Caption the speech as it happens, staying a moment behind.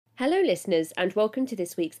Hello, listeners, and welcome to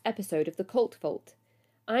this week's episode of the Cult Vault.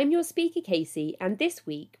 I'm your speaker, Casey, and this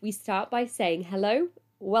week we start by saying hello,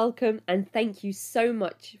 welcome, and thank you so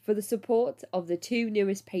much for the support of the two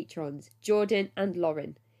newest patrons, Jordan and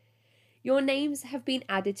Lauren. Your names have been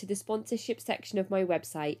added to the sponsorship section of my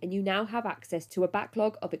website, and you now have access to a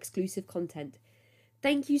backlog of exclusive content.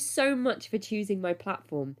 Thank you so much for choosing my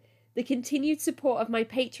platform. The continued support of my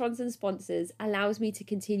patrons and sponsors allows me to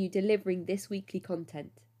continue delivering this weekly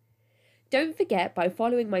content. Don't forget, by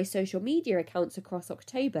following my social media accounts across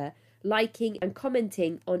October, liking and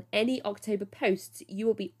commenting on any October posts, you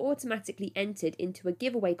will be automatically entered into a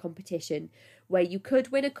giveaway competition where you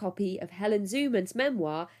could win a copy of Helen Zuman's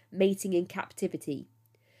memoir, Mating in Captivity.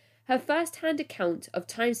 Her first-hand account of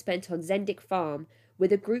time spent on Zendik Farm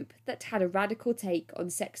with a group that had a radical take on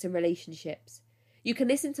sex and relationships. You can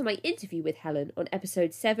listen to my interview with Helen on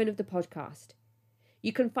episode 7 of the podcast.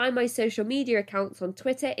 You can find my social media accounts on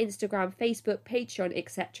Twitter, Instagram, Facebook, Patreon,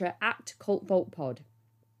 etc. at cultvaultpod.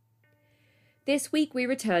 This week we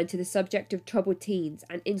return to the subject of troubled teens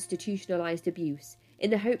and institutionalised abuse in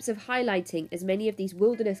the hopes of highlighting as many of these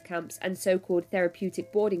wilderness camps and so-called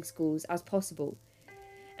therapeutic boarding schools as possible.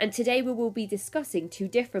 And today we will be discussing two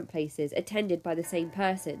different places attended by the same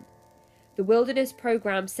person. The wilderness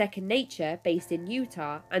program Second Nature, based in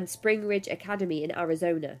Utah, and Spring Ridge Academy in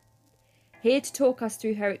Arizona. Here to talk us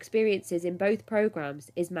through her experiences in both programs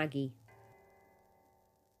is Maggie.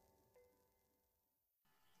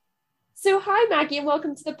 So hi Maggie, and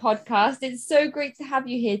welcome to the podcast. It's so great to have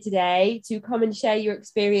you here today to come and share your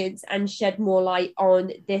experience and shed more light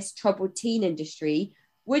on this troubled teen industry.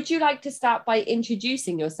 Would you like to start by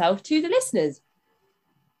introducing yourself to the listeners?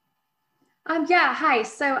 Hi.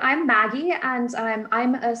 So I'm Maggie, and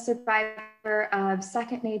I'm a survivor of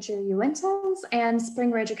Second Nature Uintas and Spring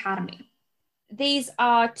Ridge Academy. These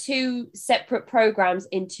are two separate programs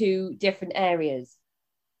in two different areas.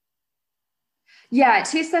 Yeah,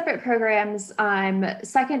 two separate programs.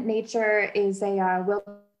 Second Nature is a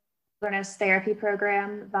wilderness therapy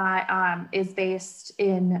program that is based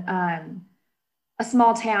in a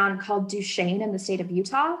small town called Duchesne in the state of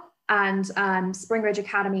Utah. And Spring Ridge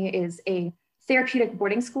Academy is a therapeutic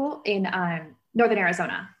boarding school in northern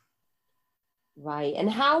Arizona. Right. And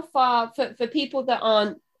how far, for people that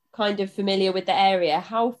aren't kind of familiar with the area,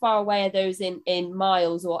 how far away are those in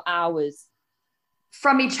miles or hours?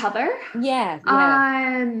 From each other? Yeah.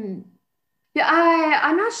 I'm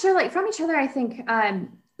not sure, like from each other, I think,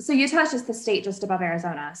 so Utah is just the state just above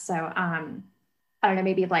Arizona. So I don't know,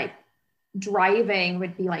 maybe like driving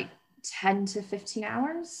would be like 10 to 15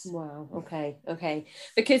 hours. Wow. Okay.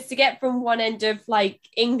 Because to get from one end of like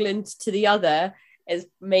England to the other is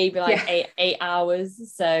maybe like eight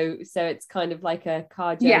hours. So it's kind of like a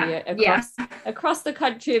car journey across the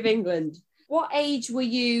country of England. What age were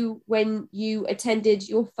you when you attended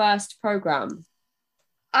your first program?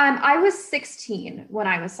 I was 16 when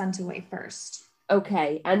I was sent away first.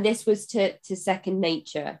 Okay. And this was to Second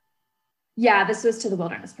Nature? Yeah, this was to the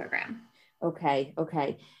wilderness program. Okay.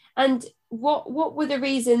 And what were the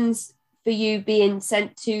reasons for you being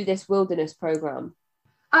sent to this wilderness program?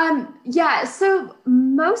 So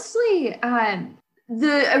mostly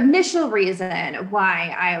the initial reason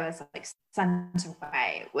why I was like sent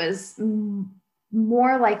away was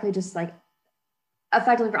more likely just like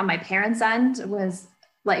effectively on my parents' end was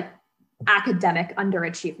like academic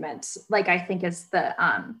underachievement. Like I think is the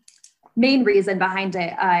main reason behind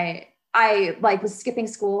it. I like was skipping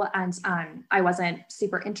school and I wasn't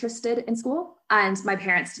super interested in school and my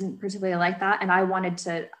parents didn't particularly like that. And I wanted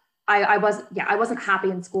to, I wasn't happy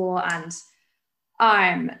in school. And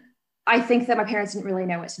I think that my parents didn't really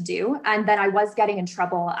know what to do. And then I was getting in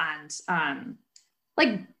trouble and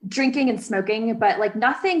like drinking and smoking, but like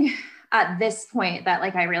nothing at this point that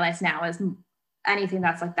like I realize now is anything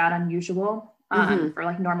that's like that unusual for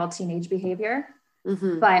like normal teenage behavior.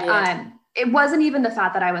 Mm-hmm. But it wasn't even the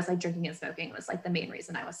fact that I was like drinking and smoking was like the main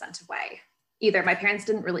reason I was sent away. Either my parents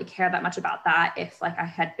didn't really care that much about that if like I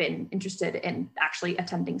had been interested in actually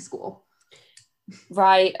attending school.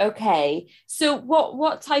 Right. Okay. So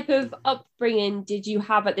what type of upbringing did you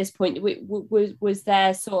have at this point? Was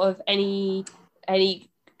there sort of any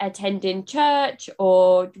attending church,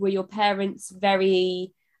 or were your parents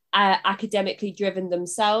very academically driven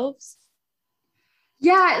themselves?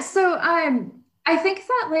 Yeah. So I think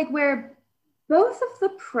that like where both of the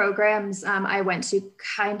programs I went to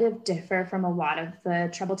kind of differ from a lot of the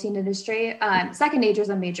troubled teen industry. Second Nature is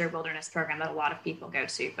a major wilderness program that a lot of people go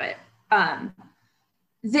to, but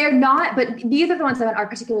they're not, but neither of the ones that are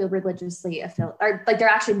particularly religiously affiliated, or like they're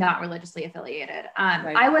actually not religiously affiliated.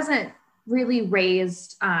 Right. I wasn't really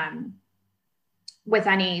raised with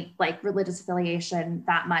any like religious affiliation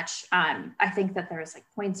that much. I think that there was like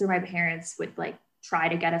points where my parents would like try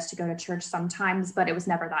to get us to go to church sometimes, but it was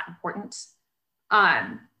never that important.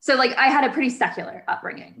 So like I had a pretty secular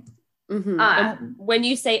upbringing. And when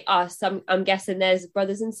you say us, I'm guessing there's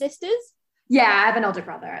brothers and sisters. Yeah, I have an older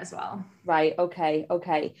brother as well. Right.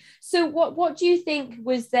 Okay. So what do you think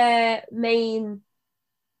was their main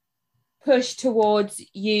push towards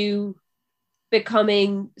you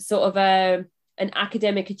becoming sort of an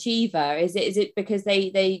academic achiever? Is it because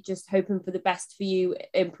they just hoping for the best for you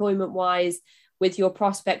employment wise with your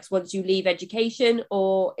prospects once you leave education,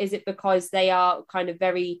 or is it because they are kind of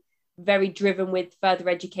very, very driven with further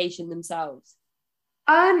education themselves?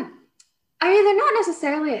 I mean, they're not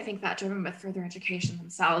necessarily, I think, that driven with further education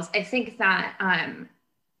themselves. I think that,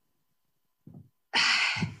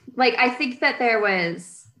 like, I think that there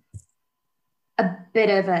was a bit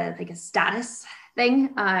of a status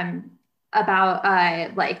thing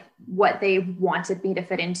about like what they wanted me to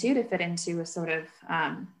fit into a sort of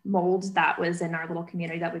mold that was in our little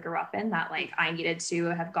community that we grew up in, that like I needed to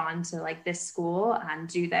have gone to like this school and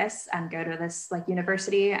do this and go to this like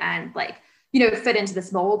university and like, you know, fit into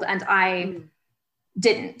this mold. And I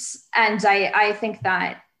didn't. And I think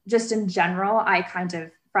that just in general, I kind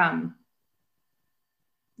of from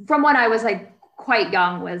when I was like quite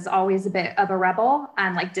young was always a bit of a rebel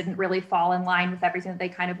and like didn't really fall in line with everything that they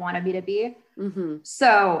kind of wanted me to be.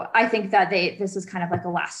 So I think that this was kind of like a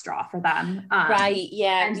last straw for them. Right.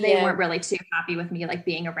 Yeah. And they weren't really too happy with me like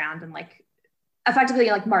being around and like effectively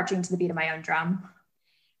like marching to the beat of my own drum.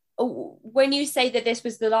 When you say that this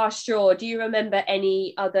was the last straw, do you remember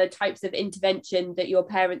any other types of intervention that your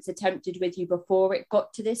parents attempted with you before it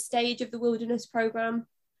got to this stage of the wilderness program?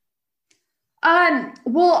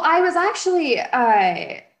 Well, I was actually,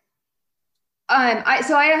 I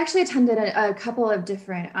actually attended a couple of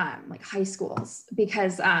different, like high schools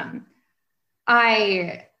because,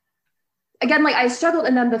 I struggled.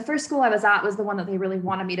 And then the first school I was at was the one that they really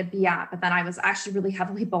wanted me to be at, but then I was actually really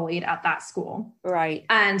heavily bullied at that school. Right.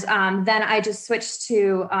 And, then I just switched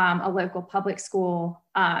to, a local public school,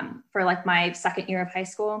 for like my second year of high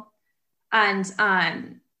school. And,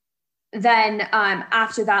 then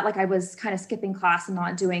after that, like I was kind of skipping class and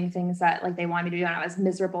not doing things that like they wanted me to do. And I was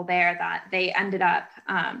miserable there that they ended up,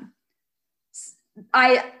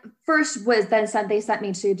 I first was then sent, they sent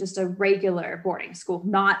me to just a regular boarding school,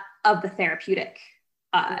 not of the therapeutic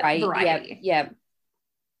variety. Yeah.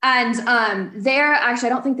 And there, actually,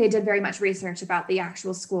 I don't think they did very much research about the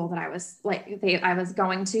actual school that I was I was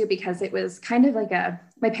going to, because it was kind of like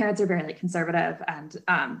my parents are very like conservative, and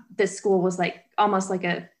this school was like almost like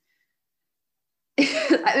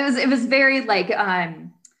it was very like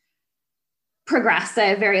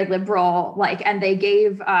progressive, very liberal, like, and they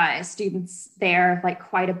gave students there like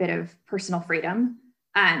quite a bit of personal freedom.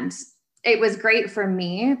 And it was great for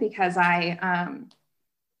me because I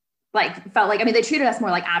like felt like, I mean, they treated us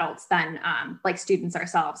more like adults than like students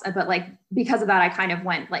ourselves. But like, because of that, I kind of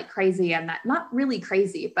went like crazy, and that not really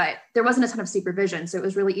crazy, but there wasn't a ton of supervision. So it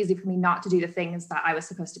was really easy for me not to do the things that I was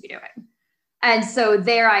supposed to be doing. And so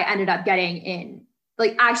there I ended up getting in,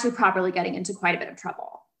 like actually properly getting into quite a bit of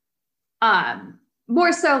trouble.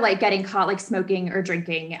 More so like getting caught like smoking or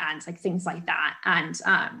drinking and like things like that. And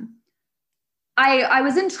I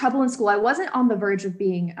was in trouble in school. I wasn't on the verge of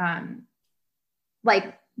being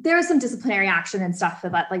like, there was some disciplinary action and stuff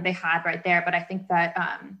that like they had right there. But I think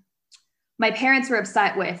that my parents were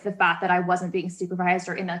upset with the fact that I wasn't being supervised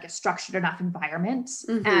or in like a structured enough environment.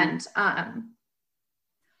 And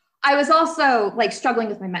I was also like struggling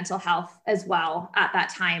with my mental health as well at that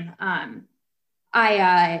time.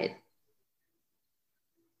 I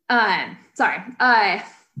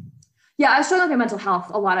was struggling with my mental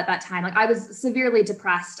health a lot at that time. Like I was severely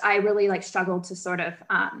depressed. I really like struggled to sort of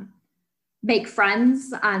make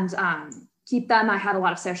friends and keep them. I had a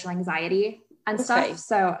lot of social anxiety and stuff.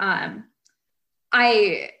 So and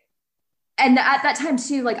at that time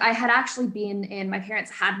too, like I had actually been in, my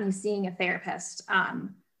parents had me seeing a therapist.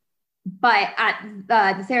 But at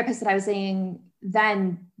the therapist that I was seeing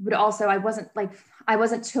then would also, I wasn't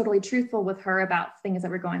totally truthful with her about things that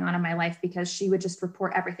were going on in my life, because she would just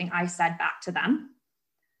report everything I said back to them.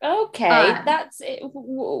 Okay. That's it.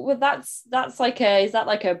 Well, that's like is that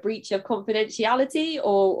like a breach of confidentiality,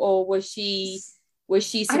 or was she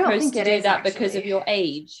supposed to do that because of your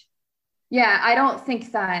age? Yeah, I don't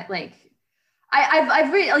think that like,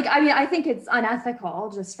 I've really like, I mean, I think it's unethical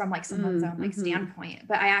just from like someone's own like standpoint,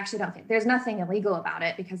 but I actually don't think there's nothing illegal about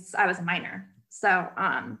it because I was a minor. So,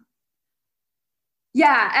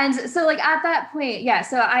 yeah. And so like at that point, yeah.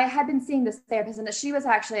 So I had been seeing this therapist, and she was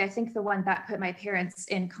actually, I think, the one that put my parents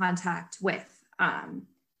in contact with an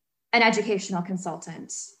educational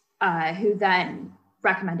consultant who then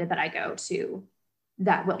recommended that I go to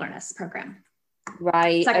that wilderness program.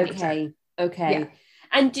 Right. Second Okay. nature. Okay. Yeah.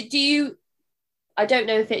 And do you, I don't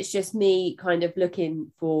know if it's just me kind of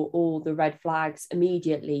looking for all the red flags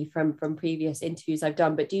immediately from previous interviews I've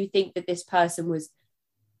done, but do you think that this person was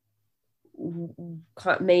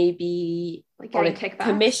maybe Like on a kickbacks?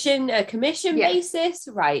 commission basis?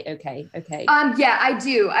 Right. Okay. Yeah, I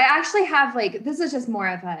do. I actually have like, this is just more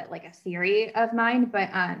of a like a theory of mine, but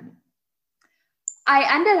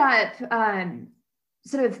I ended up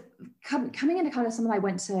sort of coming into contact with someone I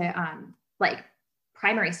went to like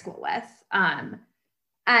primary school with, and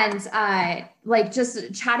like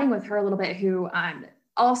just chatting with her a little bit, who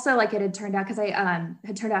also, like, it had turned out, because I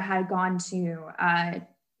had gone to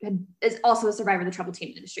is also a survivor of the troubled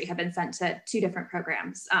teen industry, had been sent to 2 different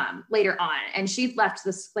programs later on, and she left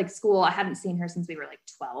this like school. I hadn't seen her since we were like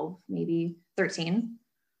 12, maybe 13,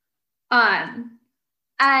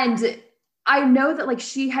 and I know that like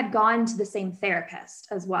she had gone to the same therapist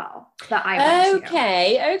as well that I went to.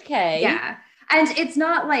 Okay. Yeah. And it's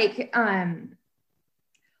not like I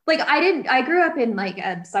grew up in like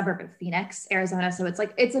a suburb of Phoenix, Arizona. So it's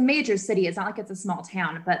like, it's a major city. It's not like it's a small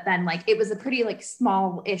town, but then like, it was a pretty like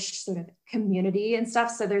small-ish sort of community and stuff.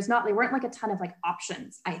 So there weren't like a ton of like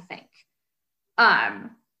options, I think,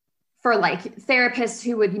 for like therapists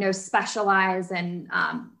who would, specialize in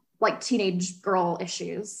like teenage girl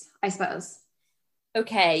issues, I suppose.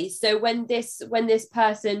 Okay. So when this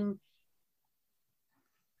person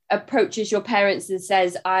approaches your parents and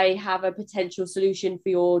says, I have a potential solution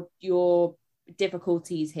for your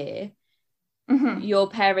difficulties here, your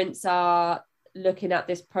parents are looking at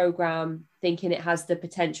this program thinking it has the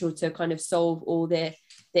potential to kind of solve all the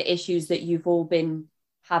issues that you've all been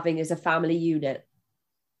having as a family unit.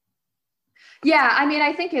 Yeah, I mean,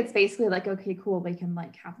 I think it's basically like, okay, cool, we can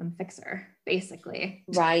like have them fix her, basically.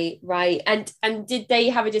 Right. And did they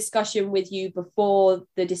have a discussion with you before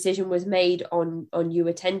the decision was made on you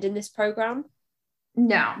attending this program?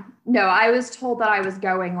 No, I was told that I was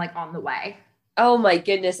going like on the way. Oh my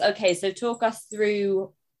goodness. Okay, so talk us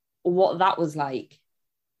through what that was like.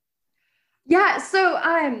 Yeah, so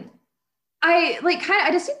I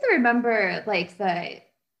just seem to remember like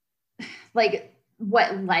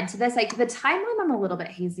what led to this. Like the timeline I'm a little bit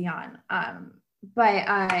hazy on. But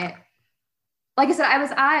like I said, I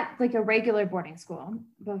was at like a regular boarding school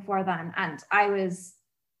before then, and I was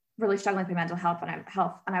really struggling with my mental health,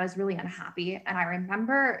 and I was really unhappy. And I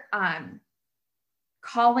remember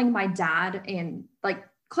calling my dad in like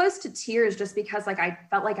close to tears, just because like I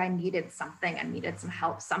felt like I needed something. I needed some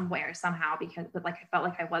help somewhere, somehow, but like I felt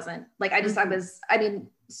like I wasn't like, I was, I mean,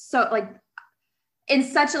 so like in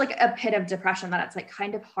such like a pit of depression that it's like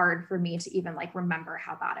kind of hard for me to even like remember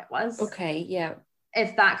how bad it was. Okay, yeah.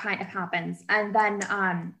 If that kind of happens. And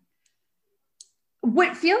then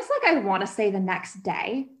what feels like I want to say the next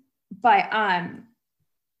day, but I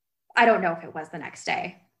don't know if it was the next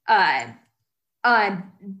day.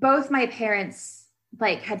 Both my parents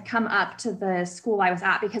like had come up to the school I was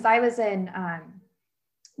at, because I was in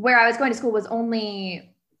where I was going to school was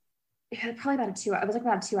only probably about a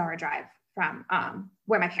 2-hour drive from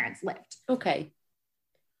where my parents lived. Okay.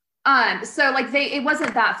 So like it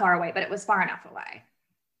wasn't that far away, but it was far enough away.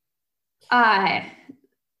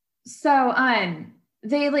 So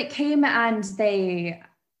they like came and they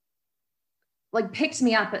like picked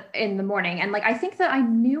me up in the morning, and like I think that I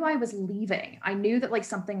knew I was leaving. I knew that like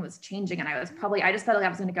something was changing, and I just felt like I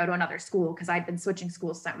was going to go to another school, because I'd been switching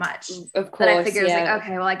schools so much. Of course, that I figured it was like,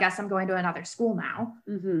 okay, well, I guess I'm going to another school now.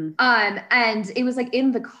 And it was like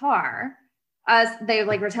in the car, as they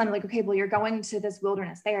like were telling me like, okay, well, you're going to this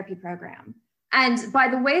wilderness therapy program. And by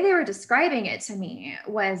the way they were describing it to me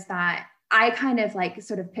was that I kind of like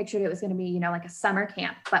sort of pictured it was going to be, like a summer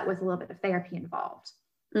camp, but with a little bit of therapy involved.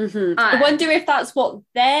 I wonder if that's what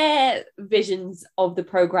their visions of the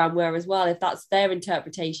program were as well, if that's their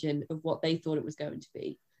interpretation of what they thought it was going to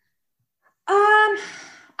be. I'm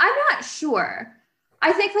not sure.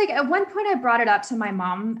 I think like at one point I brought it up to my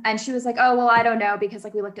mom, and she was like, oh, well, I don't know, because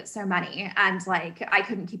like we looked at so many and like I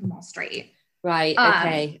couldn't keep them all straight. Right.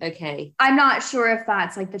 Okay. I'm not sure if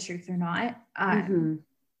that's like the truth or not.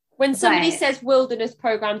 When somebody says wilderness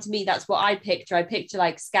program to me, that's what I picture. I picture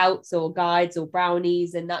like scouts or guides or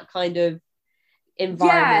brownies and that kind of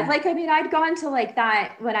environment. Yeah, like, I mean, I'd gone to like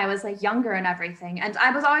that when I was like younger and everything. And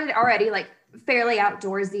I was already like fairly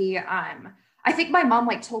outdoorsy. I think my mom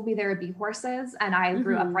like told me there would be horses, and I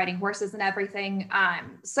grew up riding horses and everything.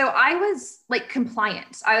 So I was like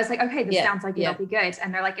compliant. I was like, okay, this sounds like it'll be good.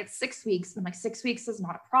 And they're like, it's 6 weeks. And I'm like, 6 weeks is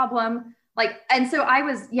not a problem. Like, and so I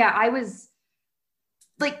was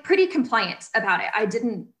like pretty compliant about it. I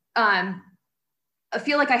didn't I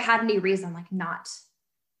feel like I had any reason like not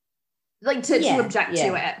like to object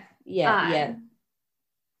to it. Yeah.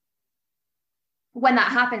 When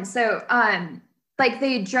that happened. So like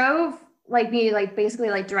they drove like me like basically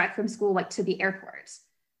like direct from school like to the airport.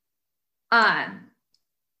 And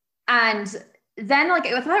then like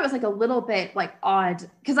I thought it was like a little bit like odd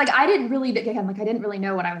because like I didn't really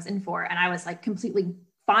know what I was in for, and I was like completely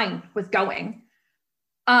fine with going.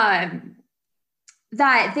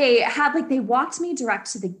 That they had like they walked me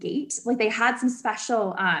direct to the gate. Like they had some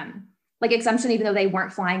special like exemption, even though they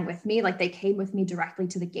weren't flying with me. Like they came with me directly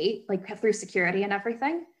to the gate, like through security and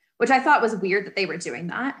everything, which I thought was weird that they were doing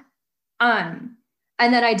that. And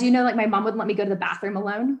then I do know like my mom wouldn't let me go to the bathroom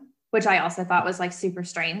alone, which I also thought was like super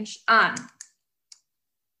strange.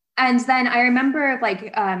 And then I remember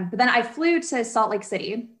like, but then I flew to Salt Lake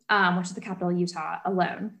City, which is the capital of Utah,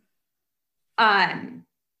 alone. And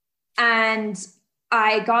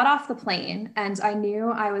I got off the plane and I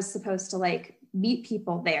knew I was supposed to like meet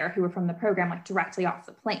people there who were from the program, like directly off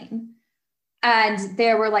the plane. And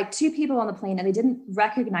there were like 2 people on the plane and they didn't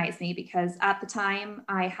recognize me because at the time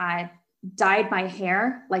I had dyed my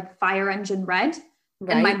hair like fire engine red.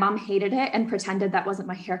 Right. And my mom hated it and pretended that wasn't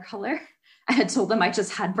my hair color. I had told them I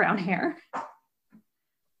just had brown hair.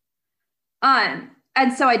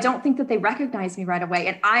 And so I don't think that they recognized me right away.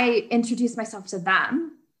 And I introduced myself to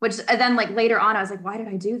them, which then like later on, I was like, why did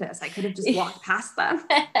I do this? I could have just walked past them.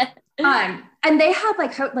 And they had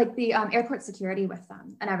like the airport security with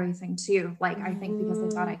them and everything too. Like, I think because they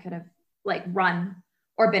thought I could have like run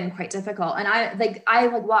or been quite difficult. And I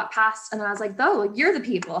walked past and I was like, oh, you're the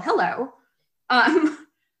people. Hello.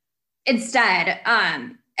 Instead,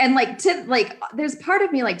 and there's part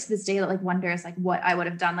of me like to this day that like wonders like what I would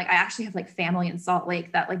have done. Like I actually have like family in Salt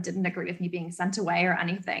Lake that like didn't agree with me being sent away or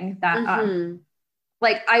anything that,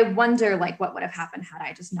 like, I wonder like what would have happened had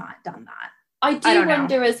I just not done that. I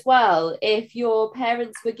wonder as well if your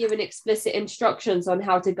parents were given explicit instructions on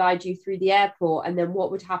how to guide you through the airport, and then what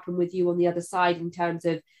would happen with you on the other side in terms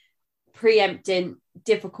of preempting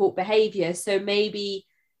difficult behavior. So maybe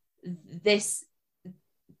this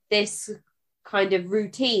kind of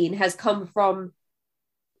routine has come from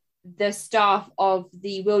the staff of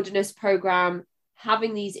the wilderness program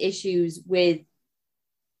having these issues with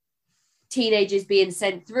teenagers being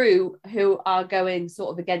sent through who are going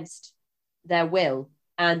sort of against their will,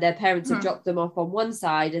 and their parents have dropped them off on one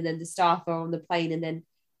side, and then the staff are on the plane and then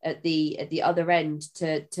at the other end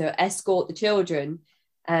to escort the children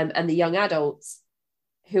and the young adults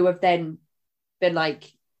who have then been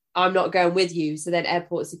like, I'm not going with you. So then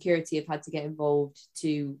airport security have had to get involved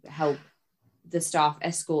to help the staff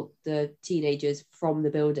escort the teenagers from the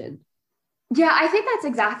building. Yeah, I think that's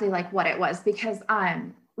exactly like what it was, because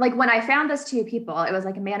like when I found those 2 people, it was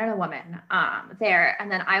like a man and a woman there.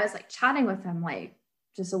 And then I was like chatting with them like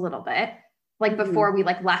just a little bit, like before we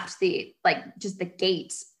like left the like just the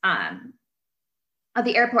gate of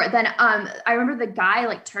the airport. Then I remember the guy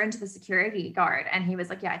like turned to the security guard and he was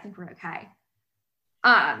like, yeah, I think we're okay.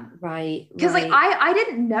 Right. Because like I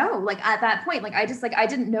didn't know like at that point, like I just like I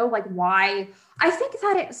didn't know like why. I think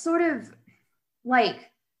that it sort of like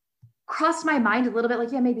crossed my mind a little bit,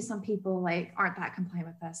 like, yeah, maybe some people like aren't that compliant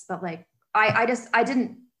with this, but like I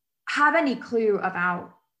didn't have any clue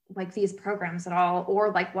about like these programs at all,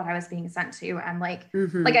 or like what I was being sent to. And like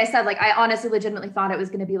like I said, like I honestly legitimately thought it was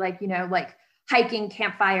going to be like, you know, like hiking,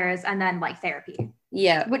 campfires, and then like therapy,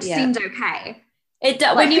 which seemed okay. It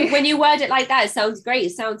does. Like, when you word it like that, it sounds great.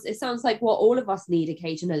 It sounds like what all of us need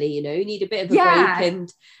occasionally. You know, you need a bit of a break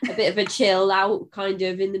and a bit of a chill out, kind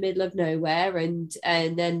of in the middle of nowhere, and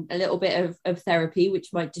then a little bit of therapy,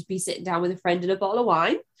 which might just be sitting down with a friend and a bottle of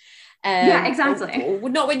wine. Yeah, exactly. Or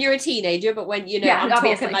not when you're a teenager, but when, you know, I'm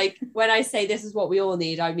obviously talking like when I say this is what we all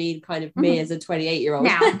need, I mean kind of me as a 28-year-old.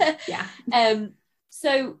 Now, yeah.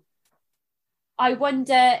 So I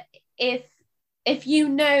wonder if you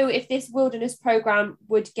know if this wilderness program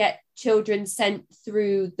would get children sent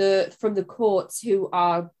through from the courts who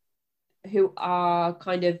are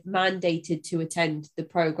kind of mandated to attend the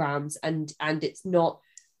programs, and it's not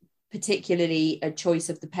particularly a choice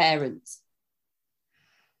of the parents.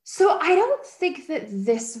 So I don't think that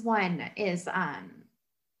this one is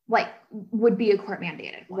like would be a court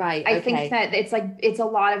mandated one. Right. I think that it's a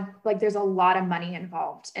lot of like there's a lot of money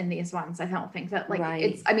involved in these ones. I don't think that like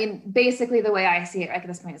it's, I mean, basically the way I see it like, at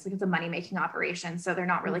this point, it's like it's a money making operation. So they're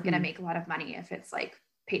not really going to make a lot of money if it's like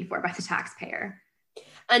paid for by the taxpayer.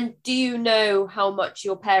 And do you know how much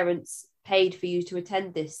your parents paid for you to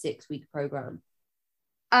attend this 6-week program?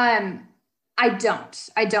 I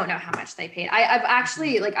don't know how much they paid. I've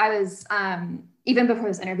actually like I was even before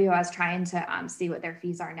this interview, I was trying to see what their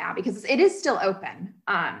fees are now, because it is still open.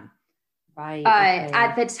 Right. Okay.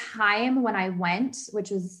 At the time when I went,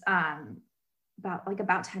 which was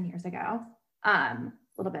about 10 years ago, a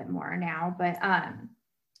little bit more now, but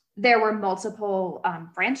there were multiple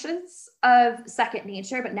branches of Second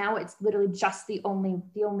Nature, but now it's literally just the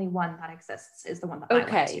only one that exists is the one that I went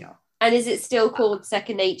to. And is it still called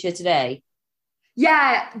Second Nature today?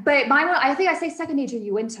 Yeah, but mine, I think I say Second Nature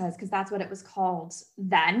Uintas because that's what it was called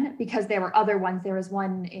then, because there were other ones. There was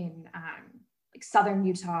one in like southern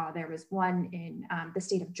Utah. There was one in the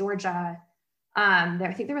state of Georgia.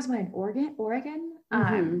 I think there was one in Oregon.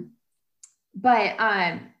 Mm-hmm.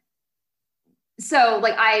 So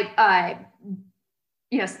like I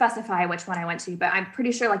specify which one I went to, but I'm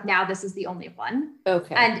pretty sure like now this is the only one.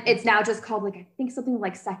 Okay. And it's now just called like, I think something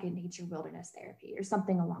like Second Nature Wilderness Therapy or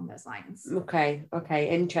something along those lines. Okay.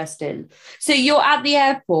 Interesting. So you're at the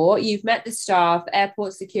airport, you've met the staff,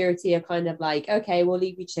 airport security are kind of like, okay, we'll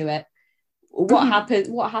leave you to it. What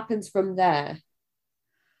happens from there?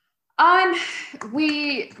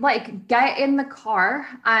 We like get in the car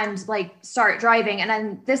and like start driving. And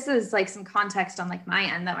then this is like some context on like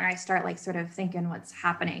my end that when I start like sort of thinking what's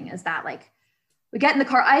happening is that like we get in the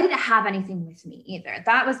car. I didn't have anything with me either.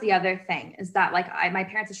 That was the other thing, is that like my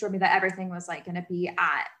parents assured me that everything was like going to be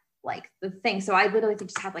at like the thing. So I literally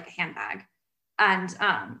just had like a handbag and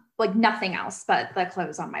like nothing else but the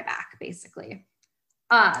clothes on my back basically.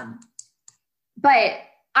 But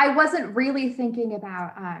I wasn't really thinking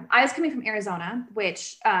about, I was coming from Arizona,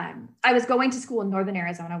 which I was going to school in northern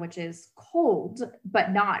Arizona, which is cold,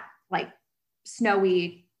 but not like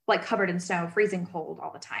snowy, like covered in snow, freezing cold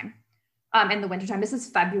all the time in the wintertime. This is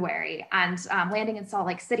February, and landing in Salt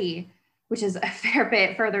Lake City, which is a fair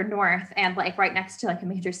bit further north and like right next to like a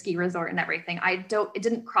major ski resort and everything. It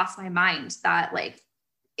didn't cross my mind that like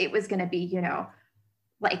it was going to be,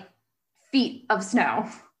 like feet of snow.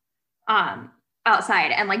 Outside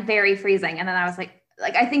and like very freezing. And then I was like,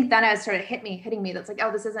 I think then it started hitting me. That's like,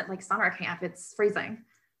 oh, this isn't like summer camp. It's freezing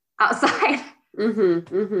outside.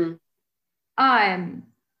 Mm-hmm, mm-hmm. And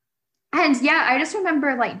yeah, I just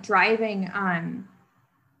remember like driving, I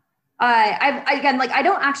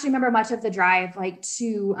don't actually remember much of the drive, like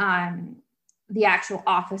to, the actual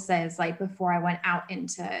offices, like before I went out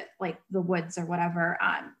into like the woods or whatever.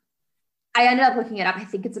 I ended up looking it up. I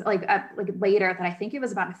think it's like later that I think it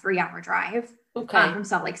was about a 3-hour drive from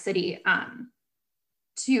Salt Lake City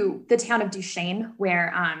to the town of Duchesne,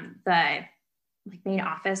 where the like main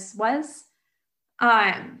office was.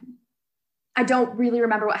 I don't really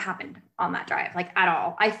remember what happened on that drive, like at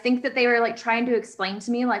all. I think that they were like trying to explain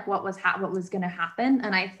to me like what was going to happen,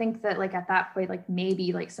 and I think that like at that point, like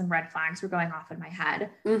maybe like some red flags were going off in my head.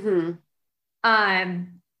 Mm-hmm.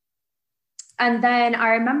 And then I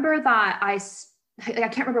remember that I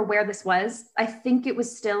can't remember where this was. I think it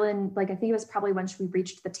was still in, like, I think it was probably once we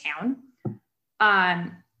reached the town.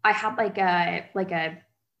 I had like a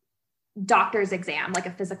doctor's exam, like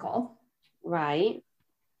a physical. Right.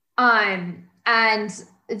 And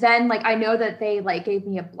then like, I know that they like gave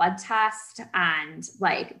me a blood test and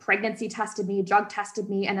like pregnancy tested me, drug tested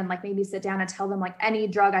me, and then like made me sit down and tell them like any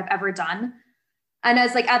drug I've ever done. And I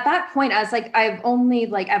was like, at that point, I was like, I'd only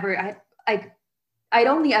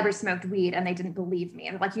ever smoked weed, and they didn't believe me.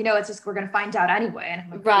 And like, it's just, we're going to find out anyway. And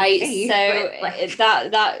I'm like, right. Okay, so like,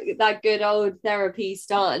 that good old therapy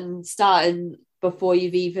starting before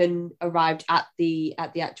you've even arrived at the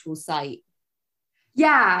actual site.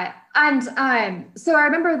 Yeah. And so I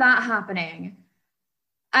remember that happening.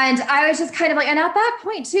 And I was just kind of like, and at that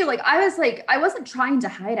point too, like, I was like, I wasn't trying to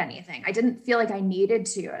hide anything. I didn't feel like I needed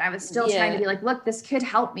to. And I was still trying to be like, look, this could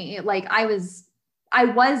help me. Like I was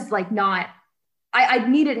like, not, I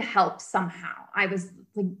needed help somehow. I was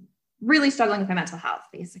like really struggling with my mental health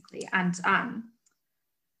basically. And,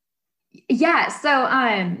 yeah. So,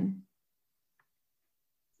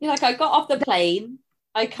 you're like, I got off the plane.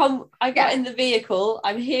 I got in the vehicle.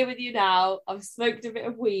 I'm here with you now. I've smoked a bit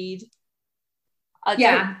of weed. I've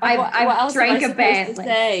drank a bit.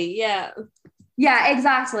 Yeah,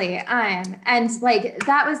 exactly. And like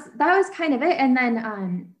that was kind of it. And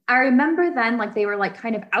then I remember then like they were like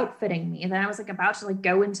kind of outfitting me, and then I was like about to like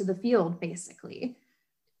go into the field basically.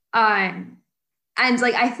 And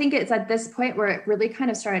like I think it's at this point where it really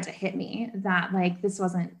kind of started to hit me that like this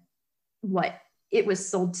wasn't what it was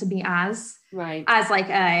sold to me as. Right. As like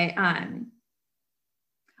a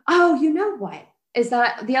oh, you know what? Is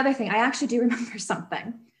that the other thing? I actually do remember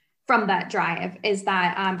something from that drive is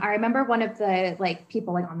that I remember one of the like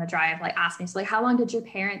people like on the drive like asked me, so like, how long did your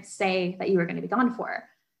parents say that you were going to be gone for?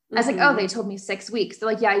 I was like, oh, they told me 6 weeks.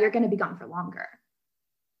 They're like, yeah, you're going to be gone for longer.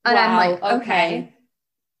 And I'm Wow. like, okay.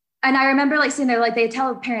 And I remember like sitting there, like they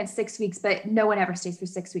tell parents 6 weeks, but no one ever stays for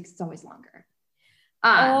 6 weeks. It's always longer.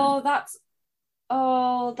 That's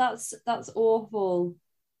awful.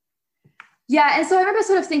 Yeah. And so I remember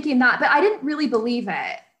sort of thinking that, but I didn't really believe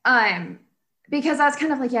it. Because I was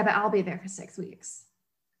kind of like, yeah, but I'll be there for 6 weeks.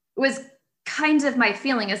 It was kind of my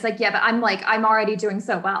feeling. It's like, yeah, but I'm already doing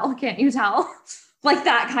so well. Can't you tell? Like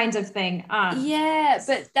that kind of thing. Yeah,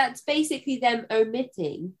 but that's basically them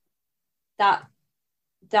omitting that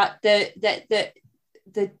the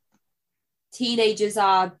teenagers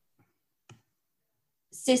are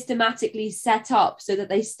systematically set up so that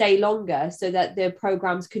they stay longer, so that the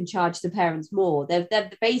programs can charge the parents more.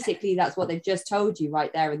 They're basically, that's what they've just told you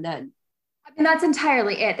right there and then. I mean, that's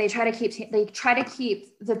entirely it. They try to keep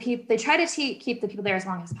the people there as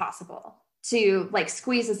long as possible to like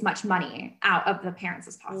squeeze as much money out of the parents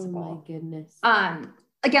as possible. Oh my goodness.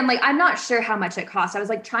 Again, like I'm not sure how much it costs. I was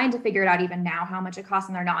like trying to figure it out even now how much it costs,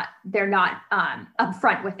 and they're not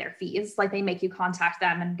upfront with their fees. Like they make you contact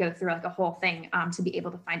them and go through like a whole thing to be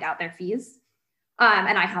able to find out their fees.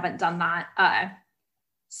 And I haven't done that.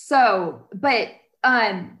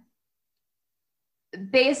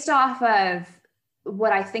 Based off of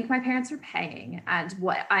what I think my parents were paying and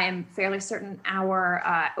what I am fairly certain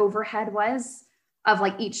our overhead was of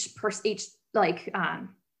like each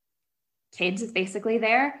kids basically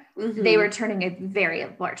there, they were turning a very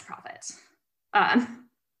large profit. Yeah,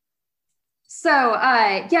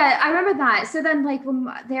 I remember that. So then like when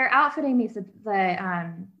they're outfitting me for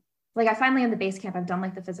like I finally in the base camp, I've done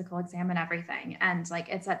like the physical exam and everything. And like,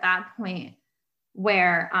 it's at that point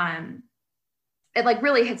where, it like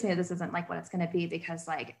really hits me that this isn't like what it's going to be, because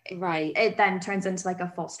like, it then turns into like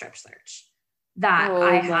a full strip search that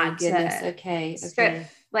I had to strip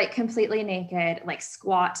like completely naked, like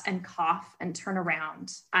squat and cough and turn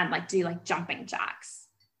around and like do like jumping jacks.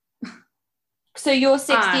 So you're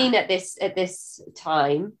 16 at this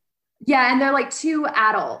time. Yeah, and they're like two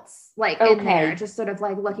adults like in there, just sort of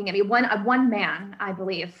like looking at me. One man, I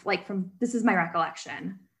believe, like this is my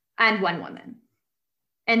recollection, and one woman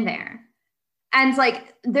in there. And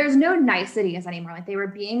like, there's no niceties anymore. Like they were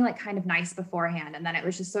being like kind of nice beforehand. And then it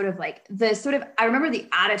was just sort of like I remember the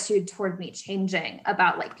attitude toward me changing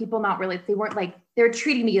about like people not really, they were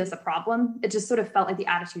treating me as a problem. It just sort of felt like the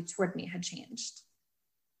attitude toward me had changed.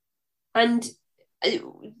 And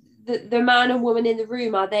the man and woman in the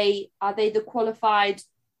room, are they the qualified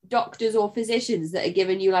doctors or physicians that are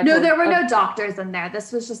giving you like... No, there were no doctors in there.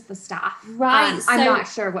 This was just the staff. Right. I'm not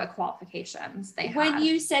sure what qualifications they had. When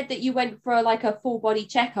you said that you went for like a full body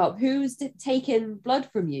checkup, who's taking blood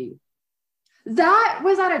from you? That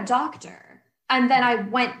was at a doctor. And then I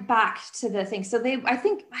went back to the thing. So I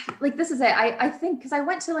think like, this is it. I think, because I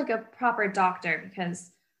went to like a proper doctor because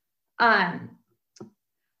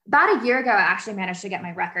about a year ago, I actually managed to get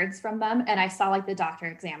my records from them, and I saw like the doctor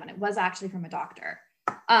exam, and it was actually from a doctor.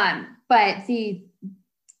 But the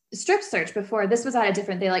strip search before this was at a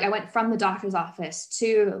different day. Like I went from the doctor's office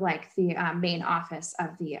to like the main office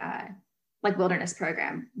of the like wilderness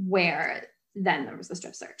program, where then there was the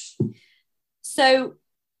strip search. So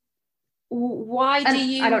why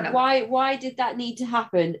I don't know. Why did that need to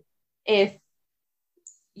happen if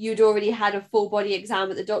you'd already had a full body exam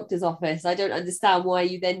at the doctor's office? I don't understand why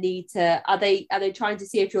you then need to... Are they trying to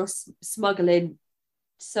see if you're smuggling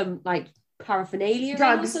some like paraphernalia,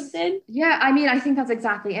 drugs or something? Yeah, I mean, I think that's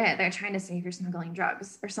exactly it. They're trying to see if you're smuggling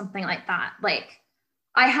drugs or something like that. Like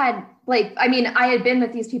I had been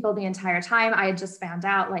with these people the entire time. I had just found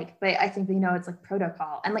out, like, but I think, it's like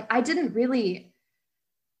protocol. And like, I didn't really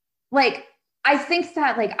like, I think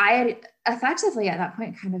that like I had effectively at that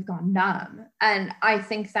point kind of gone numb. And I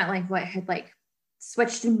think that like what had like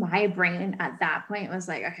switched in my brain at that point was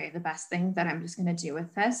like, okay, the best thing that I'm just going to do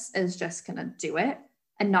with this is just going to do it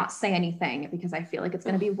and not say anything, because I feel like it's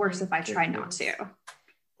going to be worse if I try not to.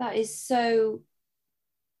 That is so...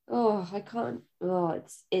 I can't...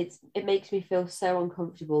 it makes me feel so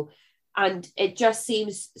uncomfortable. And it just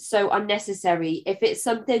seems so unnecessary. If it's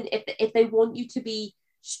something, if they want you to be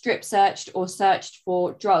strip searched or searched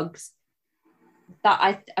for drugs,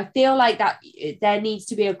 that I feel like that there needs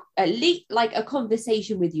to be at least like a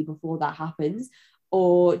conversation with you before that happens,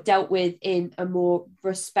 or dealt with in a more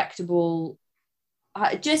respectable...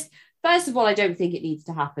 first of all, I don't think it needs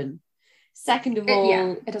to happen. Second of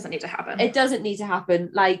all, it doesn't need to happen. It doesn't need to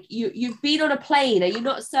happen. Like you've been on a plane. Are you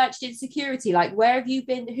not searched in security? Like, where have you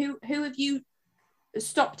been? Who have you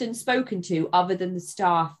stopped and spoken to other than the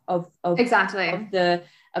staff of exactly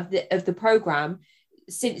of the program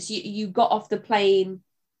since you got off the plane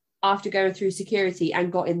after going through security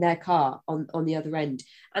and got in their car on the other end?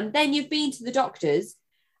 And then you've been to the doctors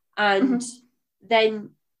and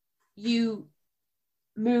then you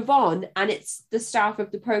move on, and it's the staff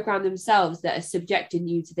of the program themselves that are subjecting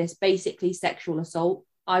you to this basically sexual assault.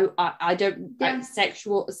 I don't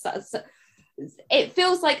sexual. It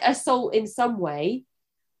feels like assault in some way.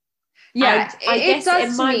 Yeah, and I guess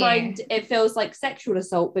in my mind it feels like sexual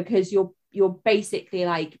assault because you're basically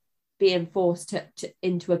like being forced to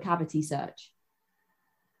into a cavity search.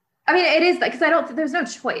 I mean, it is because there's no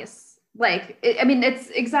choice. Like, it's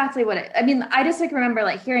exactly what it, I just like remember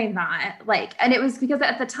like hearing that, like, and it was because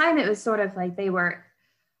at the time it was sort of like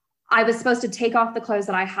I was supposed to take off the clothes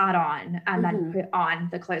that I had on and then put on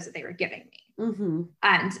the clothes that they were giving me.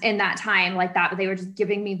 And in that time, like that, they were just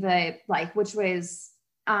giving me the, like, which was,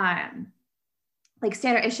 like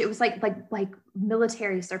standard issue. It was like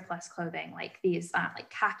military surplus clothing, like these, like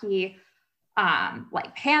khaki,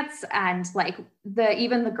 like pants, and like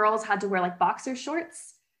even the girls had to wear like boxer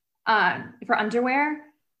shorts, for underwear.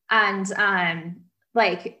 And,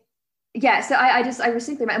 like, yeah, so I was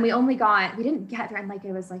thinking, and we didn't get there, and like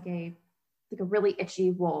it was like a really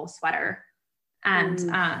itchy wool sweater, and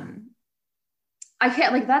I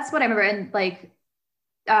can't, like, that's what I remember. And like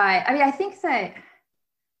I think that,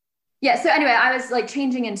 yeah, so anyway, I was like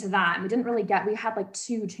changing into that, and we had like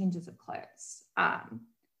 2 changes of clothes,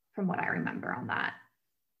 from what I remember on that.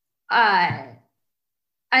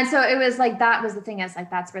 And so it was like, that was the thing, is like,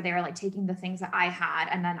 that's where they were like taking the things that I had,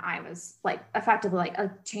 and then I was like effectively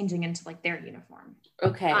like changing into like their uniform.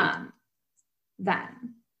 Okay.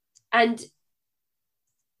 Then. And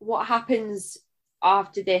what happens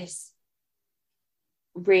after this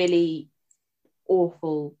really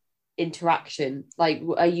awful interaction? Like,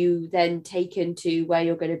 are you then taken to where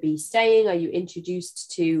you're going to be staying? Are you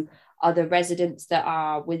introduced to other residents that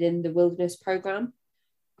are within the wilderness program?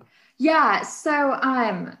 Yeah. So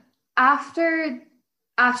after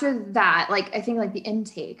that, like, I think like the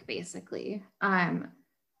intake basically,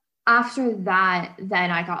 after that, then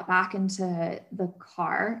I got back into the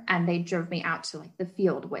car and they drove me out to like the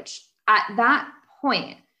field, which at that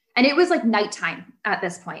point, and it was like nighttime at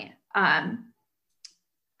this point. At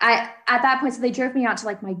that point, so they drove me out to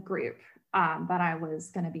like my group that I was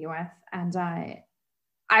going to be with. And I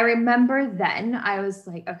remember then I was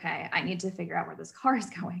like, okay, I need to figure out where this car is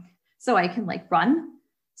going so I can like run.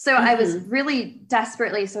 So I was really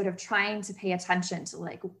desperately sort of trying to pay attention to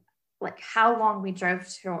like how long we drove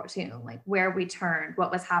to like where we turned,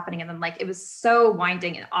 what was happening. And then like, it was so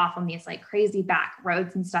winding and off on these like crazy back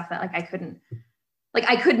roads and stuff that like I couldn't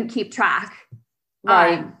keep track.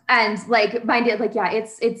 Right. And like, mind it, like, yeah,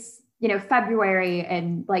 it's, February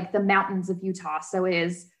in like the mountains of Utah. So it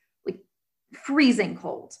is like freezing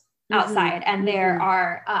cold outside. And there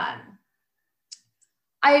are,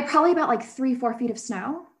 I had probably about like 3-4 feet of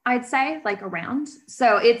snow, I'd say, like around.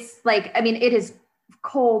 So it's like, it is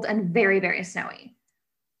cold and very, very snowy.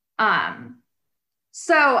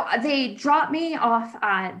 So they dropped me off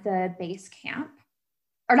at the base camp,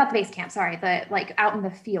 or not the base camp, sorry, the like out in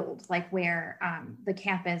the field, like where the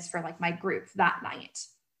camp is for like my group that night.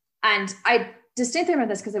 And I distinctly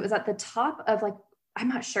remember this because it was at the top of like, I'm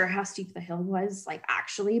not sure how steep the hill was like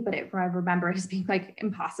actually, but I remember it as being like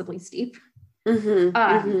impossibly steep.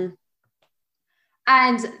 And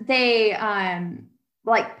they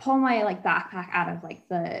like pull my like backpack out of like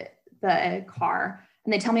the car,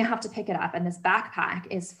 and they tell me I have to pick it up, and this backpack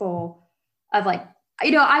is full of like,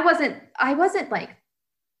 I wasn't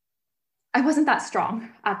that strong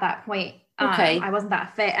at that point. Okay. I wasn't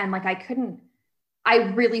that fit, and like I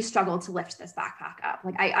really struggled to lift this backpack up.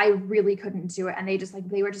 Like I really couldn't do it. And they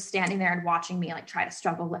were just standing there and watching me like try to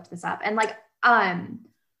struggle lift this up. And like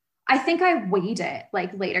I think I weighed it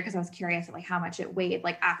like later because I was curious at like how much it weighed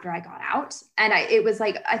like after I got out. And it was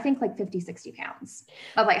like, I think like 50-60 pounds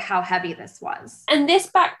of like how heavy this was. And this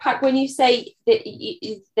backpack, when you say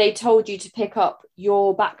that they told you to pick up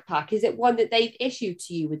your backpack, is it one that they've issued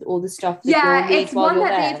to you with all the stuff that you'll need it's while one you're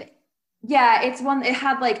that there? it's one, it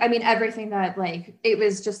had like, everything that like, it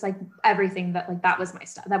was just like everything that like, that was my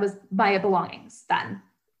stuff. That was my belongings then.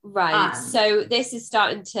 Right. So this is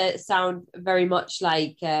starting to sound very much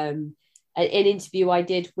like an interview I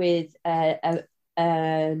did with a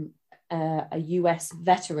US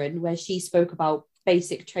veteran, where she spoke about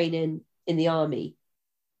basic training in the army,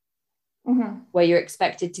 where you're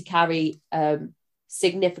expected to carry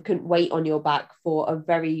significant weight on your back for a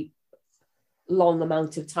very long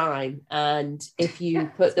amount of time. And if you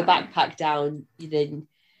put the backpack down, then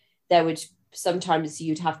there would sometimes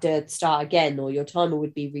you'd have to start again, or your timer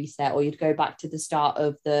would be reset, or you'd go back to the start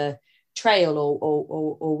of the trail,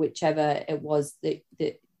 or whichever it was that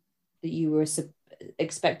you were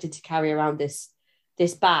expected to carry around this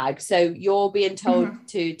this bag. So you're being told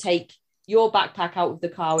to take your backpack out of the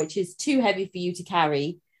car, which is too heavy for you to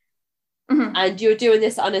carry. And you're doing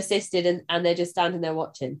this unassisted, and they're just standing there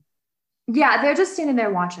watching. Yeah, they're just standing there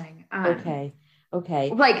watching. Okay.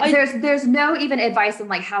 Like there's no even advice on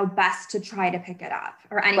like how best to try to pick it up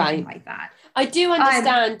or anything like that. I do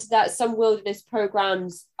understand that some wilderness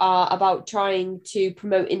programs are about trying to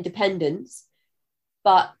promote independence,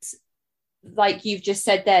 but like you've just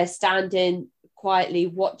said, they're standing quietly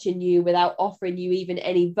watching you without offering you even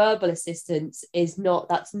any verbal assistance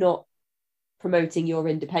that's not promoting your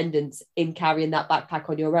independence in carrying that backpack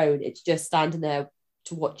on your own. It's just standing there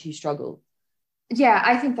to watch you struggle. Yeah,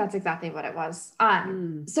 I think that's exactly what it was.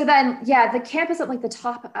 So then, the camp is at like the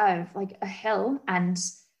top of like a hill, and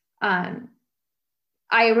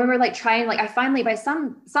I remember like trying, like I finally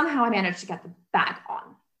somehow I managed to get the bag on,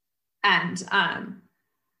 and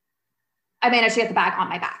I managed to get the bag on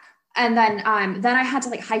my back, and then I had to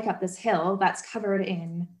like hike up this hill that's covered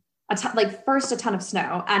in first a ton of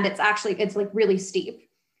snow, and it's like really steep.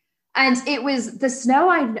 And it was the snow.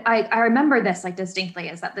 I remember this like distinctly,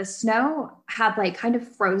 is that the snow had like kind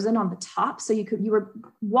of frozen on the top. So you were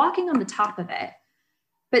walking on the top of it.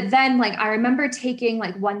 But then like, I remember taking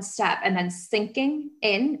like one step and then sinking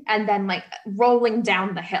in and then like rolling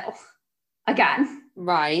down the hill again.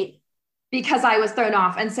 Right. Because I was thrown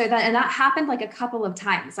off. And so that happened like a couple of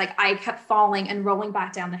times. Like I kept falling and rolling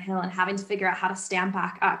back down the hill and having to figure out how to stand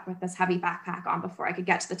back up with this heavy backpack on before I could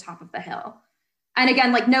get to the top of the hill. And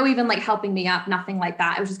again, like no even like helping me up, nothing like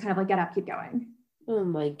that. It was just kind of like, get up, keep going. Oh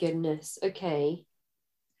my goodness. Okay.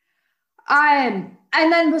 And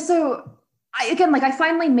then so I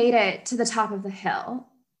finally made it to the top of the hill.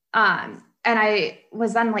 And I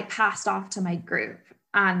was then like passed off to my group.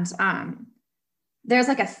 And there's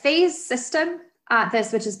like a phase system at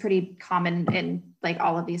this, which is pretty common in like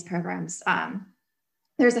all of these programs.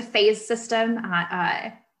 There's a phase system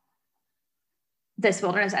at this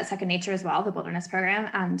wilderness at Second Nature as well, the wilderness program.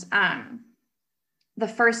 And the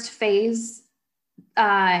first phase,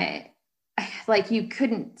 like you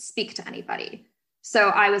couldn't speak to anybody. So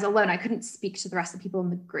I was alone. I couldn't speak to the rest of the people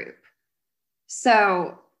in the group.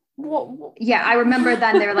 So yeah, I remember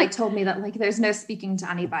then they were like told me that like there's no speaking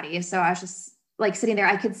to anybody. So I was just like sitting there.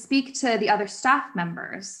 I could speak to the other staff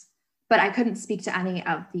members, but I couldn't speak to any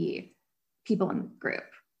of the people in the group.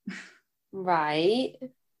 Right.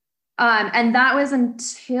 And that was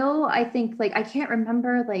until I think like, I can't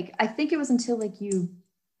remember, like, I think it was until like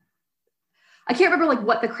I can't remember like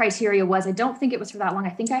what the criteria was. I don't think it was for that long. I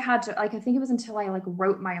think I had to, like, I think it was until I like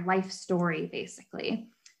wrote my life story basically.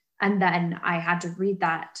 And then I had to read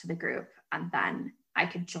that to the group and then I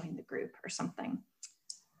could join the group or something.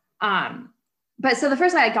 But so the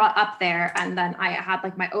first night I got up there and then I had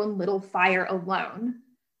like my own little fire alone,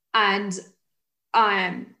 and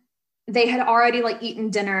they had already like eaten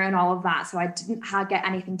dinner and all of that. So I didn't get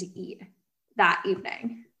anything to eat that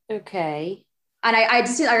evening. Okay. And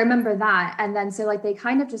I remember that. And then, so like, they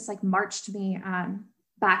kind of just like marched me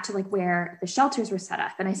back to like where the shelters were set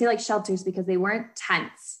up. And I say like shelters because they weren't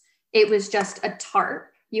tents. It was just a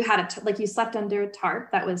tarp. You had like you slept under a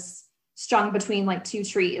tarp that was strung between like two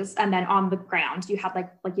trees. And then on the ground, you had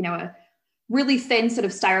like, you know, a really thin sort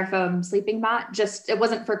of styrofoam sleeping mat. Just, it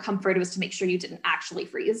wasn't for comfort. It was to make sure you didn't actually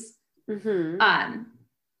freeze. Mm-hmm.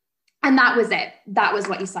 And that was it. That was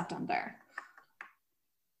what you slept under.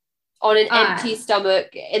 On an empty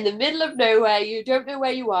stomach in the middle of nowhere. You don't know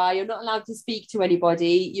where you are. You're not allowed to speak to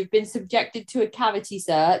anybody. You've been subjected to a cavity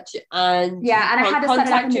search, and I had to set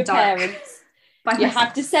it up in the dark. Parents. You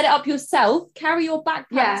have to set it up yourself, carry your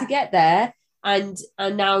backpack to get there, and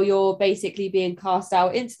now you're basically being cast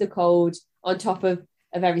out into the cold on top of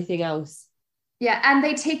everything else. Yeah, and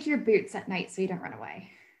they take your boots at night so you don't run away.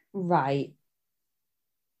 Right.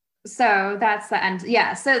 So that's the end.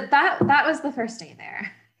 Yeah, so that was the first day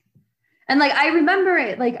there. And like, I remember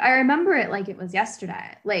it like it was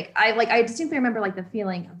yesterday. I distinctly remember like the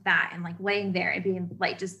feeling of that and like laying there and being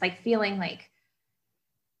like, just like feeling like,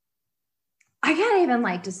 I can't even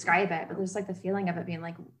like describe it, but there's like the feeling of it being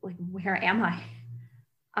like, where am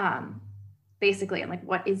I? Basically, and like,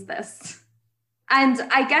 what is this? And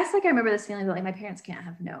I guess like, I remember this feeling that like my parents can't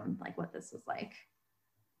have known like what this was like.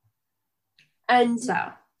 And so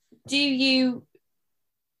do you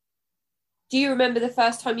remember the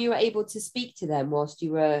first time you were able to speak to them whilst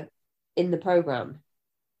you were in the program?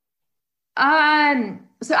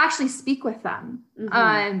 So actually speak with them.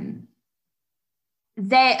 Mm-hmm.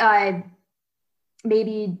 They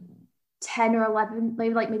maybe 10 or 11,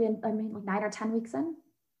 maybe like 9 or 10 weeks in.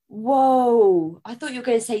 Whoa! I thought you were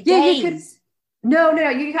going to say days. No.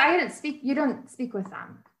 I didn't speak. You don't speak with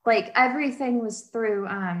them. Like everything was through,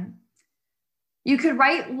 you could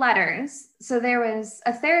write letters. So there was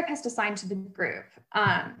a therapist assigned to the group.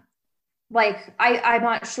 Like I'm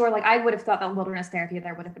not sure, like I would have thought that wilderness therapy,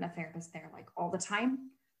 there would have been a therapist there like all the time.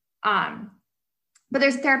 But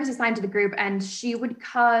there's a therapist assigned to the group, and she would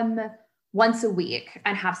come once a week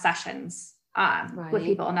and have sessions with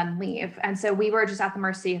people and then leave. And so we were just at the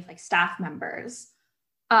mercy of like staff members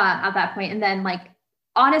at that point. And then like,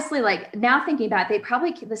 honestly, like now thinking about it,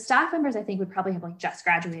 the staff members I think would probably have like just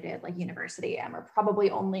graduated like university and were probably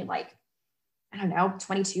only like, I don't know,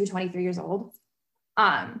 22, 23 years old.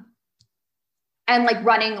 And like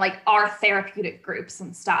running like our therapeutic groups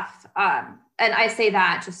and stuff. And I say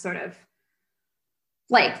that just sort of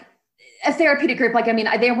like a therapeutic group. Like, I mean,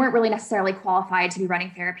 they weren't really necessarily qualified to be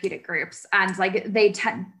running therapeutic groups. And like,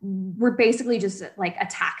 were basically just like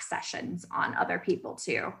attack sessions on other people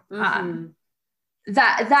too.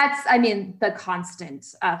 That's, I mean, the constant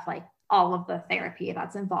of like all of the therapy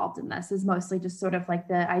that's involved in this is mostly just sort of like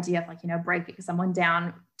the idea of like, you know, breaking someone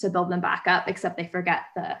down to build them back up, except they forget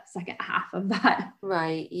the second half of that.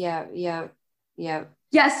 Right. Yeah.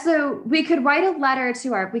 So we could write letters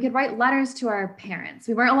to our parents.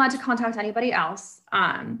 We weren't allowed to contact anybody else.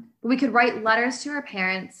 But we could write letters to our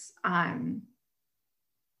parents. And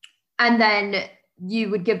then you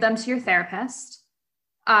would give them to your therapist.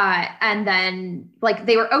 And then like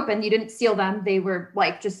they were open, you didn't seal them. They were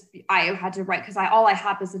like, I had to write, cause all I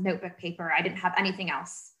had was a notebook paper. I didn't have anything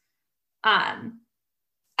else.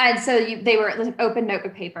 And so they were like open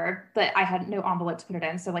notebook paper, but I had no envelope to put it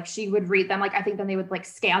in. So like she would read them. Like, I think then they would like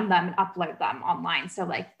scan them and upload them online. So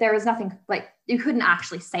like, there was nothing, like you couldn't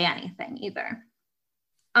actually say anything either.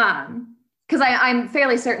 Cause I'm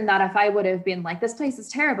fairly certain that if I would have been like, this place is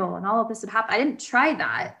terrible and all of this would happen, I didn't try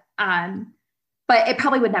that. But it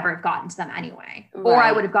probably would never have gotten to them anyway. Right. Or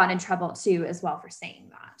I would have gotten in trouble too, as well, for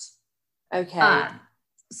saying that. Okay.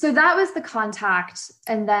 So that was the contact.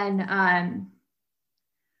 And then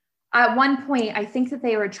at one point, I think that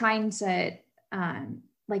they were trying to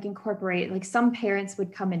like incorporate, like some parents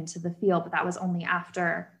would come into the field, but that was only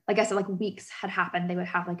after, like I said, like weeks had happened. They would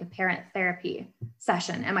have like a parent therapy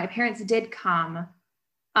session. And my parents did come.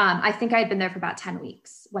 I think I had been there for about 10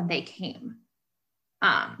 weeks when they came.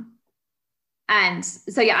 And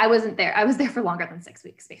so, yeah, I wasn't there. I was there for longer than 6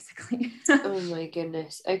 weeks, basically. Oh my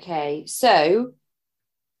goodness. Okay. So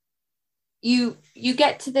you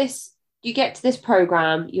get to this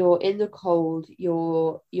program, you're in the cold,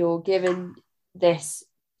 you're given this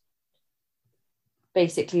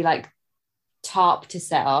basically like tarp to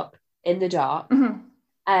set up in the dark. Mm-hmm.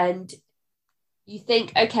 And you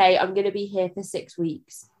think, okay, I'm going to be here for 6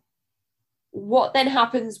 weeks. What then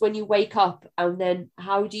happens when you wake up, and then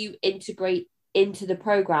how do you integrate into the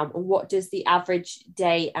program, and what does the average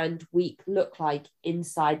day and week look like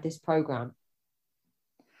inside this program?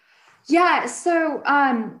 Yeah, so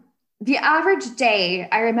the average day,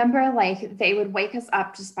 I remember like they would wake us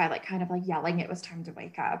up just by like kind of like yelling it was time to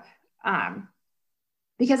wake up,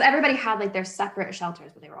 because everybody had like their separate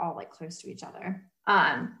shelters, but they were all like close to each other.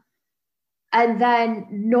 And then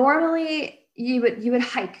normally you would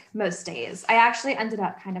hike most days. I actually ended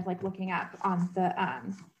up kind of like looking up on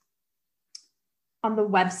the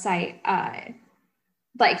website,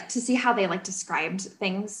 like to see how they like described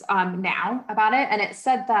things now about it. And it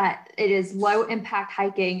said that it is low impact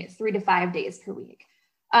hiking 3 to 5 days per week.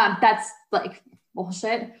 That's like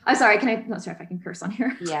bullshit. I'm sorry. I'm not sure if I can curse on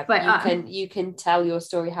here. Yeah, but you can tell your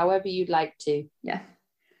story however you'd like to. Yeah.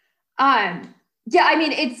 Yeah, I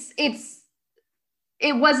mean,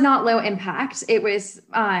 it was not low impact. It was,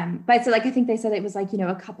 but so like, I think they said it was like, you know,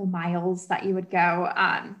 a couple miles that you would go,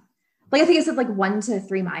 like, I think it said like 1 to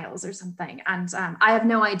 3 miles or something. And I have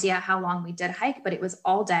no idea how long we did hike, but it was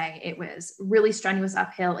all day. It was really strenuous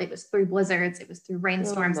uphill. It was through blizzards. It was through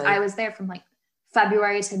rainstorms. I was there from like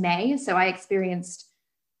February to May. So I experienced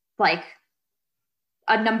like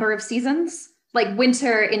a number of seasons, like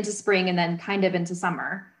winter into spring and then kind of into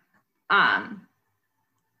summer.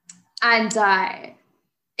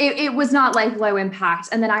 It was not like low impact.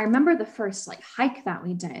 And then I remember the first like hike that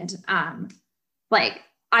we did, like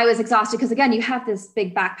I was exhausted because again, you have this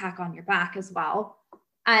big backpack on your back as well.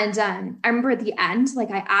 And I remember at the end, like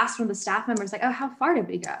I asked one of the staff members, like, oh, how far did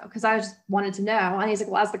we go? Because I just wanted to know. And he's like,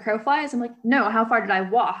 well, as the crow flies. I'm like, no, how far did I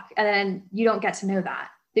walk? And then you don't get to know that.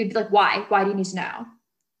 They'd be like, why? Why do you need to know?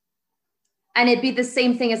 And it'd be the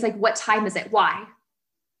same thing as like, what time is it? Why?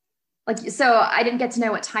 Like, so I didn't get to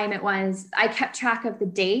know what time it was. I kept track of the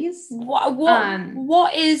days.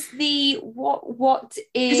 What is?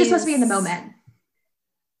 It's just supposed to be in the moment.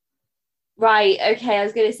 Right. Okay. I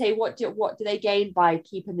was going to say, what do they gain by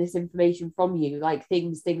keeping this information from you? Like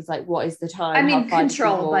things like what is the I time? How mean, far did you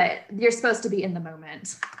control, walk? but you're supposed to be in the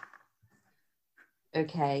moment.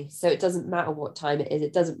 Okay. So it doesn't matter what time it is.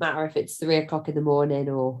 It doesn't matter if it's 3 o'clock in the morning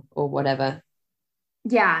or whatever.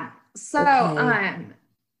 Yeah. So, Okay.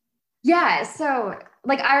 yeah. So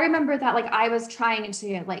like, I remember that, like, I was trying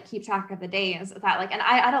to like keep track of the days that like, and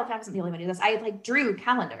I don't think I wasn't the only one who did this. I like drew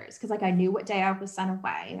calendars because like I knew what day I was sent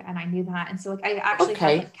away and I knew that. And so like, I actually had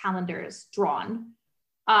Okay. like calendars drawn,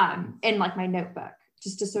 in like my notebook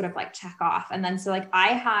just to sort of like check off. And then, so like I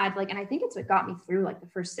had like, and I think it's what got me through like the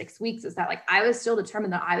first 6 weeks is that like, I was still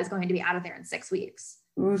determined that I was going to be out of there in 6 weeks.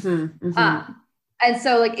 Mm-hmm, mm-hmm. And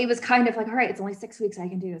so like it was kind of like, all right, it's only 6 weeks. I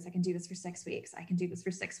can do this. I can do this for 6 weeks. I can do this for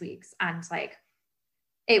 6 weeks. And like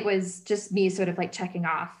it was just me sort of like checking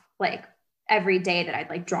off like every day that I'd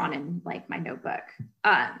like drawn in like my notebook.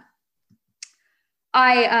 But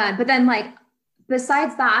then like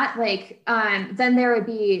besides that, like then there would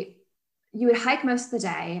be, you would hike most of the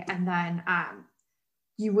day, and then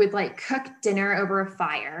you would like cook dinner over a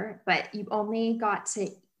fire, but you only got to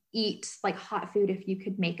eat like hot food if you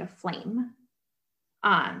could make a flame.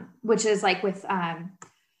 Which is like with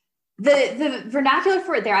the vernacular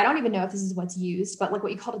for it there, I don't even know if this is what's used, but like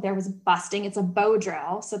what you called it there was busting. It's a bow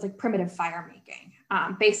drill, so it's like primitive fire making.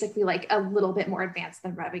 Basically like a little bit more advanced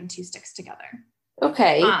than rubbing two sticks together.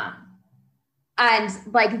 Okay. And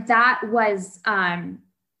like that was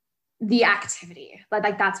the activity.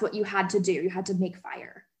 Like that's what you had to do. You had to make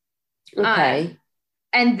fire. Okay.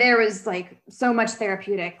 And there was like so much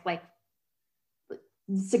therapeutic like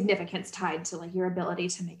significance tied to like your ability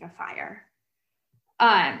to make a fire.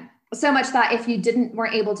 So much that if you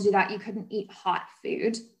weren't able to do that, you couldn't eat hot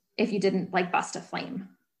food if you didn't like bust a flame.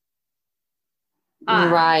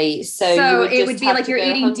 Right. So you would it just would be have like to you're go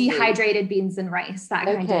eating hungry. dehydrated beans and rice, that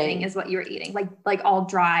kind of thing is what you were eating, like all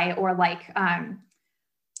dry, or like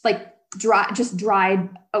dried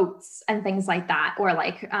oats and things like that, or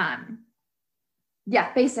like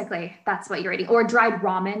yeah, basically that's what you're eating, or dried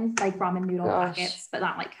ramen, like ramen noodle packets, but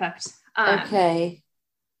not like cooked. Okay.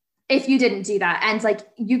 If you didn't do that, and like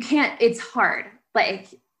you can't, it's hard, like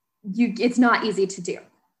it's not easy to do.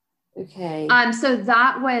 Okay. So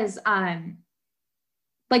that was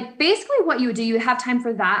like basically what you would do. You would have time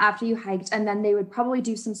for that after you hiked, and then they would probably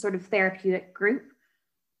do some sort of therapeutic group.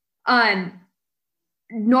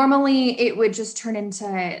 Normally it would just turn into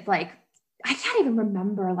like, I can't even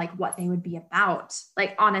remember like what they would be about,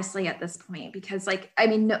 like honestly at this point, because like, I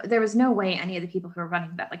mean, there was no way any of the people who were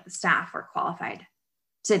running that, like the staff, were qualified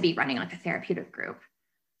to be running like a therapeutic group.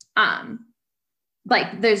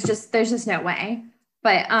 Like there's just no way.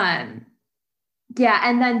 But yeah,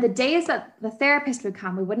 and then the days that the therapist would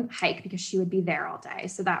come, we wouldn't hike because she would be there all day.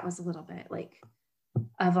 So that was a little bit like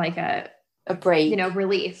of like a break,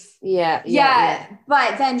 relief. Yeah.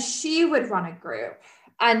 But then she would run a group,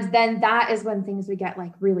 and then that is when things would get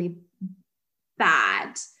like really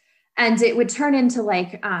bad, and it would turn into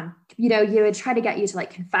like you would try to get you to like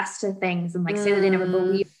confess to things and like say that they never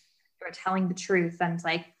believed you were telling the truth. And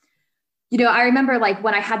like, I remember like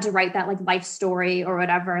when I had to write that like life story or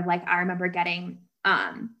whatever, like I remember getting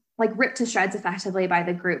like ripped to shreds effectively by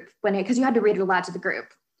the group because you had to read it aloud to the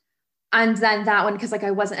group. And then that one, because like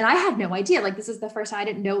I wasn't, and I had no idea, like this is the first time I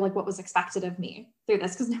didn't know like what was expected of me through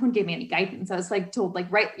this, because no one gave me any guidance. I was like told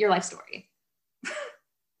like, write your life story.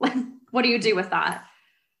 Like, what do you do with that?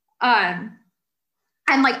 And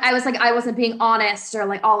like, I was like, I wasn't being honest, or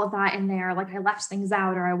like all of that in there. Like I left things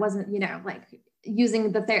out, or I wasn't, like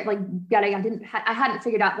using the I hadn't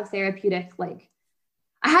figured out the therapeutic, like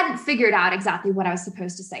I hadn't figured out exactly what I was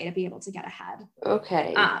supposed to say to be able to get ahead.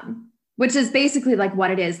 Okay. Which is basically like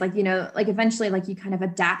what it is, like, like eventually like you kind of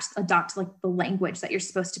adopt like the language that you're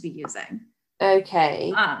supposed to be using.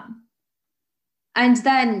 Okay. And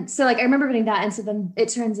then, so like, I remember reading that. And so then it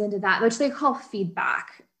turns into that, which they call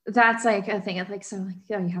feedback. That's like a thing of like, so like,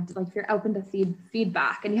 you have to like, if you're open to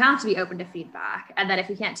feedback, and you have to be open to feedback. And then if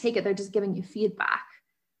you can't take it, they're just giving you feedback.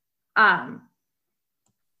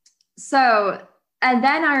 And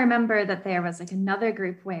then I remember that there was like another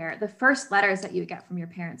group where the first letters that you would get from your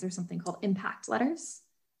parents are something called impact letters.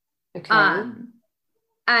 Okay.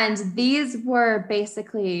 And these were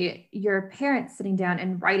basically your parents sitting down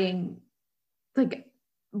and writing like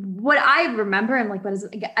what I remember, and like what is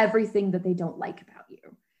like everything that they don't like about you,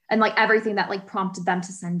 and like everything that like prompted them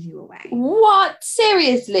to send you away. What?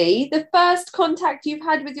 Seriously? The first contact you've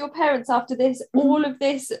had with your parents after this, all of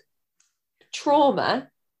this trauma?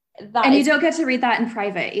 And you don't get to read that in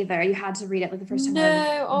private either. You had to read it like the first time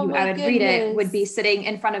I would read it would be sitting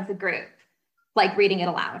in front of the group, like reading it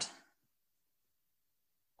aloud.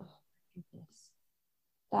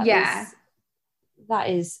 Yeah. That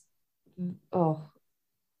is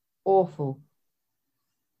awful.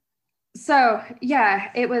 So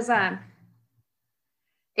yeah, it wasn't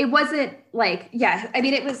like, yeah, I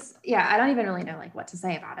mean, it was, yeah, I don't even really know like what to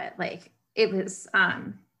say about it. Like it was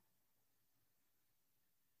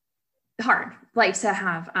hard, like to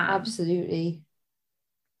have Absolutely.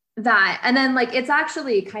 that. And then like it's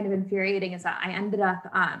actually kind of infuriating is that I ended up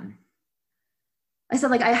I said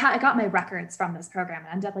like I got my records from this program and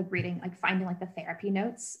I ended up like reading, like finding like the therapy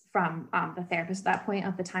notes from the therapist at that point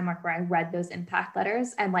of the time where I read those impact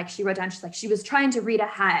letters. And like she wrote down, she's like, she was trying to read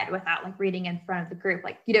ahead without like reading in front of the group,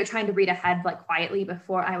 like, you know, trying to read ahead like quietly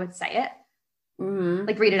before I would say it,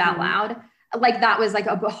 like read it out loud. Like that was like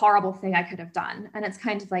a horrible thing I could have done. And it's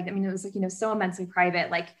kind of like, I mean, it was like, you know, so immensely private.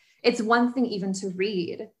 Like it's one thing even to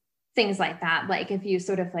read things like that. Like if you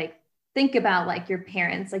sort of like think about like your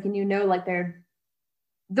parents, like, and you know, like they're,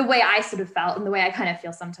 the way I sort of felt and the way I kind of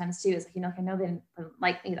feel sometimes too is like, you know, like I know they didn't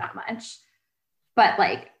like me that much, but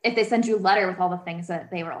like if they send you a letter with all the things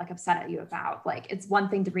that they were like upset at you about, like it's one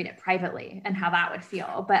thing to read it privately and how that would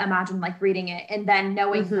feel, but imagine like reading it and then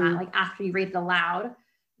knowing that like after you read it aloud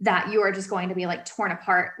that you are just going to be like torn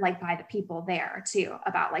apart like by the people there too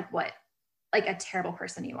about like what like a terrible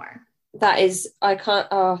person you are. That is, I can't,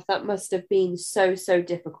 that must have been so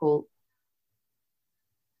difficult.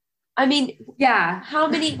 I mean, yeah. How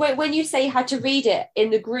many, when you say you had to read it in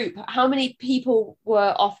the group, how many people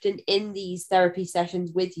were often in these therapy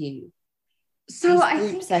sessions with you? So these I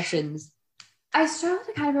group think sessions. I struggled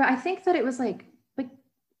to kind of, I think that it was like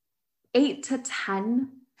 8 to 10,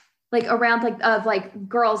 like around like of like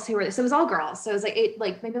girls who were, so it was all girls. So it was like 8,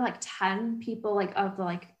 like maybe like 10 people, like of the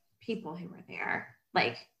like people who were there.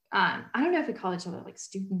 Like, I don't know if we called each other like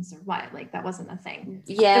students or what, like that wasn't a thing.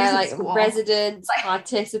 Yeah, like school. residents, like,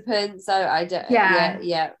 participants. So I don't,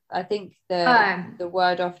 yeah. I think the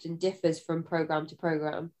word often differs from program to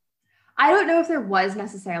program. I don't know if there was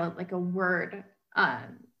necessarily like a word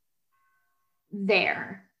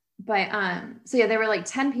there, but so yeah, there were like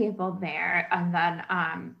 10 people there, and then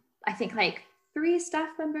I think like 3 staff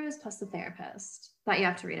members plus the therapist that you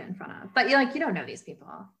have to read it in front of, but you like, you don't know these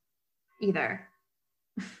people either.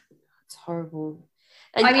 It's horrible.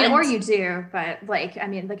 Or you do, but like, I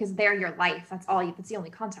mean, because they're your life. That's the only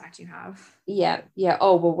contact you have. Yeah.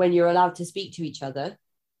 Oh, well, when you're allowed to speak to each other.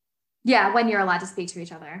 Yeah, when you're allowed to speak to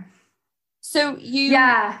each other. So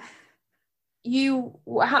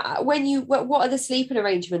what are the sleeping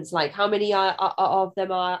arrangements like? How many of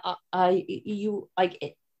them are you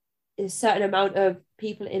like a certain amount of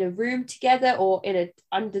people in a room together or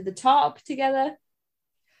under the tarp together?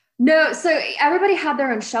 No, so everybody had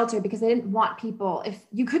their own shelter because they didn't want people, if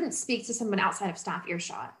you couldn't speak to someone outside of staff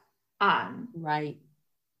earshot. Right.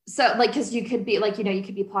 So like, because you could be like, you know, you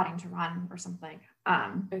could be plotting to run or something.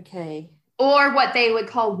 Okay. Or what they would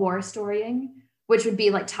call war storying, which would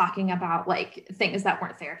be like talking about like things that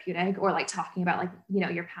weren't therapeutic, or like talking about like, you know,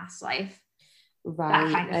 your past life. Right.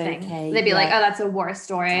 That kind of thing. Okay, they'd be like, oh, that's a war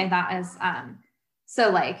story. That is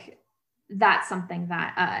so like that's something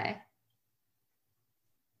that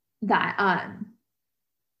you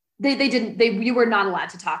were not allowed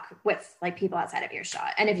to talk with like people outside of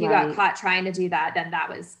earshot. And if you got caught trying to do that, then that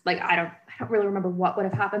was like, I don't really remember what would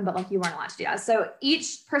have happened, but like you weren't allowed to do that. So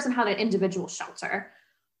each person had an individual shelter,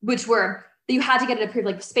 which you had to get it approved,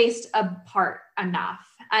 like spaced apart enough.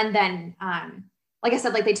 And then, like I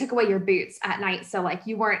said, like they took away your boots at night. So like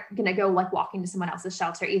you weren't going to go like walking to someone else's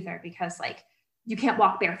shelter either, because like you can't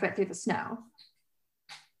walk barefoot through the snow.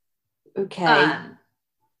 Okay.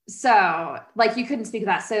 So like you couldn't speak of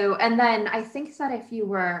that. So, and then I think that if you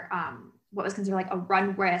were what was considered like a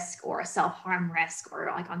run risk or a self-harm risk,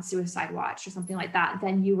 or like on suicide watch or something like that,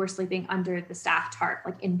 then you were sleeping under the staff tarp,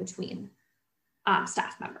 like in between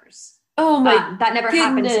staff members. Oh my that never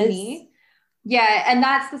happened to me. Yeah. And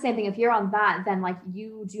that's the same thing. If you're on that, then like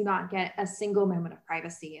you do not get a single moment of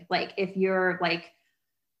privacy. Like if you're like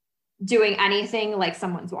doing anything, like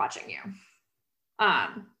someone's watching you.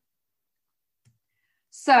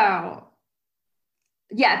 So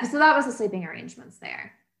yeah, so that was the sleeping arrangements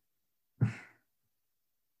there.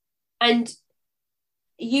 And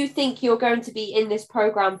you think you're going to be in this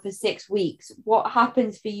program for 6 weeks. What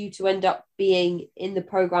happens for you to end up being in the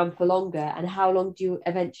program for longer, and how long do you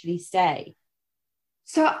eventually stay?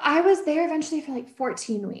 So I was there eventually for like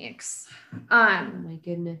 14 weeks. Oh my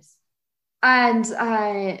goodness. And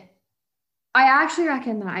I actually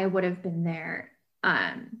reckon that I would have been there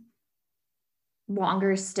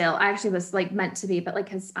longer still. I actually was like meant to be, but like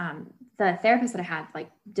because the therapist that I had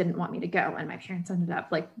like didn't want me to go, and my parents ended up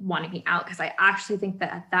like wanting me out, because I actually think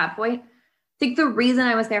that at that point think the reason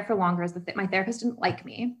I was there for longer is that my therapist didn't like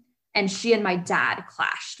me, and she and my dad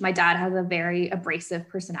clashed. My dad has a very abrasive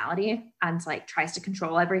personality and like tries to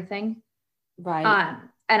control everything. Right.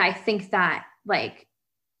 And I think that like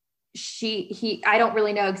I don't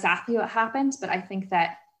really know exactly what happened, but I think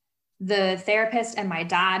that the therapist and my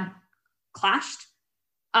dad clashed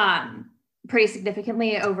pretty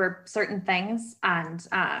significantly over certain things. And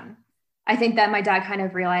I think that my dad kind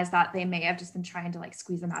of realized that they may have just been trying to like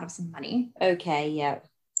squeeze him out of some money. Okay. Yeah.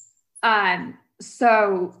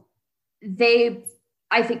 So they,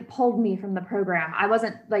 I think, pulled me from the program. I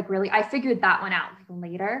wasn't like really, I figured that one out like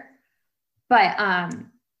later, but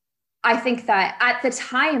I think that at the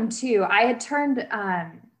time too, I had turned,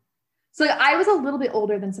 so I was a little bit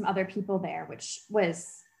older than some other people there, which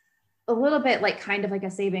was a little bit like kind of like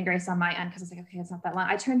a saving grace on my end. Cause I was like, okay, it's not that long.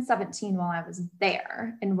 I turned 17 while I was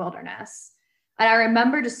there in Wilderness. And I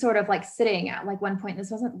remember just sort of like sitting at like one point,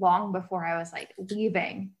 this wasn't long before I was like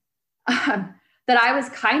leaving, that I was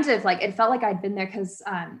kind of like, it felt like I'd been there because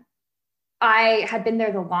I had been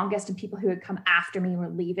there the longest and people who had come after me were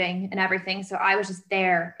leaving and everything. So I was just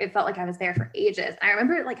there. It felt like I was there for ages. And I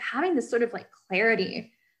remember like having this sort of like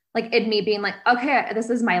clarity, like in me being like, okay, this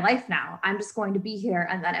is my life now. I'm just going to be here.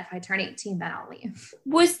 And then if I turn 18, then I'll leave.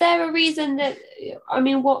 Was there a reason that, I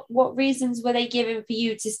mean, what reasons were they given for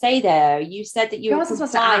you to stay there? You said that you were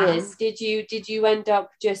compliant. Did you end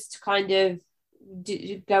up just kind of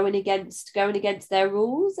going against their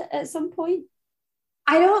rules at some point?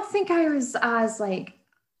 I don't think I was as like,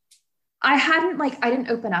 I didn't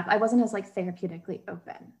open up. I wasn't as like therapeutically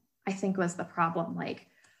open, I think was the problem. Like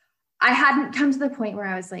I hadn't come to the point where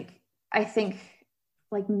I was like, I think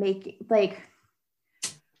like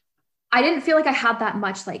I didn't feel like I had that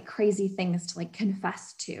much like crazy things to like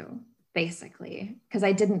confess to basically. Cause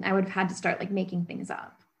I would have had to start like making things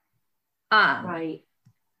up. Right.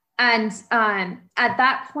 And at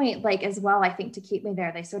that point, like as well, I think to keep me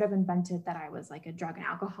there, they sort of invented that I was like a drug and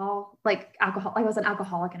alcohol. I was an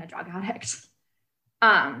alcoholic and a drug addict.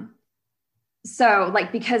 So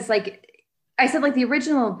like, because like I said, like the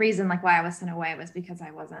original reason like why I was sent away was because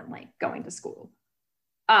I wasn't like going to school.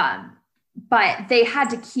 But they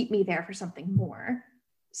had to keep me there for something more.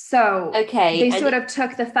 So they sort of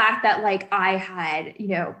took the fact that like I had,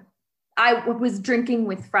 I was drinking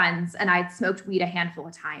with friends and I'd smoked weed a handful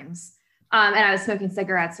of times. And I was smoking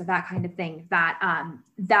cigarettes or that kind of thing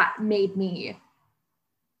that made me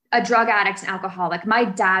a drug addict and alcoholic. My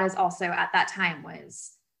dad is also at that time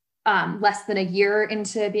was less than a year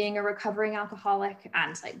into being a recovering alcoholic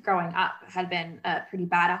and like growing up had been a pretty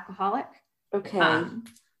bad alcoholic. Okay.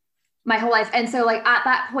 My whole life. And so like at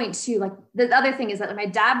that point too, like the other thing is that my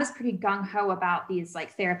dad was pretty gung-ho about these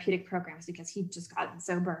like therapeutic programs because he just gotten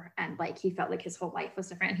sober and like he felt like his whole life was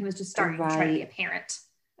different and he was just starting to try to be a parent.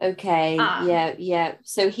 Okay. Yeah.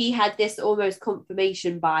 So he had this almost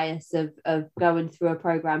confirmation bias of going through a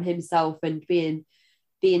program himself and being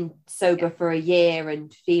sober for a year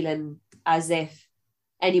and feeling as if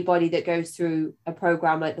anybody that goes through a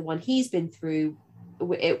program like the one he's been through,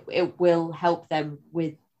 it will help them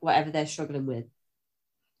with whatever they're struggling with.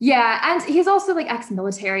 Yeah, and he's also like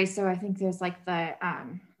ex-military, so I think there's like the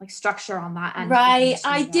like structure on that end. Right.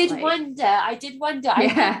 I did wonder.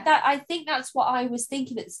 Yeah. I think that's what I was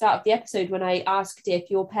thinking at the start of the episode when I asked if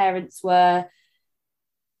your parents were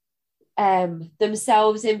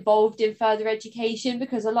themselves involved in further education,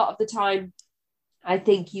 because a lot of the time I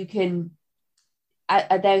think you can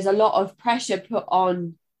there's a lot of pressure put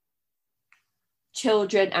on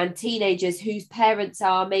children and teenagers whose parents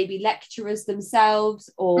are maybe lecturers themselves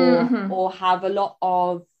or have a lot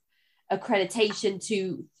of accreditation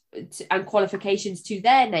to and qualifications to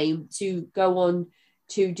their name to go on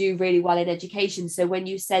to do really well in education. So when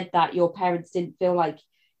you said that your parents didn't feel like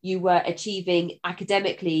you were achieving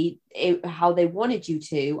academically how they wanted you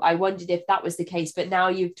to, I wondered if that was the case. But now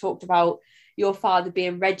you've talked about your father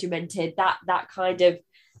being regimented, that kind of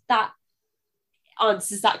that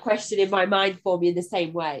answers that question in my mind for me in the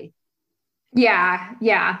same way. Yeah.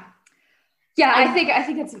 I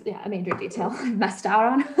think it's a major detail I messed out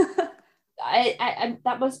on. I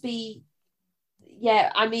that must be,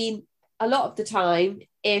 I mean, a lot of the time,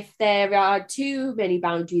 if there are too many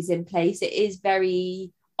boundaries in place, it is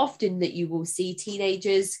very often that you will see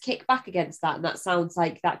teenagers kick back against that. And that sounds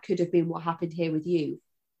like that could have been what happened here with you.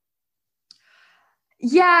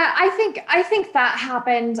 Yeah, I think that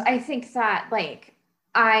happened. I think that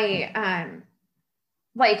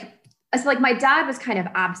my dad was kind of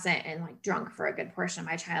absent and like drunk for a good portion of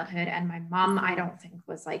my childhood. And my mom, I don't think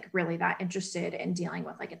was like really that interested in dealing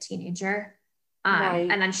with like a teenager. Right.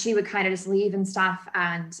 And then she would kind of just leave and stuff.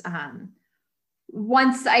 And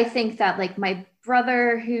once I think that like my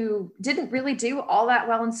brother, who didn't really do all that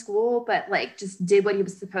well in school, but like just did what he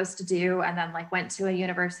was supposed to do, and then like went to a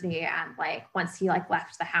university, and like once he like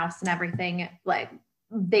left the house and everything, like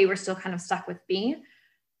they were still kind of stuck with me.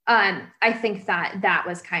 I think that that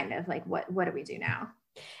was kind of like, what do we do now?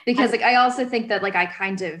 Because like I also think that like I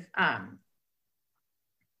kind of I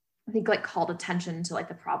think like called attention to like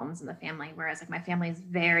the problems in the family, whereas like my family is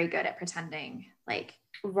very good at pretending like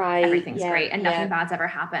everything's great and nothing bad's ever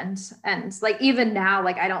happened. And like even now,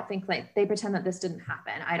 like I don't think like they pretend that this didn't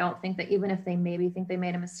happen. I don't think that even if they maybe think they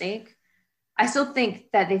made a mistake, I still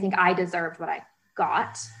think that they think I deserved what I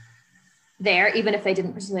got there, even if they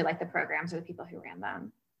didn't particularly like the programs or the people who ran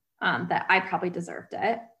them, that I probably deserved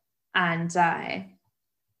it. And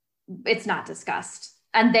it's not discussed.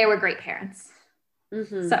 And they were great parents.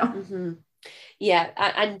 Mm-hmm, So mm-hmm. Yeah,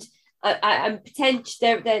 and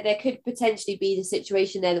there could potentially be the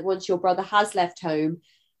situation there that once your brother has left home,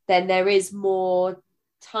 then there is more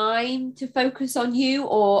time to focus on you,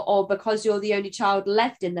 or because you're the only child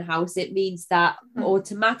left in the house, it means that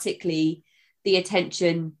automatically the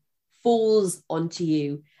attention falls onto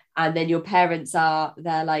you, and then your parents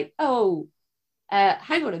they're like, oh,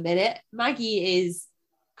 hang on a minute, Maggie is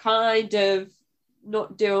kind of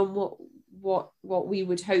not doing what we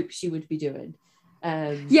would hope she would be doing.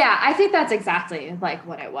 Yeah, I think that's exactly like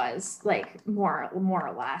what it was, like more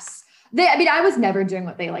or less. I was never doing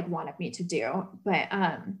what they like wanted me to do, but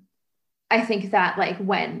I think that like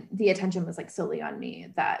when the attention was like solely on me,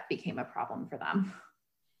 that became a problem for them.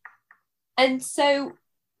 And so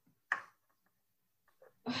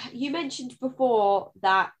you mentioned before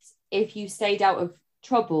that if you stayed out of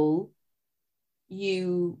trouble,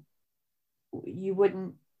 you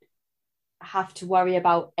wouldn't have to worry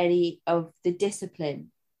about any of the discipline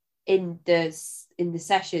in the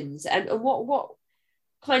sessions. And what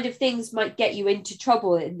kind of things might get you into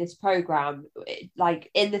trouble in this program, like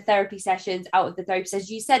in the therapy sessions, out of the therapy sessions?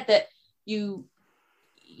 You said that you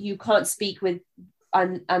can't speak with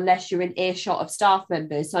unless you're in earshot of staff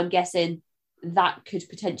members, so I'm guessing that could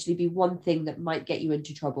potentially be one thing that might get you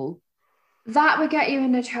into trouble. That would get you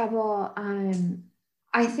into trouble.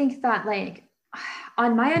 I think that like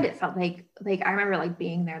on my end, it felt like I remember like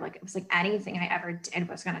being there, like it was like anything I ever did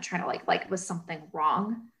was going to try to like was something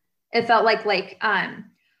wrong. It felt like I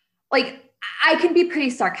can be pretty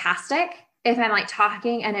sarcastic if I'm like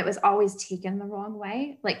talking, and it was always taken the wrong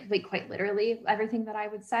way, like quite literally everything that I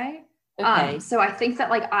would say. Okay. So I think that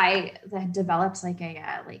like I developed like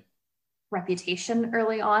a like reputation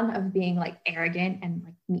early on of being like arrogant and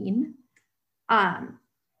like mean.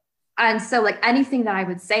 And so like anything that I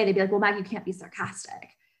would say, they'd be like, well, Maggie, you can't be sarcastic.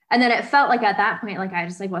 And then it felt like at that point, like I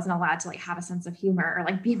just like wasn't allowed to like have a sense of humor or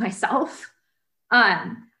like be myself.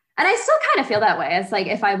 And I still kind of feel that way. It's like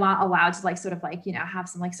if I want allowed to like sort of like, you know, have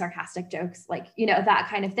some like sarcastic jokes, like, you know, that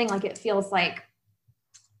kind of thing. Like it feels like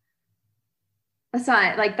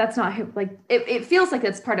that's not who, like it feels like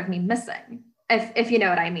it's part of me missing, if you know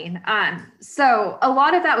what I mean. So a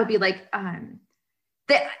lot of that would be like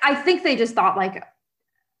I think they just thought like,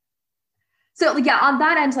 so yeah, on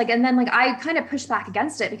that end, like, and then like I kind of pushed back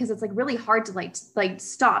against it because it's like really hard to like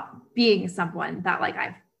stop being someone that like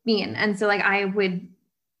I've been. And so like I would,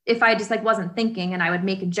 if I just like wasn't thinking and I would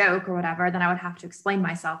make a joke or whatever, then I would have to explain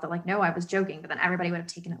myself that like, no, I was joking, but then everybody would have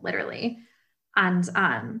taken it literally. And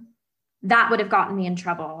that would have gotten me in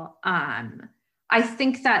trouble. I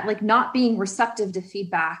think that like not being receptive to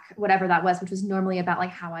feedback, whatever that was, which was normally about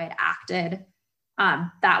like how I had acted,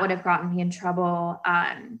 that would have gotten me in trouble.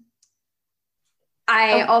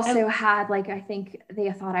 I also had like, I think they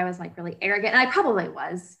thought I was like really arrogant, and I probably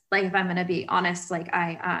was, like, if I'm going to be honest, like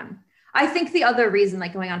I think the other reason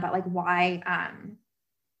like going on about like why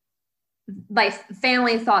my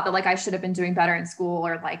family thought that like I should have been doing better in school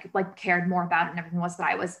or like cared more about it and everything was that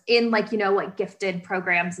I was in like, you know, like gifted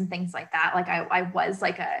programs and things like that. Like I was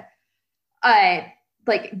like a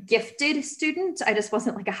like gifted student. I just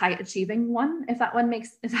wasn't like a high achieving one, if that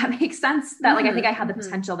makes sense. That like I think I had the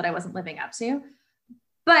potential that I wasn't living up to.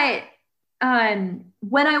 But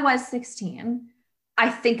when I was 16, I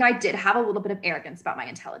think I did have a little bit of arrogance about my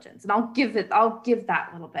intelligence, and I'll give that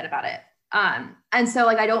little bit about it. And so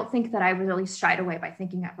like I don't think that I really shied away by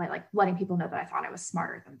thinking of like letting people know that I thought I was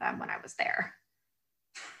smarter than them when I was there.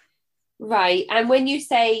 Right. And when you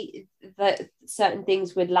say that certain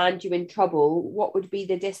things would land you in trouble, what would be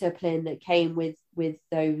the discipline that came with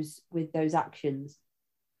those actions?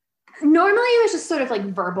 Normally it was just sort of like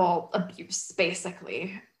verbal abuse,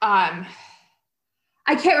 basically. I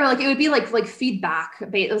can't remember, like it would be like feedback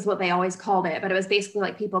is what they always called it, but it was basically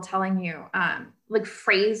like people telling you like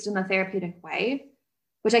phrased in a therapeutic way,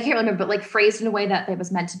 which I can't remember, but like phrased in a way that it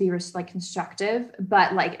was meant to be like constructive,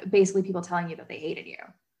 but like basically people telling you that they hated you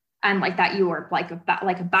and like that you were like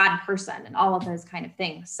a bad person and all of those kind of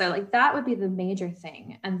things. So like that would be the major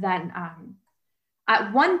thing. And then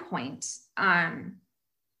at one point, and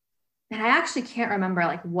I actually can't remember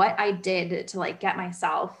like what I did to like get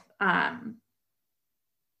myself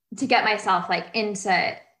like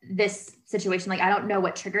into this situation. Like I don't know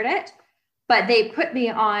what triggered it, but they put me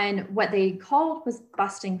on what they called was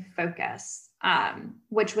busting focus,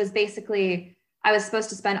 which was basically I was supposed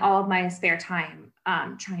to spend all of my spare time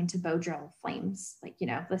trying to bow drill flames, like, you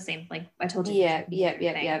know, the same, like I told you. Yeah.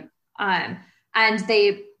 And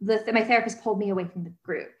my therapist pulled me away from the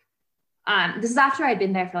group. This is after I'd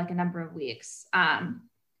been there for like a number of weeks. And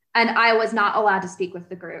I was not allowed to speak with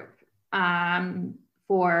the group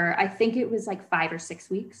for, I think it was like 5 or 6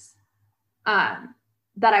 weeks.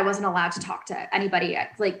 That I wasn't allowed to talk to anybody,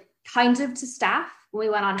 like kind of to staff. When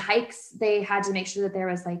we went on hikes, they had to make sure that there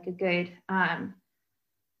was like a good,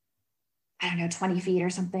 20 feet or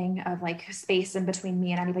something of like space in between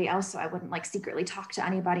me and anybody else. So I wouldn't like secretly talk to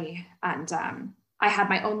anybody. And I had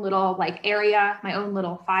my own little like area, my own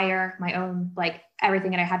little fire, my own like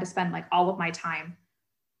everything. And I had to spend like all of my time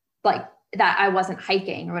like that I wasn't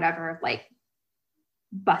hiking or whatever, like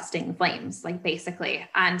busting flames, like basically.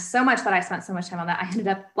 And so much that I spent so much time on that, I ended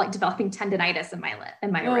up like developing tendonitis in my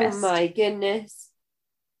wrist. Oh my goodness.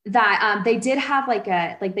 That they did have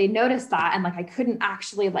they noticed that, and like I couldn't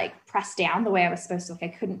actually like press down the way I was supposed to, like I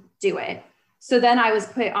couldn't do it. So then I was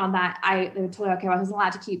put on that. They were told, okay, well, I wasn't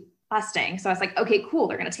allowed to keep busting. So I was like, okay, cool.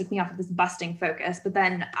 They're going to take me off of this busting focus. But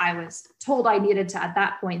then I was told I needed to, at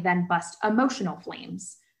that point, then bust emotional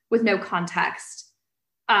flames with no context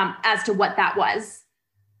as to what that was.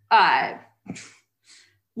 Or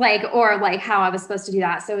how I was supposed to do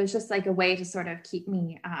that. So it was just like a way to sort of keep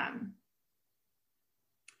me,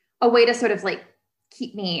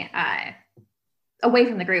 away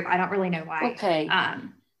from the group. I don't really know why. Okay.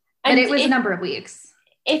 But it was a number of weeks.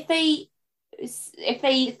 If they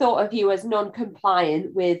thought of you as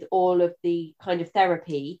non-compliant with all of the kind of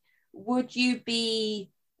therapy, would you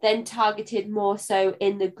be then targeted more so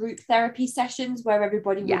in the group therapy sessions where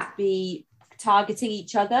everybody would be targeting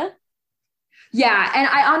each other? Yeah. And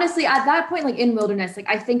I honestly, at that point, like in wilderness, like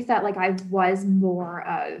I think that like I was more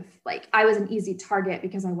of like, I was an easy target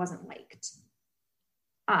because I wasn't liked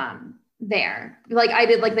there. Like I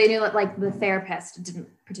did, like they knew that like the therapist didn't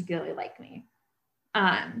particularly like me.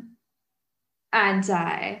 That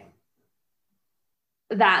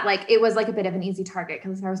like, it was like a bit of an easy target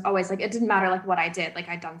because I was always like, it didn't matter like what I did, like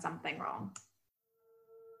I'd done something wrong.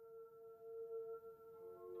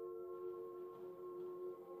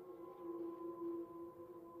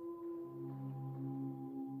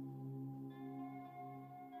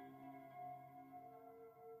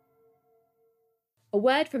 A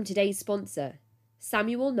word from today's sponsor,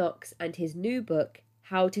 Samuel Knox and his new book,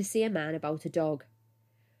 How to See a Man About a Dog.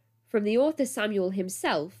 From the author Samuel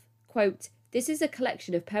himself, quote, "This is a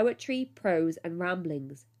collection of poetry, prose and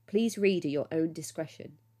ramblings. Please read at your own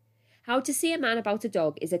discretion." How to See a Man About a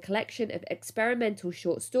Dog is a collection of experimental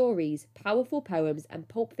short stories, powerful poems and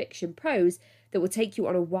pulp fiction prose that will take you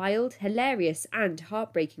on a wild, hilarious and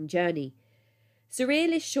heartbreaking journey.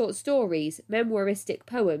 Surrealist short stories, memoiristic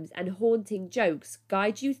poems and haunting jokes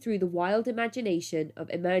guide you through the wild imagination of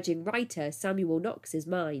emerging writer Samuel Knox's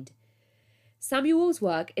mind. Samuel's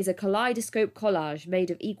work is a kaleidoscope collage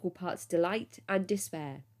made of equal parts delight and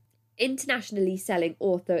despair. Internationally selling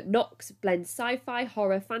author Knox blends sci-fi,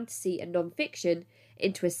 horror, fantasy and non-fiction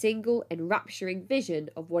into a single enrapturing vision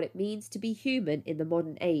of what it means to be human in the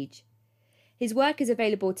modern age. His work is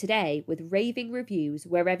available today with raving reviews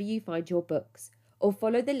wherever you find your books, or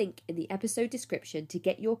follow the link in the episode description to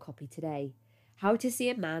get your copy today. How to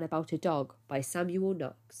See a Man About a Dog by Samuel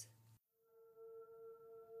Knox.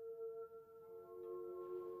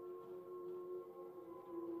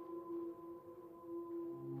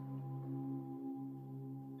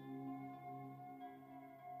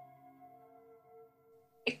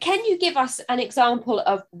 Can you give us an example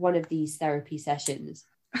of one of these therapy sessions?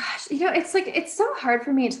 Gosh, it's so hard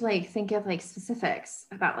for me to like think of like specifics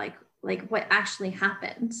about like what actually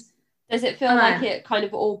happened. Does it feel like it kind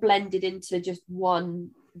of all blended into just one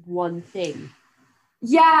thing?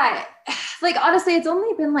 Yeah, like honestly, it's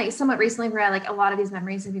only been like somewhat recently where like a lot of these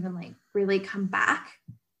memories have even like really come back.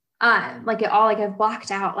 Like it all, like I've blocked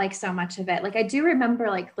out like so much of it. Like I do remember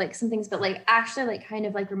like some things, but like actually like kind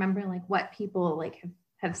of like remembering like what people like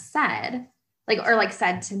have said, like or like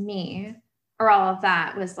said to me, or all of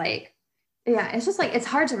that was like yeah, it's just like, it's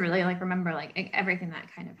hard to really like remember like everything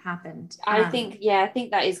that kind of happened. I think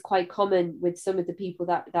that is quite common with some of the people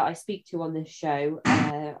that I speak to on this show.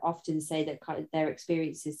 Often say that kind of their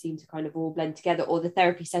experiences seem to kind of all blend together, or the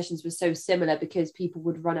therapy sessions were so similar because people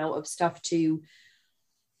would run out of stuff to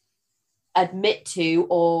admit to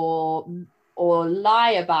or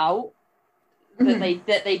lie about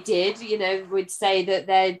that they did, would say that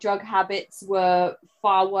their drug habits were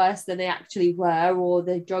far worse than they actually were, or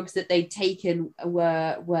the drugs that they'd taken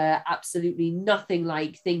were absolutely nothing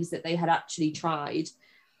like things that they had actually tried.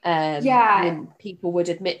 And people would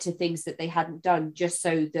admit to things that they hadn't done just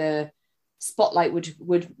so the spotlight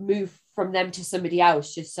would move from them to somebody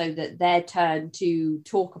else, just so that their turn to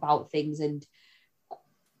talk about things and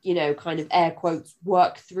kind of air quotes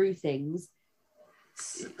work through things.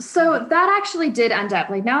 So that actually did end up,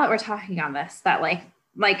 like, now that we're talking on this, that like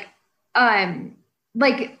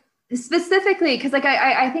specifically, because like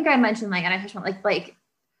I think I mentioned, like, and I touched on like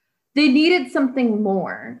they needed something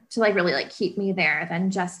more to like really like keep me there than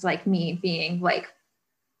just like me being like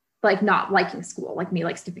not liking school, like me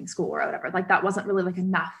like skipping school or whatever. Like that wasn't really like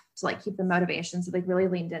enough to like keep the motivation. So they really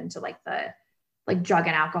leaned into like the like drug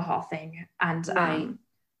and alcohol thing. And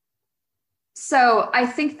so I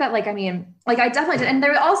think that like, I mean, like I definitely did. And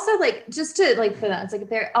there also like, just to like, for that, it's like,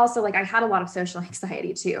 there also like, I had a lot of social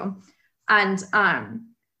anxiety too. And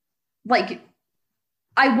like,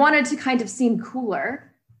 I wanted to kind of seem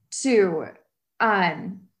cooler to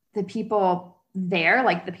the people there,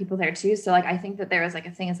 like the people there too. So like, I think that there was like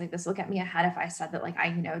a thing is like, this will get me ahead if I said that like, I,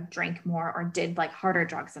 drank more or did like harder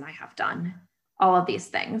drugs than I have done. All of these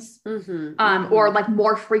things, or like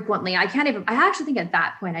more frequently. I actually think at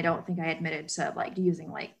that point, I don't think I admitted to like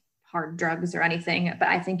using like hard drugs or anything, but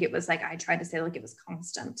I think it was like, I tried to say like it was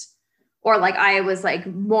constant, or like I was like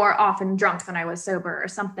more often drunk than I was sober or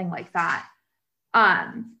something like that.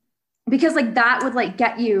 Because like that would like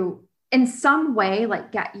get you in some way,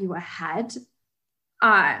 like get you ahead.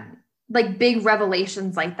 Like big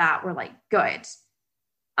revelations like that were like good.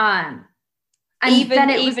 And even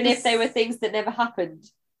if they were things that never happened.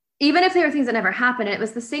 Even if they were things that never happened, it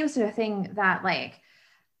was the same sort of thing that like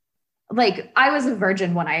I was a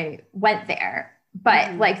virgin when I went there,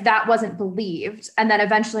 but like that wasn't believed. And then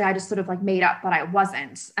eventually I just sort of like made up that I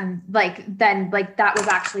wasn't. And like, then like that was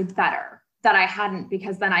actually better that I hadn't,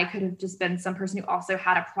 because then I could have just been some person who also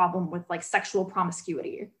had a problem with like sexual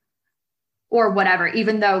promiscuity or whatever,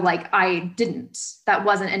 even though like I didn't, that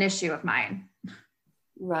wasn't an issue of mine.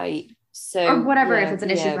 Right. So, or whatever, if it's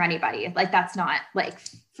an issue for anybody, like that's not like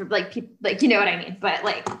for like people, like, you know what I mean? But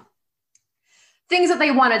like things that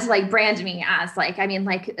they wanted to like brand me as like, I mean,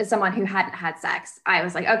 like as someone who hadn't had sex, I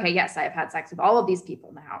was like, okay, yes, I've had sex with all of these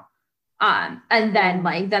people now. And then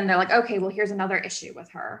like, then they're like, okay, well, here's another issue with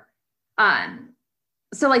her.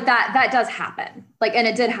 So like that does happen. Like, and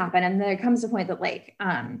it did happen. And there comes a point that like,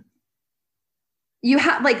 you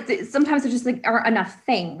have like, sometimes there just like aren't enough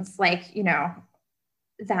things like,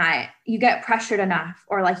 that you get pressured enough,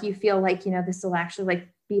 or like you feel like, this will actually like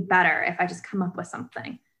be better if I just come up with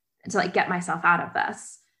something to like get myself out of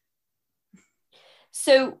this.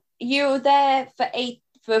 So you're there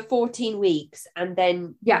for 14 weeks, and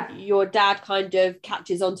then your dad kind of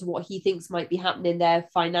catches on to what he thinks might be happening there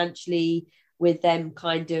financially, with them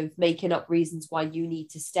kind of making up reasons why you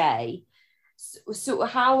need to stay. So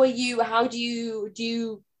how do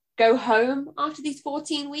you go home after these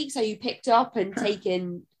 14 weeks? Are you picked up and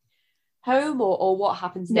taken home, or what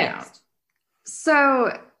happens next?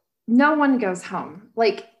 So no one goes home.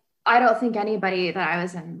 Like, I don't think anybody that I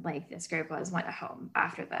was in like this group went home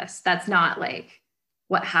after this. That's not like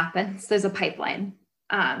what happens. There's a pipeline.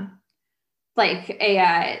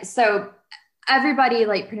 So everybody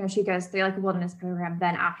like pretty much goes through like a wilderness program,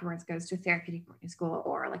 then afterwards goes to a therapeutic boarding school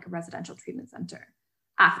or like a residential treatment center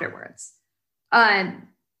afterwards.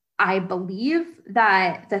 I believe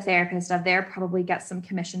that the therapist up there probably gets some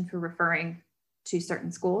commission for referring to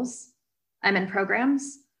certain schools and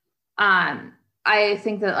programs. I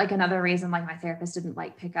think that like another reason like my therapist didn't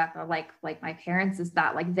like pick up or like my parents is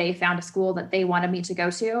that like they found a school that they wanted me to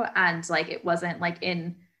go to, and like it wasn't like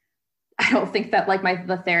I don't think that like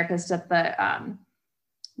the therapist at the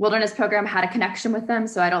wilderness program had a connection with them,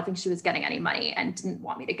 so I don't think she was getting any money and didn't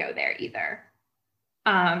want me to go there either.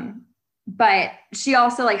 But she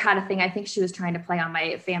also like had a thing, I think she was trying to play on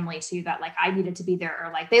my family too, that like I needed to be there,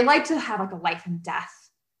 or like they like to have like a life and death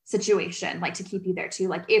situation, like to keep you there too.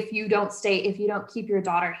 Like if you don't keep your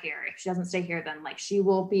daughter here, if she doesn't stay here, then like she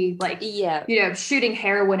will be like, shooting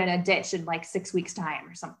heroin in a ditch in like 6 weeks time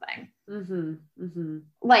or something.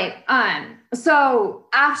 Like, so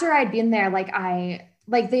after I'd been there, like I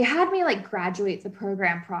like they had me like graduate the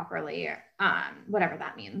program properly, whatever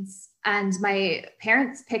that means. And my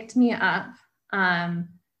parents picked me up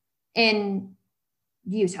in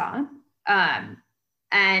Utah.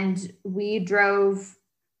 And we drove,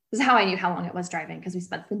 this is how I knew how long it was driving, because we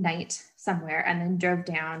spent the night somewhere and then drove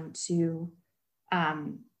down to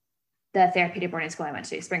the therapeutic boarding school I went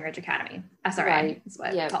to, Spring Ridge Academy. SRA Right. is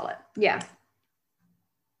what I call it. Yeah.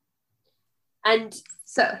 And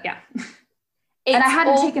so, yeah. And I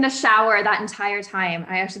hadn't taken a shower that entire time.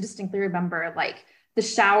 I actually distinctly remember like the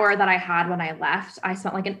shower that I had when I left. I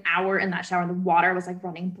spent like an hour in that shower and the water was like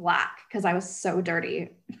running black because I was so dirty.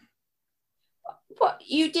 What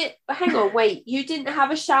you did? Hang on, wait. You didn't have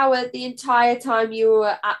a shower the entire time you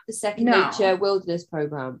were at the Second Nature Wilderness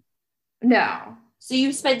program? No. So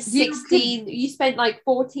you spent 16. You spent like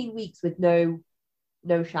 14 weeks with no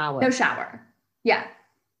shower. No shower. Yeah.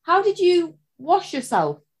 How did you wash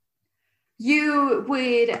yourself? You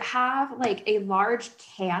would have like a large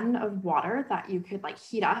can of water that you could like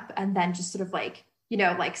heat up and then just sort of like, you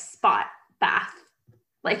know, like spot bath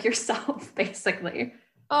like yourself, basically.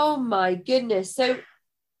 Oh my goodness. So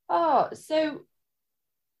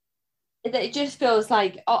it just feels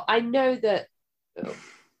like, I know that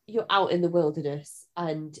you're out in the wilderness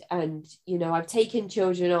and you know, I've taken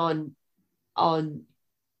children on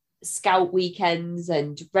scout weekends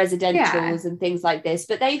and residentials and things like this,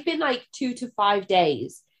 but they've been like 2 to 5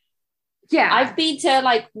 days. I've been to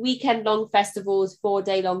like weekend long festivals,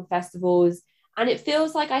 4-day long festivals, and it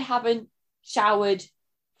feels like I haven't showered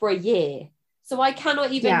for a year. So I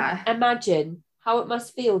cannot even imagine how it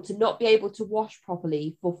must feel to not be able to wash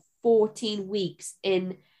properly for 14 weeks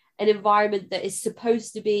in an environment that is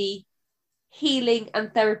supposed to be healing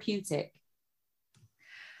and therapeutic.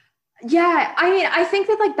 Yeah, I mean, I think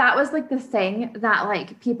that like that was like the thing that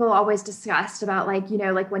like people always discussed about, like, you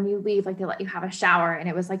know, like when you leave, like they let you have a shower, and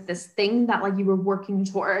it was like this thing that like you were working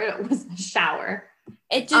toward was the shower.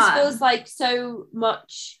 It just feels like so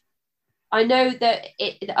much. I know that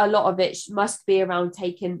a lot of it must be around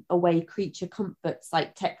taking away creature comforts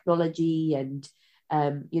like technology and,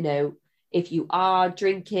 you know, if you are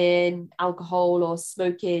drinking alcohol or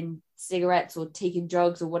smoking cigarettes or taking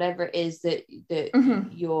drugs or whatever it is that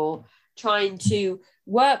you're trying to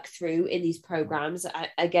work through in these programs,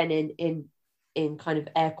 again in kind of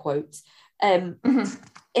air quotes,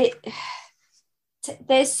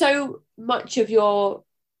 there's so much of your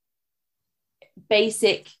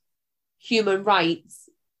basic human rights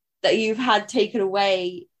that you've had taken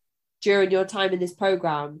away during your time in this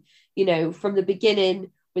program, you know, from the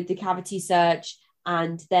beginning with the cavity search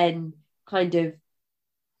and then kind of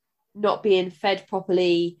not being fed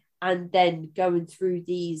properly and then going through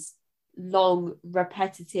these long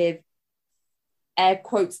repetitive air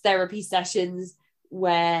quotes therapy sessions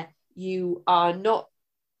where you are not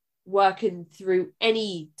working through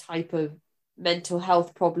any type of mental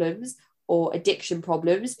health problems or addiction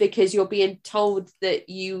problems, because you're being told that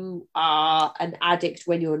you are an addict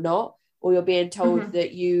when you're not, or you're being told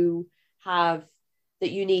that you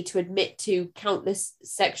need to admit to countless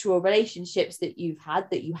sexual relationships that you've had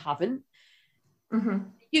that you haven't.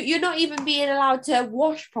 You're not even being allowed to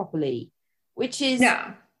wash properly, which is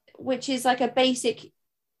like a basic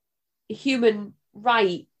human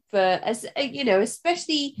right for us, you know,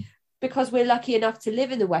 especially because we're lucky enough to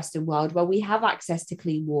live in the Western world where we have access to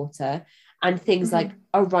clean water and things like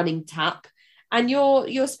a running tap. And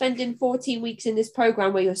you're spending 14 weeks in this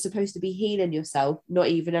program where you're supposed to be healing yourself, not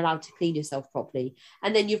even allowed to clean yourself properly.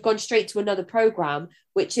 And then you've gone straight to another program,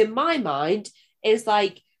 which in my mind is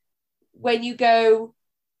like when you go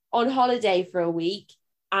on holiday for a week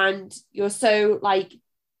and you're so like,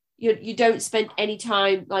 you don't spend any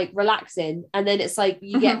time like relaxing, and then it's like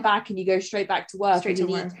you get back and you go straight back to work,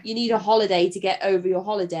 you need a holiday to get over your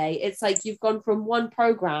holiday. It's like you've gone from one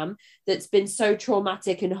program that's been so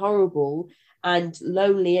traumatic and horrible and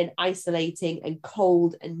lonely and isolating and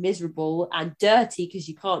cold and miserable and dirty because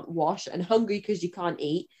you can't wash and hungry because you can't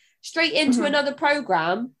eat, straight into another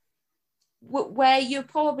program where you're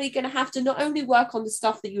probably going to have to not only work on the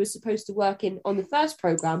stuff that you were supposed to work in on the first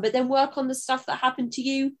program, but then work on the stuff that happened to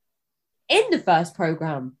you in the first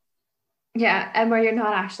program. Yeah. And where you're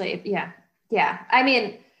not actually, I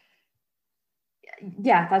mean,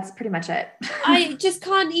 that's pretty much it. I just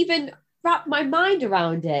can't even wrap my mind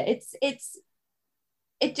around it.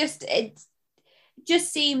 It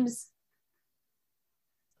just seems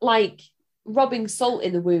like rubbing salt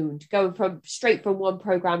in the wound, going straight from one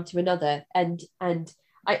program to another. And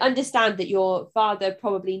I understand that your father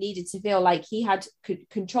probably needed to feel like he had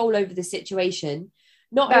control over the situation,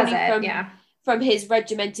 not only from his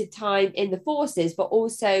regimented time in the forces, but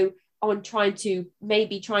also on trying to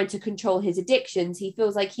control his addictions. He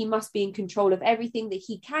feels like he must be in control of everything that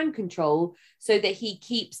he can control, so that he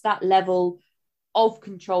keeps that level of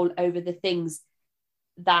control over the things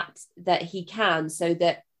that he can, so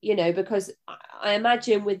that, you know, because I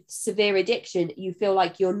imagine with severe addiction, you feel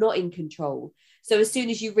like you're not in control. So as soon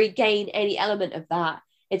as you regain any element of that,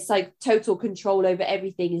 it's like total control over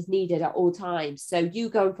everything is needed at all times. So you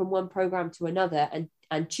going from one program to another and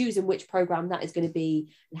choosing which program that is going to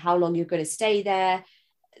be and how long you're going to stay there,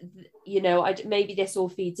 you know, maybe this all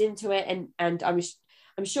feeds into it. And I'm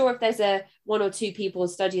sure if there's one or two people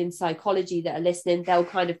studying psychology that are listening, they'll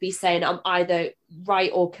kind of be saying I'm either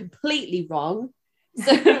right or completely wrong.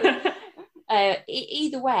 So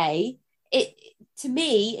either way, to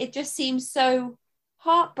me, it just seems so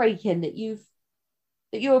heartbreaking that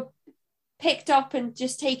you're picked up and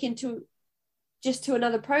just taken to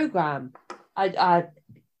another program.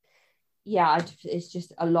 It's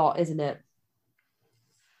just a lot, isn't it?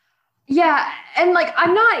 Yeah. And like,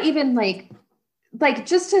 I'm not even like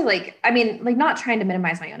just to like, I mean, like not trying to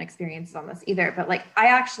minimize my own experiences on this either, but like, I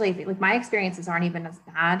actually think like my experiences aren't even as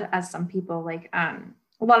bad as some people. Like, a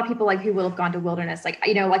lot of people like who will have gone to wilderness, like,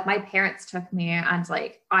 you know, like my parents took me and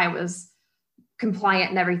like, I was compliant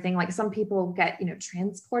and everything. Like some people get, you know,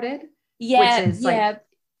 transported, which is like,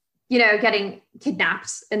 you know, getting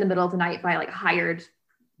kidnapped in the middle of the night by like hired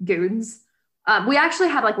goons. We actually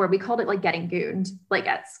had like where we called it like getting gooned, like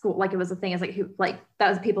at school, like it was a thing is like who like that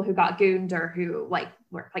was people who got gooned or who like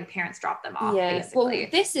were like parents dropped them off. Yeah, basically. well,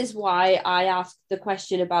 this is why I asked the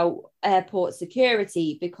question about airport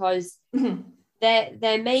security, because there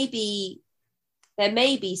may be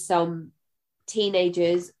some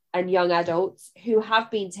teenagers and young adults who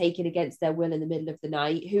have been taken against their will in the middle of the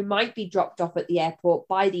night, who might be dropped off at the airport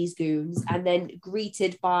by these goons and then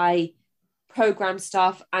greeted by program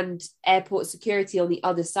staff and airport security on the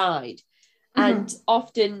other side. And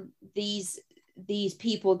often these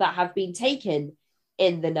people that have been taken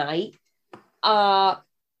in the night are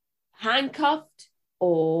handcuffed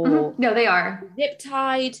or no, they are zip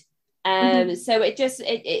tied. So it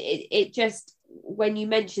just when you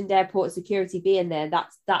mentioned airport security being there,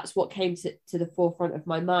 that's what came to the forefront of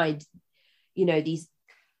my mind. You know, these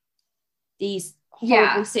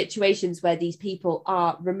horrible situations where these people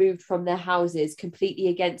are removed from their houses completely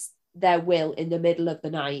against their will in the middle of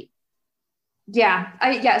the night.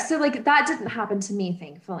 So like that didn't happen to me,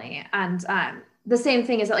 thankfully. And the same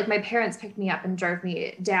thing is that like my parents picked me up and drove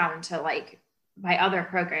me down to like my other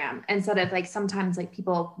program, instead of like sometimes like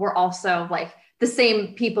people were also like the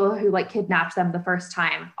same people who like kidnapped them the first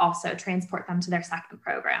time also transport them to their second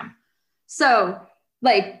program. So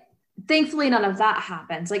like thankfully none of that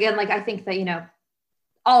happens. Like, and like I think that, you know,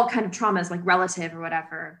 all kind of trauma is like relative or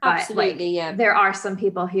whatever, but absolutely, like there are some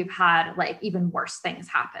people who've had like even worse things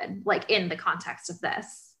happen, like in the context of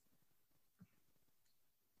this.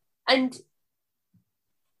 And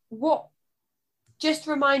just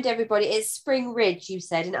remind everybody, it's Spring Ridge, you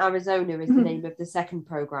said, in Arizona is the name of the second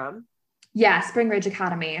program. Yeah, Spring Ridge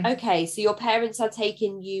Academy. Okay, so your parents are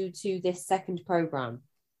taking you to this second program.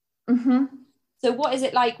 So what is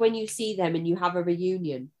it like when you see them and you have a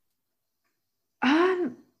reunion?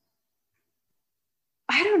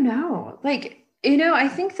 I don't know. Like, you know, I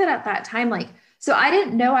think that at that time, like, so I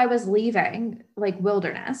didn't know I was leaving like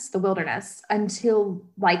the wilderness until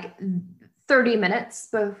like 30 minutes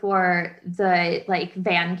before the like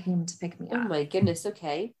van came to pick me up. Oh my goodness.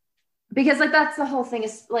 Okay. Because like, that's the whole thing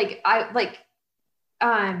is like,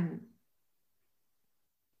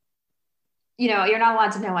 you know, you're not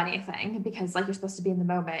allowed to know anything because like, you're supposed to be in the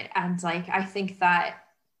moment. And like, I think that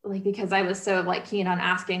like, because I was so like keen on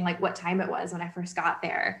asking like what time it was when I first got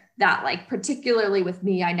there, that like, particularly with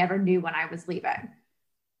me, I never knew when I was leaving.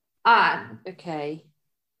 Okay.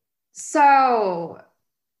 So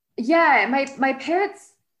yeah, my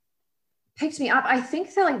parents picked me up. I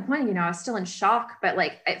think that like one, you know, I was still in shock, but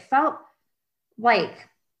like, it felt like,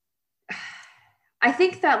 I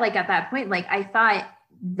think that like at that point, like I thought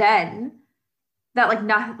then that like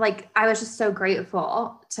not like, I was just so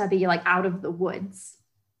grateful to be like out of the woods.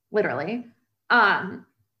 Literally,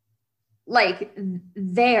 like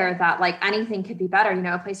there that like anything could be better, you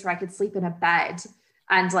know, a place where I could sleep in a bed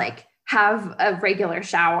and like have a regular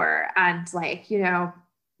shower and like, you know,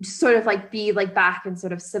 just sort of like be like back and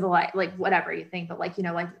sort of civilized, like whatever you think, but like, you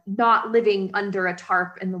know, like not living under a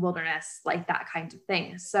tarp in the wilderness, like that kind of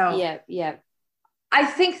thing. So yeah. I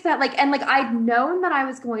think that like, and like, I'd known that I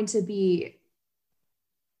was going to be,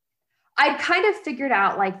 I'd kind of figured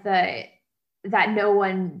out like that no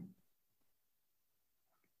one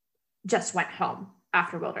just went home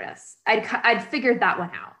after wilderness. I'd figured that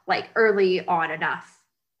one out like early on enough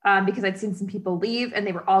because I'd seen some people leave and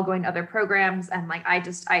they were all going to other programs. And like,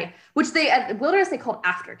 which they at Wilderness, they called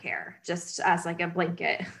aftercare, just as like a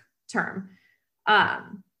blanket term.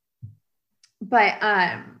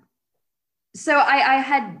 So I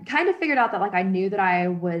had kind of figured out that like, I knew that I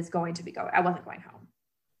wasn't going home.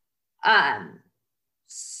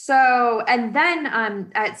 And then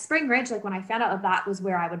at Spring Ridge, like when I found out that was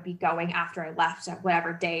where I would be going after I left at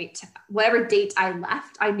whatever date I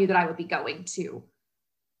left, I knew that I would be going to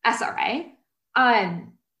SRA. I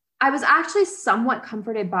was actually somewhat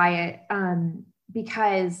comforted by it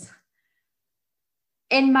because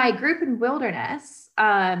in my group in Wilderness,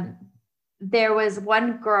 there was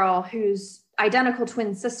one girl whose identical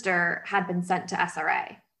twin sister had been sent to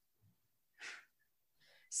SRA.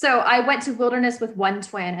 So I went to Wilderness with one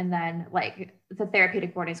twin and then like the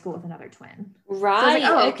therapeutic boarding school with another twin. Right. So I was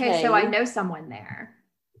like, oh, okay. So I know someone there.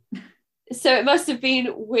 So it must have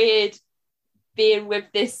been weird being with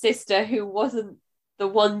this sister who wasn't the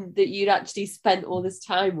one that you'd actually spent all this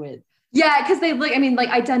time with. Yeah, because they look, I mean, like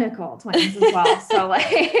identical twins as well. So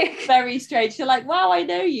like very strange. You're like, wow, I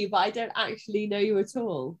know you, but I don't actually know you at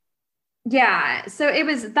all. Yeah. So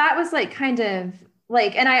that was like kind of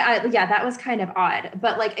like, and that was kind of odd,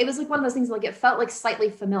 but like, it was like one of those things, like it felt like slightly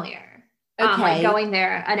familiar, like going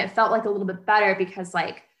there, and it felt like a little bit better because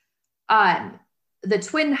like, the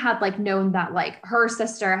twin had like known that like her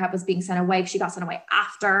sister was being sent away. She got sent away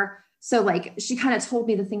after. So like, she kind of told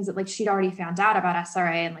me the things that like she'd already found out about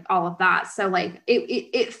SRA and like all of that. So like,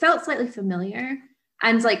 it felt slightly familiar.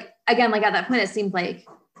 And like, again, like at that point, it seemed like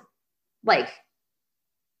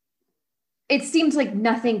it seemed like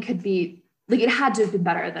nothing could be like, it had to have been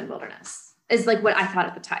better than Wilderness is like what I thought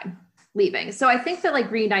at the time leaving. So I think that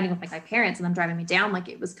like reuniting with like my parents and them driving me down, like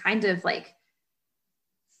it was kind of like,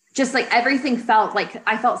 just like everything felt like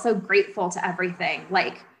I felt so grateful to everything.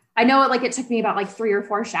 Like, I know it took me about like 3 or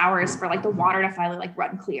 4 showers for like the water to finally like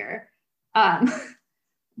run clear. I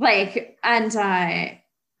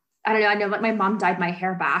don't know. I know like my mom dyed my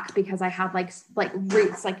hair back because I had like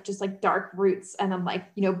roots, like just like dark roots and then like,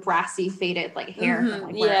 you know, brassy faded like hair from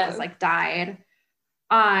like where it was like dyed.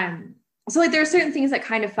 So like there are certain things that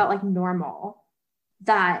kind of felt like normal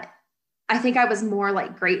that I think I was more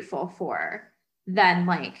like grateful for than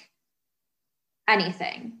like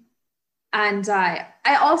anything. And I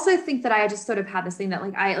also think that I just sort of had this thing that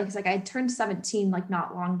like I turned 17 like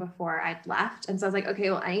not long before I'd left. And so I was like, okay,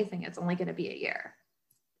 well, anything, it's only going to be a year.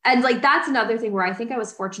 And like, that's another thing where I think I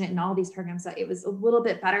was fortunate in all these programs that it was a little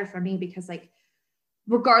bit better for me because like,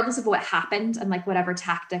 regardless of what happened and like whatever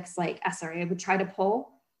tactics like SRA would try to pull,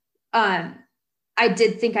 I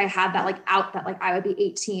did think I had that like out that like I would be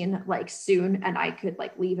 18 like soon and I could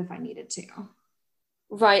like leave if I needed to.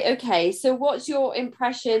 Right. Okay. So what's your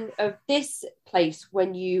impression of this place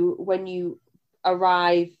when you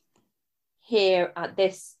arrive here at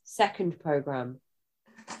this second program?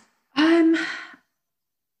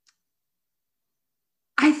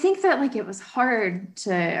 I think that like it was hard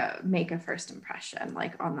to make a first impression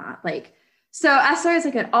like on that. Like, so SR is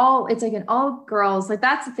like an all girls, like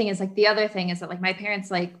that's the thing is like the other thing is that like my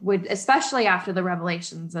parents like would, especially after the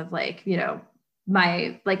revelations of like, you know,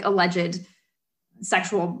 my like alleged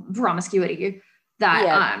sexual promiscuity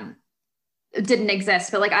that didn't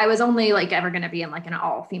exist, but like I was only like ever going to be in like an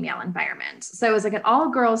all female environment. So it was like an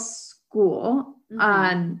all girls school.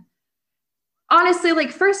 Mm-hmm. Honestly,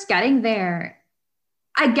 like first getting there,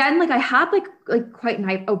 again, like I had like quite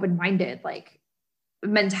an open-minded like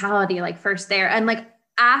mentality like first there, and like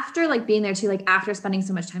after like being there too, like after spending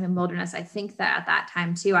so much time in Wilderness, I think that at that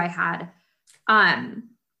time too I had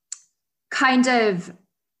kind of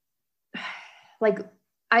like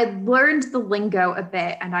I learned the lingo a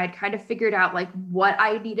bit and I'd kind of figured out like what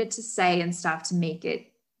I needed to say and stuff to make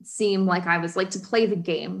it seem like I was like to play the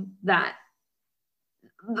game, that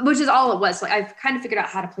which is all it was. Like I've kind of figured out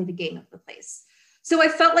how to play the game of the place. So I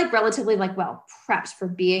felt like relatively like well prepped for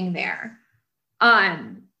being there.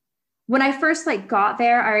 When I first like got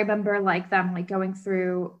there, I remember like them like going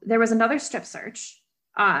through, there was another strip search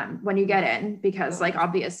when you get in, because like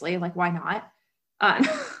obviously like why not?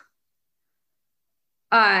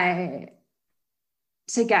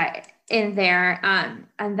 To get in there.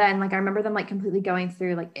 And then like I remember them like completely going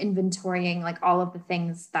through like inventorying like all of the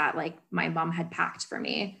things that like my mom had packed for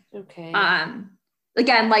me. Okay.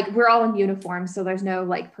 Again, like we're all in uniform, so there's no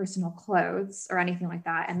like personal clothes or anything like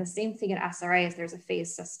that. And the same thing at SRA is there's a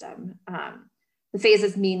phase system. The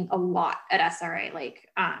phases mean a lot at SRA. Like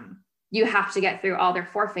you have to get through all their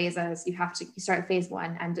 4 phases. You start at phase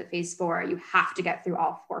 1, end at phase 4. You have to get through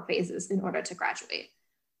all 4 phases in order to graduate.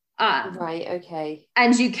 Right. Okay.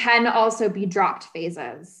 And you can also be dropped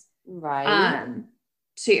phases. Right.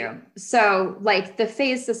 too. So like the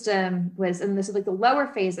phase system was, and this is like the lower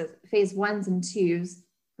phases, phase 1s and 2s,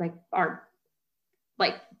 like are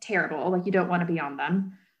like terrible. Like you don't want to be on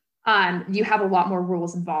them. You have a lot more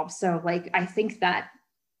rules involved. So like, I think that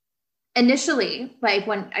initially, like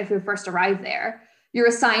when I first arrived there, you're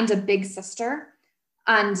assigned a big sister.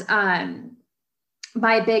 And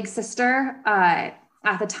my big sister at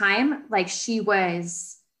the time, like she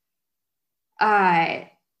was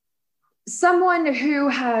someone who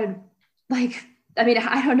had like, I mean,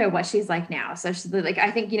 I don't know what she's like now. So she's like,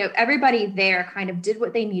 I think, you know, everybody there kind of did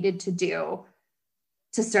what they needed to do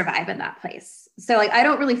to survive in that place. So like, I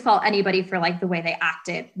don't really fault anybody for like the way they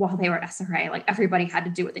acted while they were at SRA. Like everybody had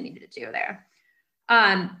to do what they needed to do there.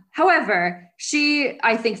 However, she,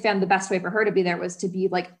 I think, found the best way for her to be there was to be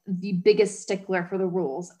like the biggest stickler for the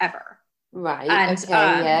rules ever. Right. And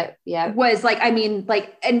okay. Yeah. was like, I mean,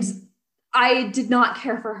 like, and I did not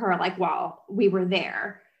care for her like while we were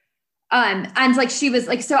there. And like she was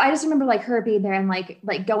like, so I just remember like her being there and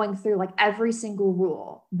like going through like every single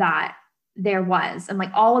rule that there was, and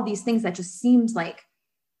like all of these things that just seemed like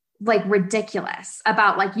ridiculous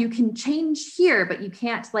about like, you can change here, but you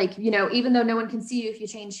can't, like, you know, even though no one can see you, if you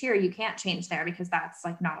change here, you can't change there because that's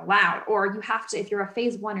like not allowed. Or you have to, if you're a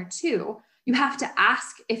phase 1 or 2, you have to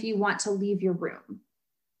ask if you want to leave your room.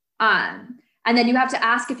 And then you have to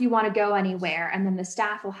ask if you want to go anywhere. And then the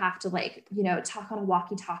staff will have to like, you know, talk on a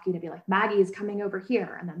walkie-talkie to be like, Maggie is coming over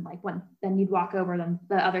here. And then like then you'd walk over, then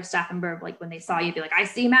the other staff member, like when they saw you, be like, I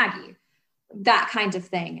see Maggie, that kind of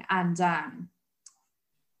thing. And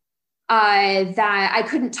that I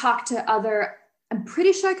couldn't talk to other, I'm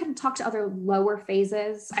pretty sure I couldn't talk to other lower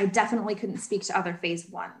phases. I definitely couldn't speak to other phase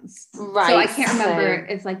 1s. Right. So I can't remember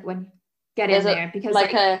if like when get in there because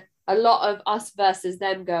like a lot of us versus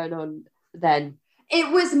them going on then. It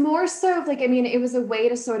was more so like, I mean, it was a way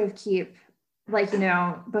to sort of keep like, you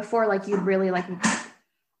know, before like you'd really like,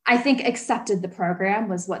 I think accepted the program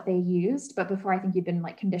was what they used, but before I think you'd been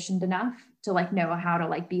like conditioned enough to like know how to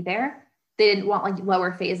like be there. They didn't want like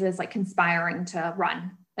lower phases like conspiring to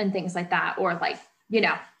run and things like that, or like, you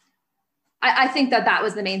know, I think that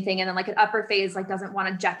was the main thing. And then like an upper phase like doesn't want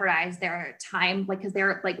to jeopardize their time, like because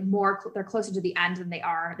they're like they're closer to the end than they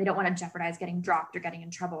are. They don't want to jeopardize getting dropped or getting in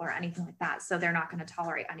trouble or anything like that. So they're not going to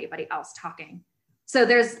tolerate anybody else talking. So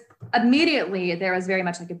there was very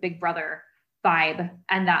much like a big brother vibe,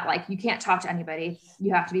 and that like you can't talk to anybody.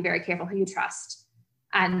 You have to be very careful who you trust.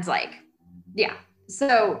 And like, yeah.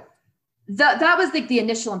 So that was like the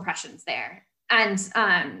initial impressions there. And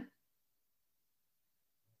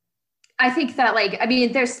I think that like, I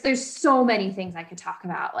mean, there's so many things I could talk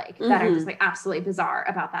about like that are just like absolutely bizarre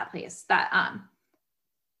about that place that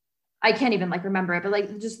I can't even like remember it, but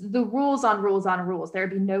like just the rules on rules on rules.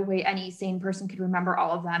 There'd be no way any sane person could remember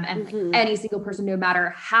all of them. And like, any single person, no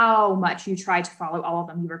matter how much you tried to follow all of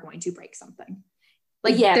them, you were going to break something.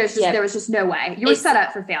 Like there was just no way. You were set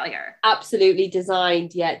up for failure. Absolutely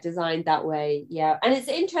designed that way. Yeah. And it's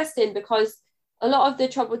interesting because a lot of the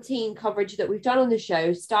Troubled Teen coverage that we've done on the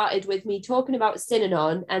show started with me talking about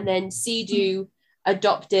Synanon, and then CEDU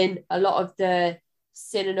adopting a lot of the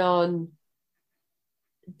Synanon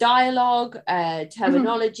dialogue,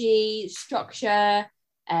 terminology, structure,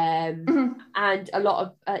 and a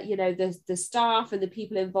lot of, you know, the staff and the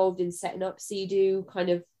people involved in setting up CEDU kind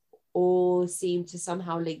of all seem to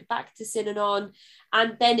somehow link back to Synanon.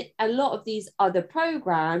 And then a lot of these other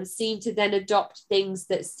programs seem to then adopt things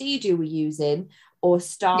that CEDU were using, or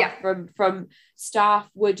staff from staff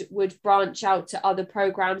would branch out to other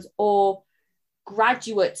programs, or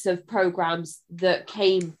graduates of programs that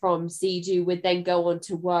came from CEDU would then go on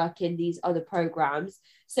to work in these other programs.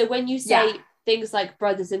 So when you say things like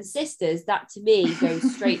brothers and sisters, that to me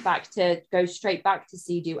goes straight back to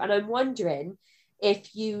CEDU. And I'm wondering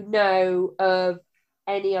if you know of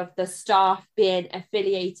any of the staff being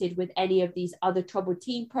affiliated with any of these other Troubled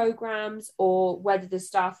Teen programs, or whether the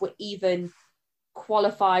staff were even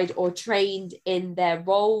qualified or trained in their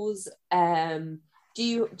roles.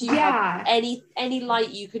 Do you have any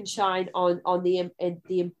light you can shine on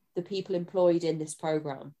the people employed in this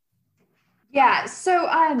program? Yeah, so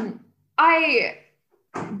I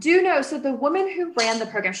do know, so the woman who ran the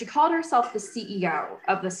program, she called herself the CEO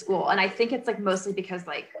of the school. And I think it's like mostly because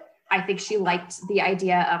like, I think she liked the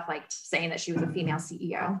idea of like saying that she was a female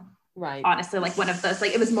CEO. Right. Honestly, like one of those,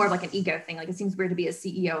 like it was more of like an ego thing. Like it seems weird to be a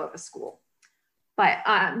CEO of a school. But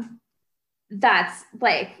that's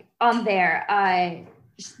like on there.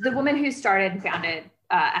 The woman who started and founded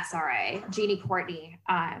SRA, Jeannie Courtney,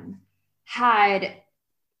 had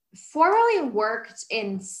formerly worked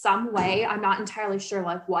in some way. I'm not entirely sure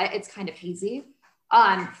like what, it's kind of hazy,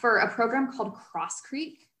 for a program called Cross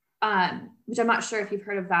Creek, which I'm not sure if you've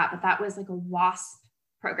heard of that, but that was like a WASP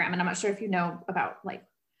program. And I'm not sure if you know about like,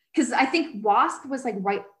 because I think WASP was like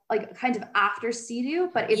right, like kind of after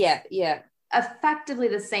CEDU, but it's effectively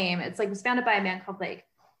the same. It's like, it was founded by a man called like,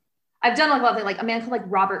 I've done like a lot of like a man called like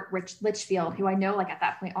Robert Litchfield, who I know like at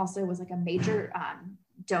that point also was like a major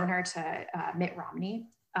donor to Mitt Romney,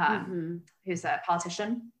 who's a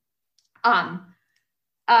politician.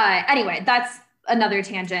 Anyway, that's another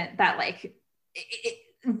tangent that like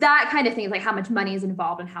that kind of thing is like how much money is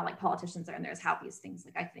involved and how like politicians are, and there's how these things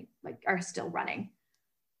like I think like are still running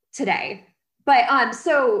today. But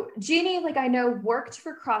so Jeannie, like I know worked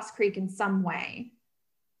for Cross Creek in some way.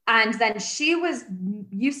 And then she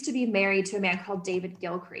used to be married to a man called David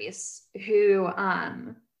Gilcrease, who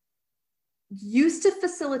used to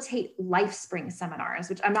facilitate LifeSpring seminars,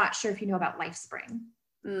 which I'm not sure if you know about LifeSpring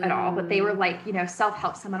at all, but they were like, you know,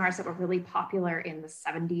 self-help seminars that were really popular in the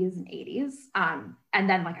 70s and 80s. And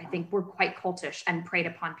then like, I think were quite cultish and preyed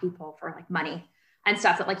upon people for like money and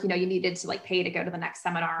stuff that like, you know, you needed to like pay to go to the next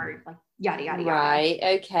seminar, like yada, yada, yada. Right.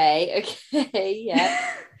 Okay.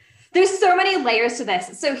 Yeah. There's so many layers to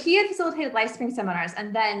this. So he had facilitated LifeSpring seminars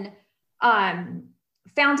and then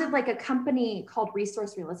founded like a company called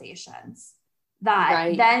Resource Realizations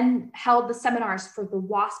that then held the seminars for the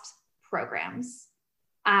WASP programs.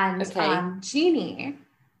 And Jeannie,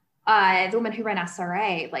 the woman who ran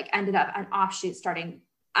SRA, like ended up an offshoot starting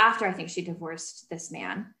after I think she divorced this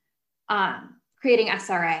man, creating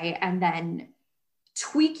SRA and then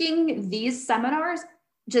tweaking these seminars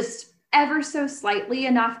just ever so slightly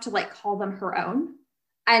enough to like call them her own.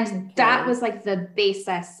 And that was like the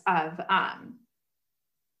basis of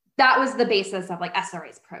like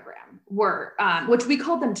SRA's program which we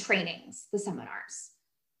called them trainings, the seminars.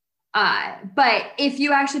 But if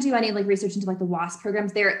you actually do any like research into like the WASP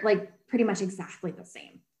programs, they're like pretty much exactly the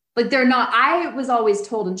same. Like they're not, I was always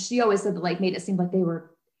told, and she always said that like made it seem like they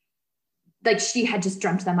were like, she had just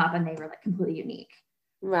dreamt them up and they were like completely unique.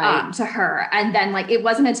 Right. To her. And then like, it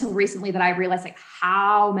wasn't until recently that I realized like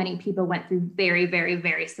how many people went through very, very,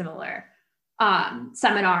 very similar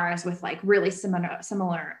seminars with like really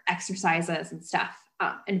similar exercises and stuff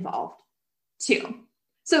involved too.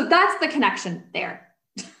 So that's the connection there.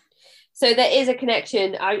 So there is a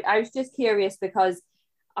connection. I was just curious because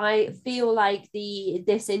I feel like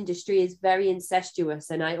this industry is very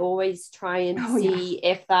incestuous, and I always try and see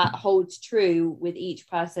if that holds true with each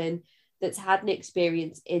person that's had an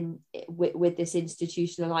experience with this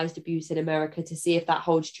institutionalized abuse in America, to see if that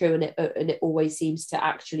holds true, and it always seems to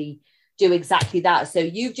actually do exactly that. So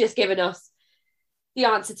you've just given us the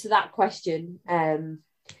answer to that question.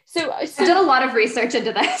 So I've done a lot of research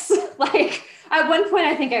into this. Like at one point,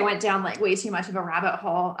 I think I went down like way too much of a rabbit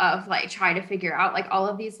hole of like trying to figure out like all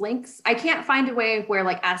of these links. I can't find a way where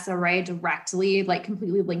like SRA directly like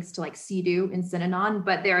completely links to like CEDU and Synanon,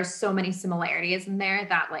 but there are so many similarities in there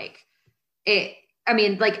that like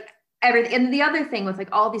like everything. And the other thing with like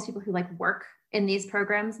all these people who like work in these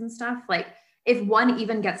programs and stuff, like if one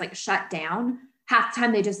even gets like shut down, half the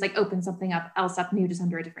time they just like open something else up new just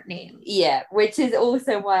under a different name. Yeah, which is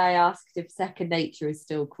also why I asked if Second Nature is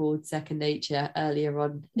still called Second Nature earlier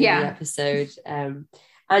on in the episode. And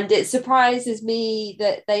it surprises me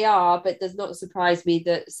that they are, but does not surprise me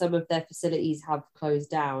that some of their facilities have closed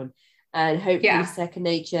down. And hopefully Second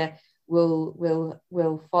Nature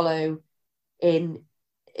will follow in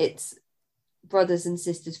its brothers and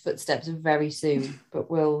sisters' footsteps very soon, but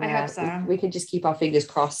I hope so. We can just keep our fingers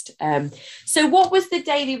crossed. So what was the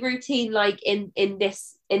daily routine like in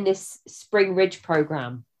this Spring Ridge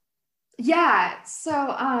program?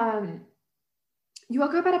 So you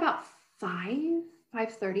woke up at about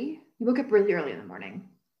 5:30. You woke up really early in the morning,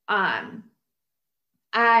 and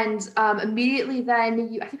immediately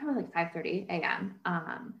then I think probably like 5:30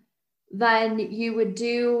 a.m. Then you would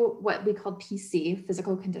do what we called PC,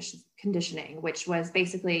 physical conditioning, which was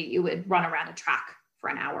basically you would run around a track for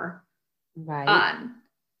an hour. Right.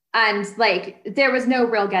 And like, there was no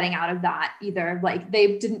real getting out of that either. Like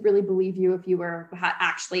they didn't really believe you if you were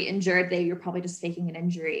actually injured. You're probably just faking an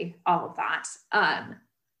injury, all of that.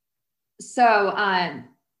 So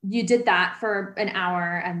you did that for an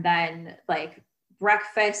hour, and then like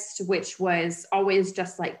breakfast, which was always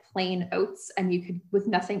just like plain oats, and you could, with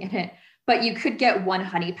nothing in it, but you could get one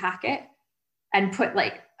honey packet and put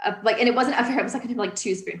and it wasn't ever, it was like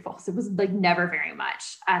 2 spoonfuls. It was like never very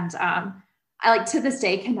much. And I like to this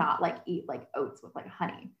day cannot like eat like oats with like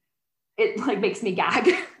honey. It like makes me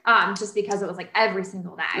gag just because it was like every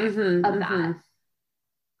single day of that.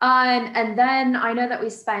 And then I know that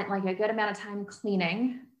we spent like a good amount of time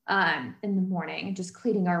cleaning in the morning, just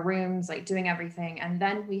cleaning our rooms, like doing everything. And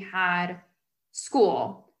then we had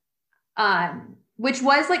school, which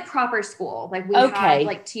was like proper school. Like we had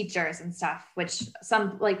like teachers and stuff, which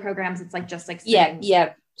some like programs, it's like just like sitting.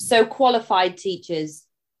 Yeah. So qualified teachers.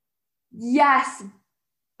 Yes.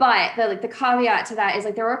 But the caveat to that is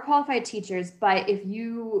like there were qualified teachers, but if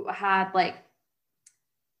you had like,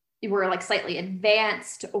 you were like slightly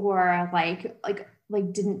advanced or like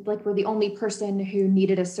didn't like were the only person who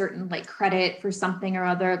needed a certain like credit for something or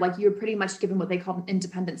other, like you were pretty much given what they called an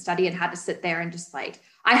independent study and had to sit there and just like,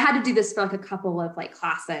 I had to do this for like a couple of like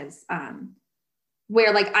classes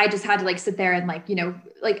where like I just had to like sit there and like, you know,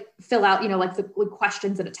 like fill out, you know, like the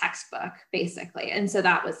questions in a textbook basically. And so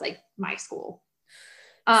that was like my school.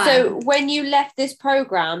 So when you left this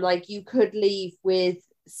program, like you could leave with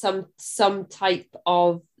some type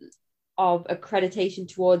of accreditation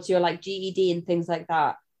towards your like GED and things like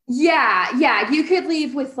that. Yeah, you could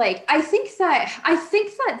leave with like, I think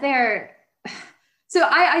that they're, so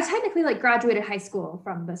I technically like graduated high school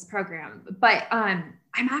from this program, but I'm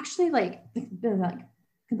actually like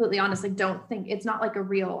completely honest, like don't think it's not like a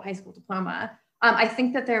real high school diploma. I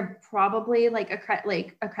think that they're probably like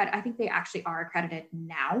I think they actually are accredited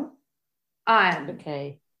now.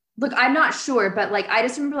 Okay. Look, I'm not sure, but like, I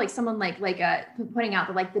just remember like someone pointing out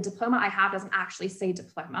that like the diploma I have doesn't actually say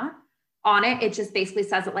diploma on it. It just basically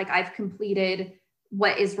says that like I've completed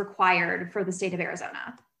what is required for the state of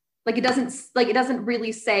Arizona. Like it doesn't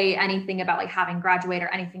really say anything about like having graduated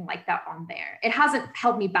or anything like that on there. It hasn't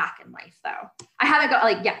held me back in life though.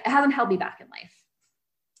 It hasn't held me back in life.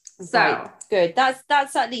 So right. Good.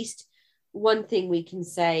 That's at least one thing we can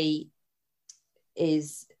say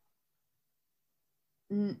is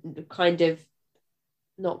kind of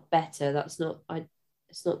not better. It's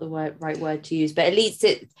not the right word to use, but at least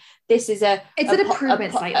this is an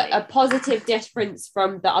improvement, a positive difference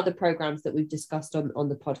from the other programs that we've discussed on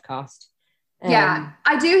the podcast. Yeah,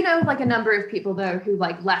 I do know like a number of people though who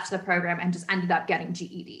like left the program and just ended up getting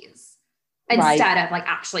GEDs instead of like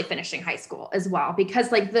actually finishing high school as well,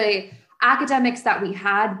 because like the academics that we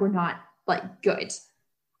had were not like good.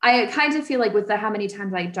 I kind of feel like with how many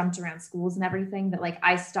times I jumped around schools and everything that like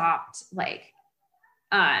I stopped like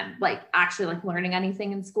actually like learning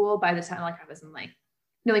anything in school by the time like I was in like,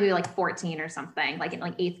 you know, maybe like 14 or something, like in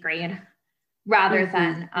like 8th grade, rather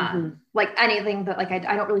than like anything that like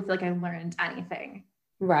I don't really feel like I learned anything.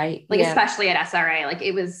 Right. Like especially at SRA, like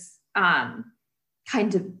it was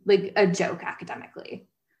kind of like a joke academically.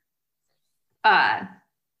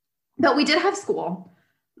 But we did have school.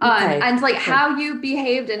 And like how you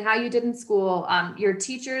behaved and how you did in school, your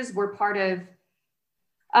teachers were part of,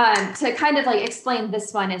 to kind of like explain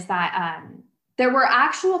this one is that there were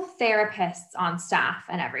actual therapists on staff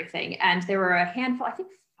and everything. And there were a handful, I think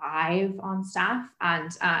 5 on staff,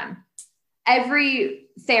 and every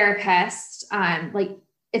therapist, like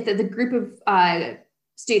if the group of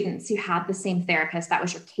students who had the same therapist, that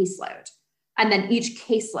was your caseload. And then each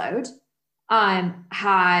caseload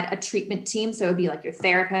had a treatment team. So it would be like your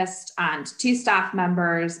therapist and 2 staff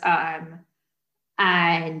members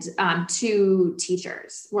and 2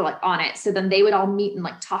 teachers were like on it. So then they would all meet and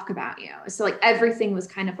like talk about you. So like everything was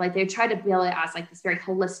kind of like, they tried to build it as like this very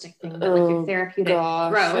holistic thing, that like your therapeutic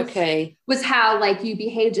growth was how like you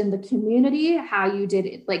behaved in the community, how you did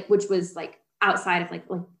it, like, which was like outside of like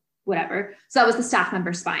whatever. So that was the staff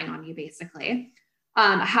member spying on you basically.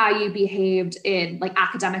 How you behaved in like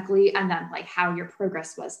academically, and then like how your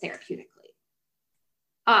progress was therapeutically.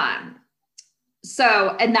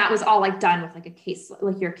 So, and that was all like done with like a case,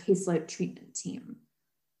 like your caseload treatment team.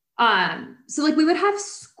 So like we would have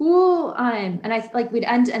school, and I like we'd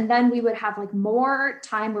end, and then we would have like more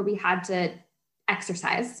time where we had to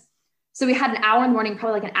exercise. So we had an hour in the morning,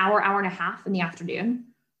 probably like an hour and a half in the afternoon,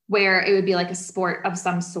 where it would be like a sport of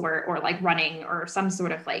some sort, or like running, or some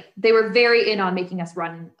sort of like, they were very in on making us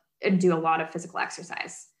run and do a lot of physical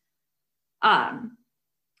exercise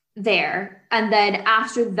there. And then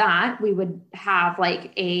after that, we would have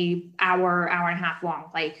like a hour and a half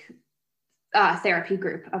long, like therapy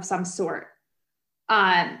group of some sort.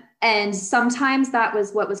 And sometimes that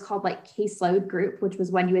was what was called like caseload group, which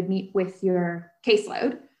was when you would meet with your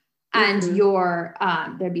caseload. And your,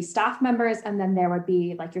 there'd be staff members, and then there would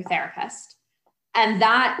be like your therapist. And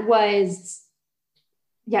that was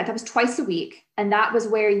twice a week. And that was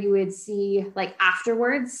where you would see like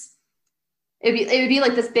afterwards, it would be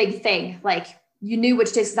like this big thing. Like you knew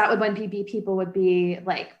which days, that would when people would be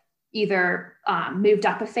like either moved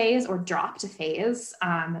up a phase or dropped a phase.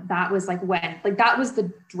 That was like when, like, that was the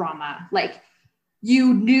drama. Like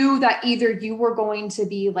you knew that either you were going to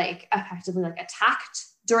be like effectively like attacked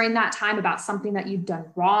during that time about something that you'd done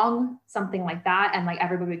wrong, something like that, and like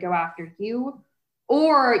everybody would go after you,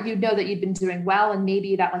 or you'd know that you'd been doing well and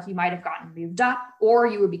maybe that like you might have gotten moved up, or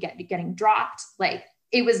you would be getting dropped. Like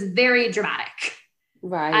it was very dramatic,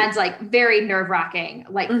 right, and like very nerve-wracking.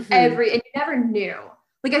 Like and you never knew.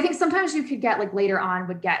 Like I think sometimes you could get like later on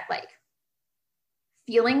would get like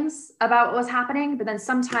feelings about what was happening, but then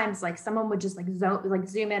sometimes like someone would just like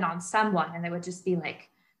zoom in on someone and they would just be like,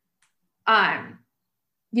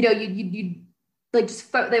 you know, you'd like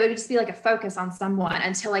just they would just be like a focus on someone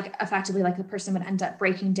until like effectively like the person would end up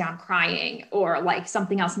breaking down crying or like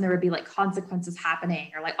something else, and there would be like consequences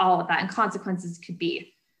happening or like all of that. And consequences could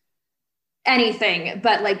be anything,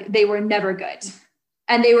 but like they were never good,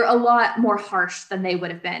 and they were a lot more harsh than they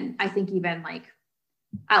would have been, I think, even like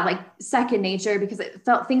at like second nature, because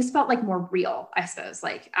things felt like more real, I suppose,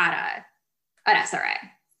 like at SRA.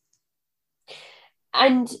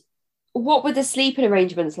 And what were the sleeping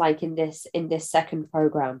arrangements like in this second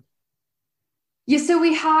program? Yeah, so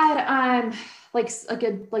we had like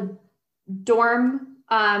dorm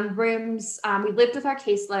rooms. We lived with our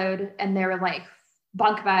caseload, and there were like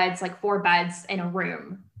bunk beds, like 4 beds in a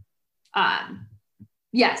room.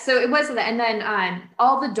 Yeah, so it was that. And then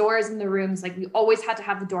all the doors in the rooms, like we always had to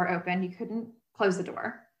have the door open. You couldn't close the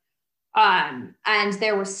door. And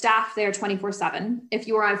there were staff there 24/7. If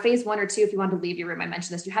you were on phase 1 or 2, if you wanted to leave your room, I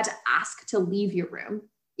mentioned this, you had to ask to leave your room.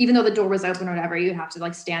 Even though the door was open or whatever, you'd have to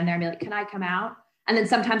like stand there and be like, can I come out? And then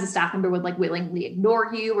sometimes a staff member would like willingly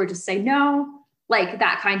ignore you or just say no, like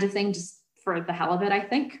that kind of thing, just for the hell of it, I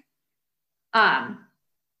think.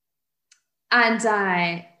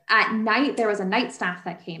 At night, there was a night staff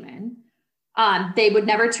that came in. They would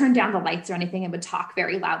never turn down the lights or anything and would talk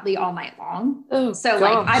very loudly all night long. Oh, so gosh,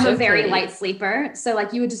 like I'm a very light sleeper. So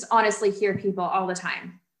like you would just honestly hear people all the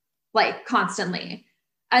time, like constantly.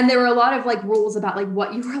 And there were a lot of like rules about like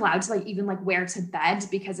what you were allowed to like even like wear to bed,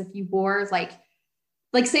 because if you wore like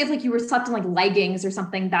say if like you were slept in like leggings or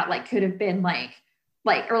something that like could have been like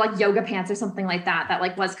or like yoga pants or something like that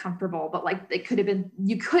like was comfortable, but like it could have been,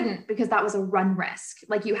 you couldn't, because that was a run risk.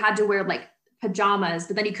 Like you had to wear like pajamas,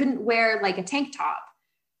 but then you couldn't wear like a tank top.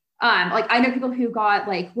 Like I know people who got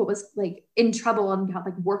like what was like in trouble and got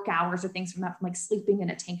like work hours or things from that, from like sleeping in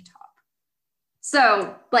a tank top.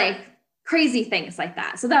 So like crazy things like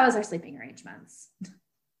that. So that was our sleeping arrangements.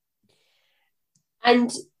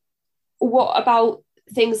 And what about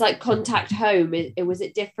things like contact home? Was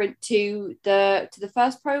it different to the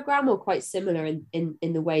first program, or quite similar in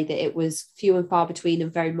the way that it was few and far between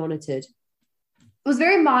and very monitored? It was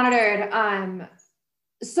very monitored.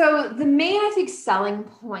 So the main, I think, selling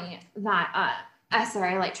point that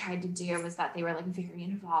SRI like tried to do was that they were like very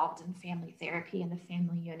involved in family therapy and the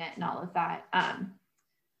family unit and all of that.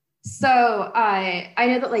 So I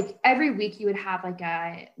know that like every week you would have like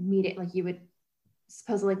a meeting, like you would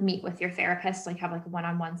supposedly like meet with your therapist, like have like a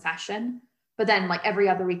one-on-one session, but then like every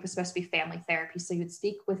other week was supposed to be family therapy. So you would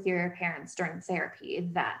speak with your parents during therapy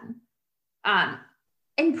then.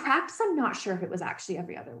 In practice, I'm not sure if it was actually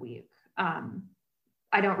every other week.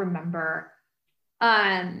 I don't remember.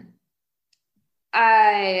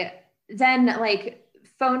 I then like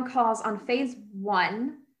phone calls on phase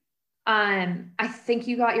 1. I think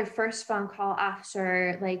you got your first phone call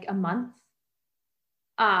after like a month.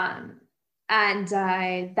 And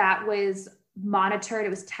that was monitored. It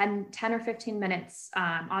was 10 or 15 minutes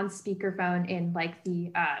on speakerphone in like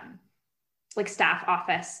the like staff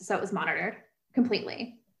office. So it was monitored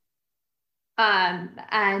completely.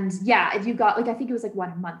 And yeah, if you got like, I think it was like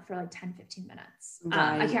 1 a month for like 10, 15 minutes.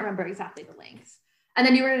 Right. I can't remember exactly the length. And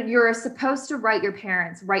then you're supposed to write your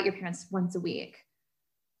parents once a week.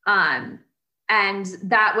 And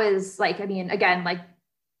that was like, I mean, again, like,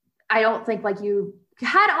 I don't think like you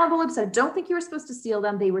had envelopes. I don't think you were supposed to seal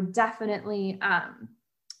them. They were definitely,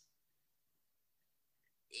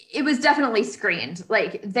 it was definitely screened.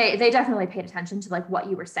 Like they definitely paid attention to like what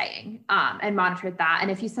you were saying, and monitored that. And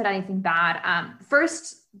if you said anything bad,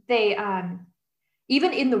 first they,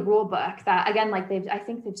 even in the rule book that again, like I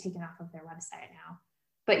think they've taken off of their website now,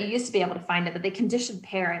 but you used to be able to find it, that they conditioned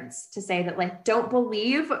parents to say that like, don't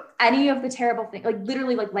believe any of the terrible things, like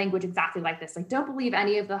literally like language exactly like this. Like, don't believe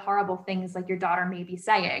any of the horrible things like your daughter may be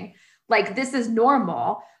saying. Like, this is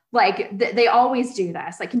normal. Like they always do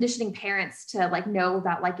this, like conditioning parents to like know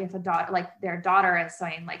that like if a daughter, like their daughter is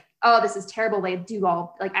saying like, oh, this is terrible, they do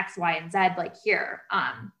all like X, Y, and Z, like here.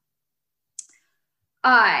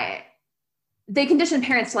 They condition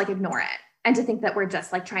parents to like ignore it and to think that we're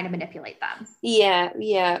just like trying to manipulate them.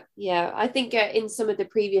 Yeah. I think in some of the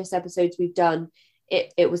previous episodes we've done,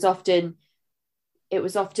 it was often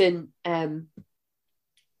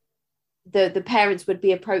the parents would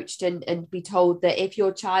be approached and be told that if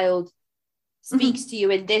your child speaks to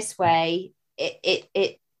you in this way,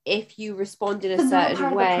 it if you respond in a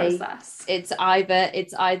certain way, it's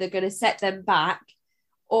either going to set them back,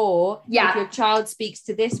 or if your child speaks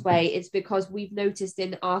to this way, it's because we've noticed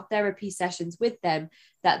in our therapy sessions with them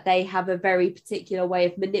that they have a very particular way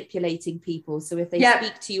of manipulating people. So if they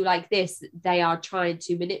speak to you like this, they are trying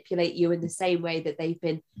to manipulate you in the same way that they've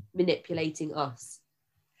been manipulating us.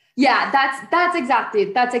 Yeah, that's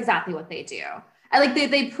exactly what they do. And like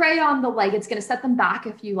they prey on the, like, it's going to set them back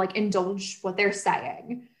if you like indulge what they're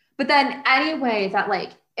saying. But then anyway, that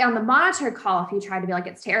like on the monitor call, if you try to be like,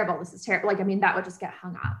 it's terrible, this is terrible, like, I mean, that would just get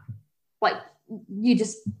hung up. Like you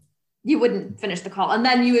wouldn't finish the call. And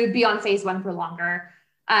then you would be on phase 1 for longer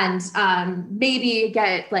and maybe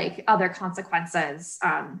get like other consequences.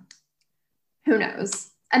 Who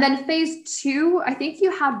knows? And then phase 2, I think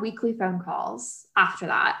you had weekly phone calls after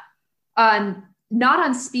that. Not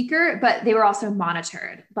on speaker, but they were also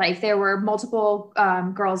monitored. Like there were multiple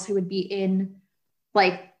girls who would be in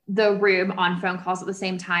like the room on phone calls at the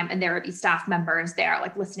same time. And there would be staff members there,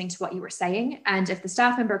 like listening to what you were saying. And if the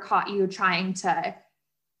staff member caught you trying to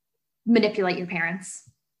manipulate your parents,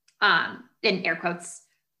 in air quotes,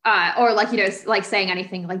 or like, you know, like saying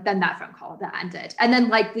anything, like then that phone call that ended. And then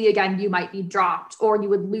likely again, you might be dropped, or you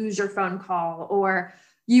would lose your phone call, or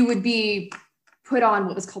you would be put on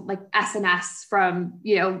what was called like SNS from,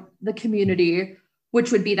 you know, the community,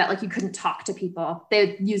 which would be that like you couldn't talk to people.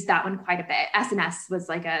 They used that one quite a bit. SNS was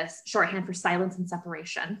like a shorthand for silence and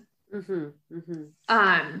separation.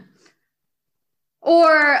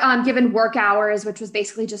 Or given work hours, which was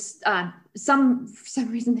basically just for some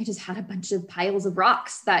reason they just had a bunch of piles of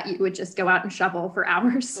rocks that you would just go out and shovel for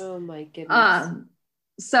hours. Oh my goodness.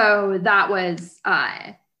 So that was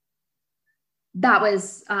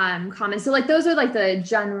common. So like those are like the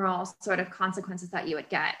general sort of consequences that you would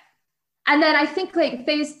get. And then I think like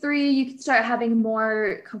phase 3, you could start having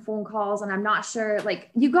more phone calls, and I'm not sure,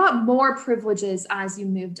 like you got more privileges as you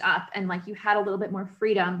moved up, and like you had a little bit more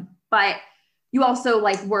freedom, but you also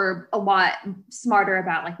like were a lot smarter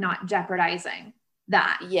about like not jeopardizing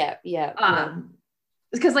that. Yeah.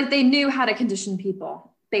 Because like they knew how to condition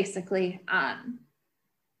people basically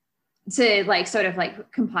to like sort of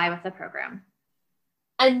like comply with the program.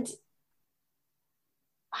 And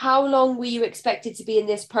how long were you expected to be in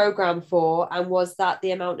this program for? And was that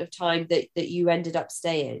the amount of time that you ended up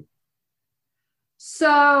staying?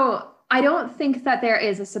 So I don't think that there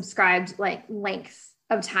is a subscribed like length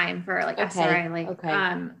of time for like SRI. Like,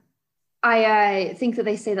 I think that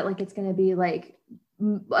they say that like it's going to be like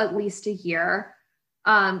at least a year.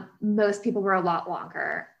 Most people were a lot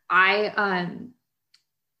longer.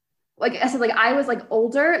 Like I said, like I was like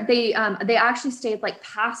older. They actually stayed like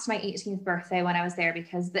past my 18th birthday when I was there,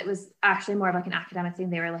 because that was actually more of like an academic thing.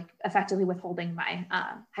 They were like effectively withholding my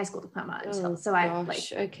high school diploma until so I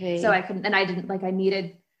couldn't, and I didn't like, I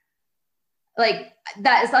needed like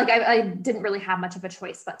that is like I didn't really have much of a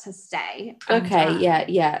choice but to stay.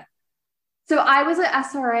 Yeah. So I was at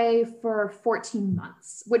SRA for 14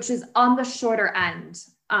 months, which is on the shorter end.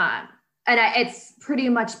 It's pretty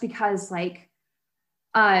much because like,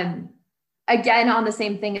 again, on the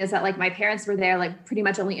same thing is that like my parents were there, like pretty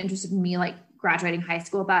much only interested in me, like graduating high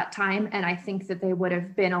school at that time. And I think that they would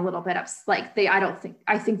have been a little bit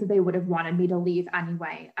I think that they would have wanted me to leave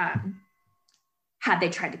anyway, had they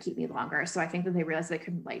tried to keep me longer. So I think that they realized they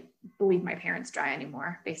couldn't like leave my parents dry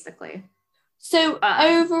anymore, basically. So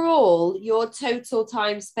overall, your total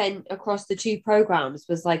time spent across the 2 programs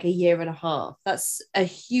was like 1.5 years. That's a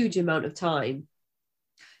huge amount of time.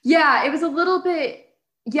 Yeah, it was a little bit.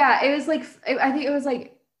 Yeah, it was like, I think it was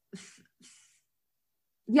like,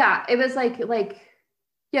 yeah, it was like,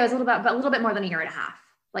 yeah, it was a little bit more than 1.5 years,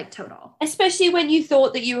 like total. Especially when you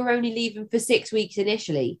thought that you were only leaving for 6 weeks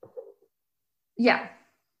initially. Yeah.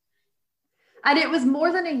 And it was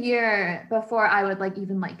more than 1 year before I would like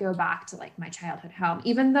even like go back to like my childhood home,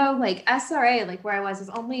 even though like SRA, like where I was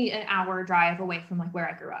only an hour drive away from like where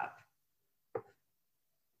I grew up.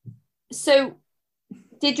 So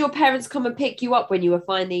did your parents come and pick you up when you were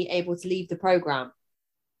finally able to leave the program?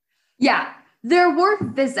 Yeah, there were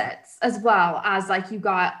visits as well as like you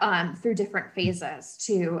got through different phases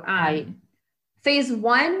too. Right. Phase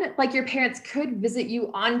 1, like your parents could visit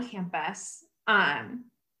you on campus.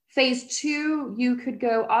 Phase 2, you could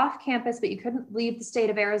go off campus, but you couldn't leave the state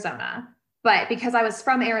of Arizona. But because I was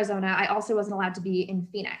from Arizona, I also wasn't allowed to be in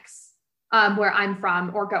Phoenix, where I'm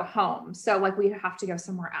from, or go home. So like we'd have to go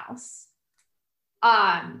somewhere else.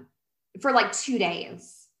 For like 2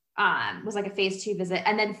 days, was like a phase 2 visit.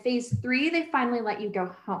 And then phase 3, they finally let you go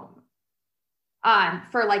home.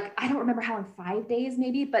 for like, I don't remember how long, 5 days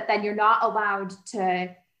maybe, but then you're not allowed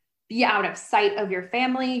to be out of sight of your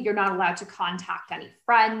family. You're not allowed to contact any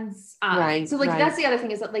friends. So like, that's the other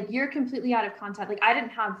thing, is that like, you're completely out of contact. Like I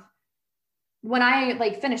didn't have, when I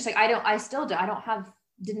like finished, like,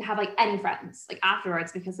 didn't have like any friends like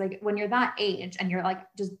afterwards, because like when you're that age and you're like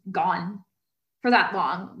just gone for that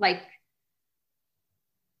long, like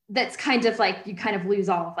that's kind of like, you kind of lose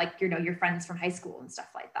all of like, your friends from high school and stuff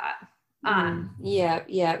like that. Yeah.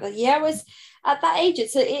 It was at that age.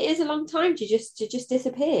 It is a long time to just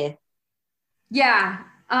disappear. Yeah.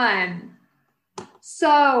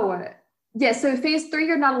 So phase 3,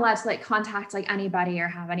 you're not allowed to like contact like anybody or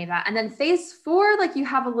have any of that. And then phase 4, like you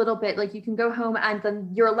have a little bit, like you can go home and then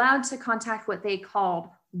you're allowed to contact what they called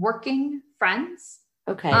working friends.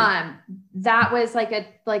 Okay. That was like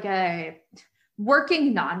a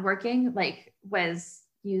working, non-working, like was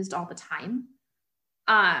used all the time.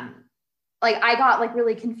 Like I got like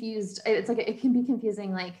really confused. It's like, it can be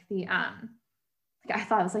confusing. Like the, like I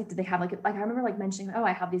thought it was like, did they have like I remember like mentioning, oh,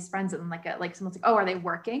 I have these friends, and then like someone's like, oh, are they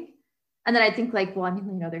working? And then I think like, well, I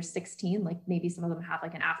mean, they're 16, like maybe some of them have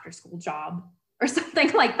like an after school job or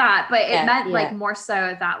something like that. But it meant like more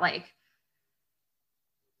so that like,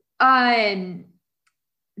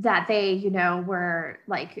 that they, were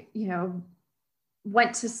like,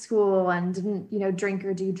 went to school and didn't, drink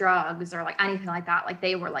or do drugs or like anything like that. Like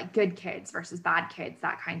they were like good kids versus bad kids,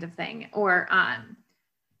 that kind of thing. Or,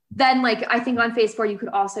 then like, I think on phase 4, you could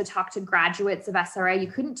also talk to graduates of SRA.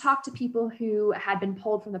 You couldn't talk to people who had been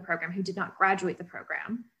pulled from the program, who did not graduate the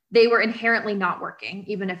program. They were inherently not working,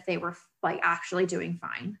 even if they were like actually doing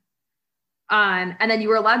fine. And then you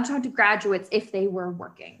were allowed to talk to graduates if they were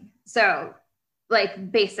working. So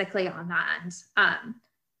like basically on that end.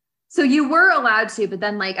 So you were allowed to, but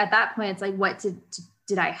then like at that point, it's like, what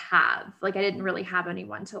did I have? Like, I didn't really have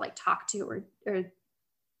anyone to like talk to or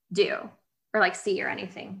do or like see or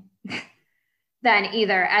anything then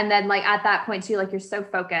either. And then like at that point too, like you're so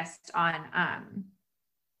focused on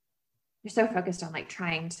like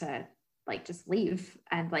trying to like just leave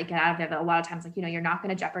and like get out of it. But a lot of times, like, you're not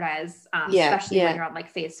going to jeopardize, especially when you're on like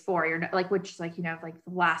phase 4, you're not, like, which is like, like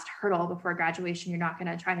the last hurdle before graduation, you're not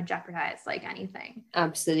going to try to jeopardize like anything.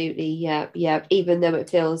 Absolutely. Yeah. Even though it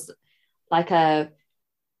feels like the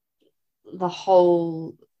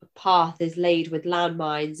whole path is laid with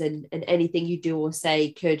landmines, and anything you do or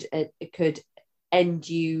say could end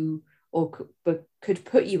you or could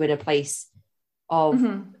put you in a place of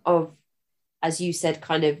as you said,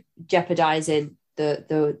 kind of jeopardizing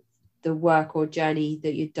the work or journey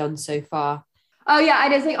that you've done so far. Oh yeah, I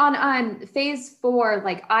just like on phase 4,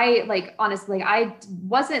 like I like honestly, I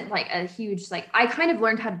wasn't like a huge, like I kind of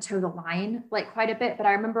learned how to toe the line like quite a bit, but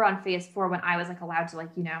I remember on phase 4 when I was like allowed to like,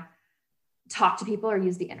 talk to people or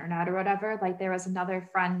use the internet or whatever, like there was another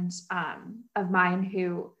friend of mine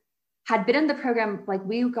who had been in the program, like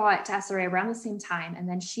we got to SRA around the same time, and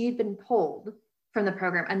then she had been pulled from the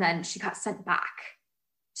program, and then she got sent back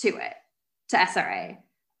to SRA.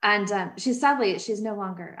 And she's no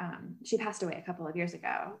longer, she passed away a couple of years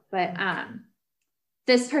ago. But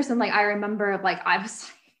this person, like, I remember, like, I was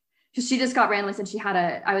like, she just got randomly since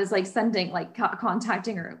I was like sending, like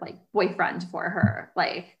contacting her like boyfriend for her,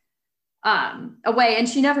 like away. And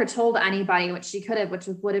she never told anybody, which she could have, which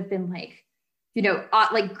would have been like,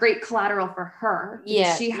 like great collateral for her.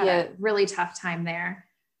 Yeah. She had a really tough time there.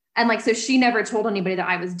 And like, so she never told anybody that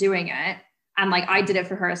I was doing it. And like, I did it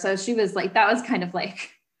for her. So she was like, that was kind of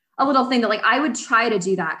like a little thing that like, I would try to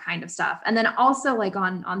do that kind of stuff. And then also like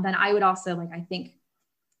then I would also like, I think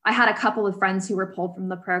I had a couple of friends who were pulled from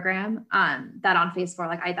the program that on phase 4,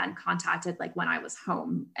 like I then contacted like when I was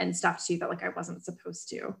home and stuff too, that like I wasn't supposed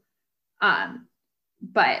to.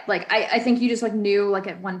 But like, I think you just like knew like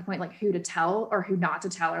at one point, like who to tell or who not to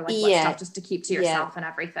tell, or like what stuff just to keep to yourself and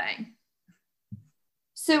everything.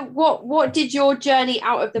 So what did your journey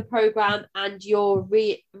out of the program and your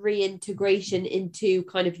reintegration into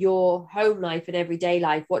kind of your home life and everyday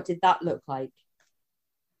life, what did that look like?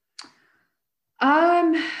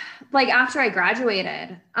 Like after I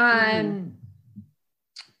graduated, I mean,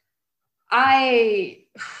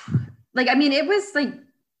 it was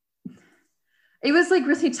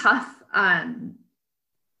really tough,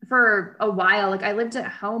 for a while. Like I lived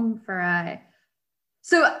at home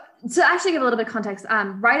so to actually give a little bit of context,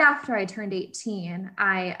 right after I turned 18,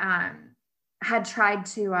 I, had tried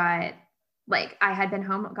to, like I had been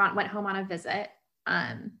home, went home on a visit.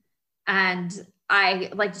 And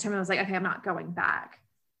I like determined, I was like, okay, I'm not going back.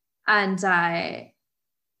 And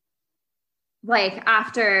like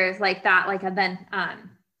after like that, like, and then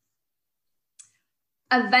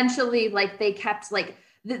eventually like they kept like,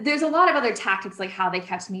 there's a lot of other tactics, like how they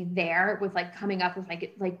kept me there with like coming up with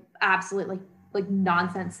like absolute like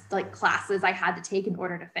nonsense like classes I had to take in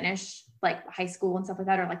order to finish like high school and stuff like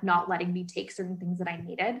that, or like not letting me take certain things that I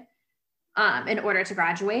needed in order to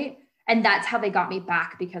graduate. And that's how they got me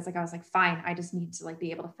back, because like I was like, fine, I just need to like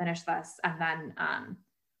be able to finish this. And then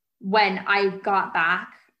when I got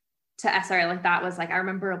back to SRA, like that was like, I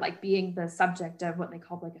remember like being the subject of what they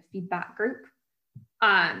called like a feedback group,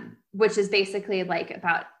 which is basically like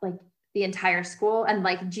about like the entire school. And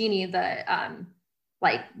like Jeannie, the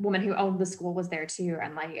like woman who owned the school, was there too.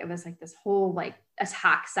 And like, it was like this whole like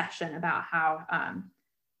attack session about how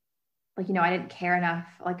like, you know, I didn't care enough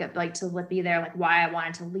like to be there, like why I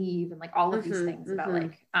wanted to leave, and like all of these things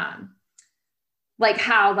about like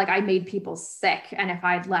how like I made people sick, and if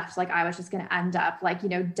I'd left, like I was just going to end up like, you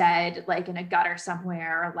know, dead like in a gutter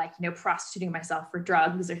somewhere, or like, you know, prostituting myself for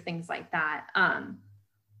drugs or things like that.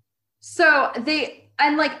 So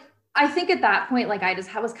and like I think at that point, like I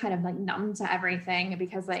was kind of like numb to everything,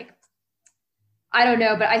 because like I don't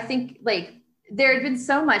know, but I think like there had been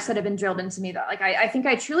so much that had been drilled into me that like I think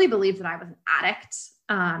I truly believed that I was an addict,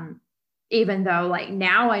 even though like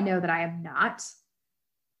now I know that I am not.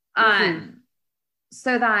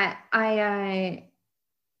 So that I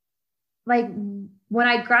like when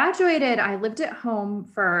I graduated, I lived at home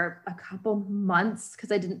for a couple months because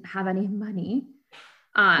I didn't have any money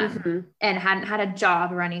and hadn't had a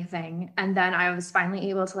job or anything. And then I was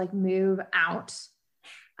finally able to like move out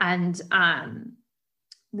and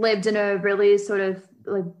lived in a really sort of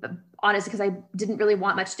like, honest, because I didn't really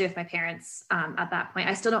want much to do with my parents at that point.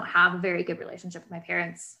 I still don't have a very good relationship with my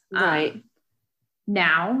parents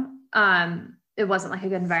now. It wasn't like a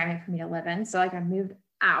good environment for me to live in. So like I moved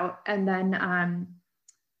out, and then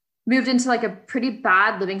moved into like a pretty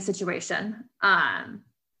bad living situation,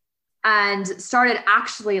 and started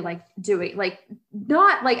actually like doing like,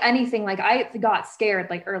 not like anything, like I got scared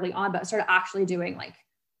like early on, but started actually doing like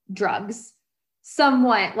drugs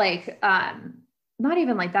somewhat, like not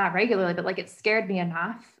even like that regularly, but like it scared me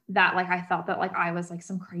enough that like I thought that like I was like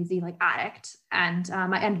some crazy like addict. And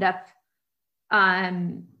I ended up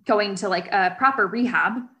going to like a proper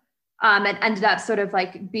rehab, and ended up sort of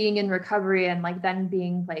like being in recovery, and like then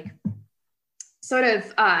being like sort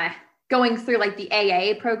of going through like the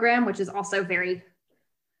AA program, which is also very,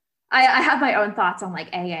 I have my own thoughts on like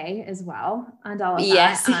AA as well and all of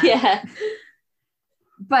that. Yeah.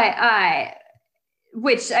 But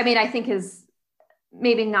which I mean, I think is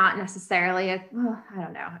maybe not necessarily I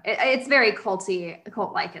don't know. It's very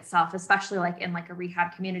cult-like itself, especially like in like a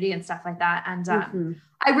rehab community and stuff like that. And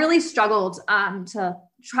I really struggled to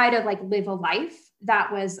try to like live a life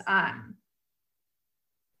that was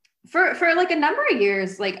for like a number of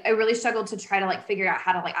years. Like I really struggled to try to like figure out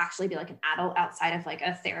how to like actually be like an adult outside of like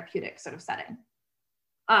a therapeutic sort of setting.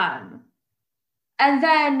 And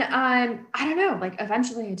then I don't know, like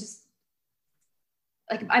eventually I just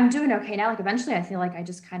like, I'm doing okay now. Like eventually I feel like I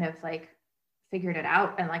just kind of like figured it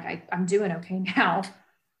out, and like I'm doing okay now,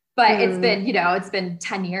 but it's been, you know, it's been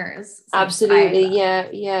 10 years. Absolutely.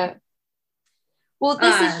 Yeah. Well,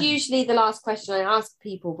 this is usually the last question I ask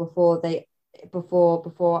people before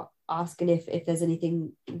asking if there's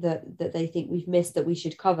anything that they think we've missed that we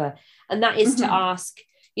should cover. And that is to ask,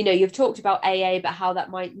 you know, you've talked about AA, but how that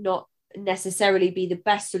might not necessarily be the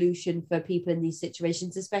best solution for people in these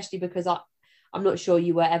situations, especially because I'm not sure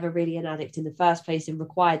you were ever really an addict in the first place and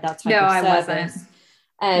required that type of service.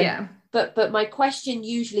 I wasn't. But my question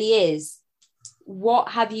usually is, what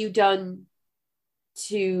have you done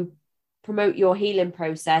to promote your healing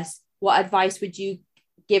process? What advice would you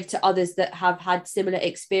give to others that have had similar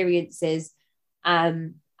experiences?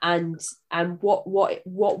 And what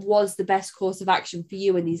was the best course of action for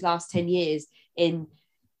you in these last 10 years in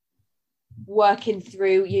working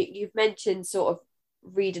through? You've mentioned sort of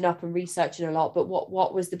reading up and researching a lot, but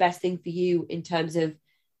what was the best thing for you in terms of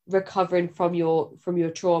recovering from your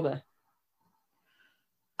trauma?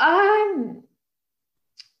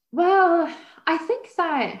 Well, I think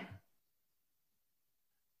that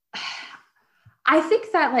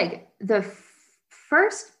like the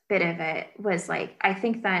first bit of it was like, I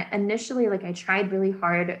think that initially, like I tried really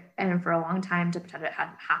hard and for a long time to pretend it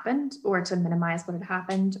hadn't happened, or to minimize what had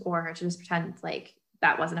happened, or to just pretend like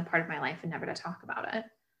that wasn't a part of my life and never to talk about it.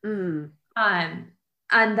 And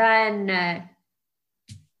then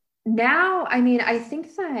now, I mean, I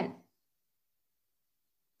think that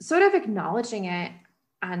sort of acknowledging it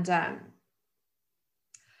and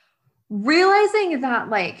realizing that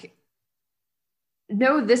like,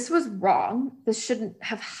 no, this was wrong. This shouldn't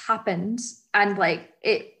have happened. And like,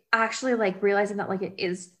 it actually like realizing that like it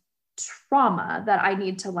is trauma that I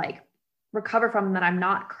need to like recover from, that I'm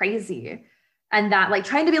not crazy. And that like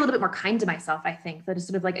trying to be a little bit more kind to myself, I think, that is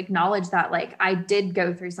sort of like acknowledge that like I did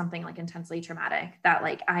go through something like intensely traumatic, that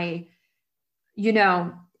like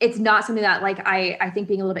it's not something that like I think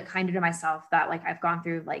being a little bit kinder to myself, that like I've gone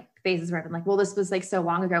through like phases where I've been like, well, this was like so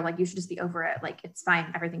long ago, like you should just be over it. Like it's fine.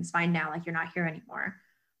 Everything's fine now. Like you're not here anymore.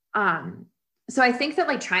 So I think that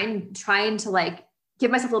like trying to like give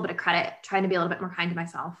myself a little bit of credit, trying to be a little bit more kind to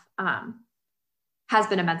myself, has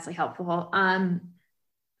been immensely helpful.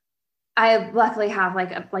 I luckily have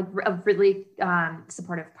like a really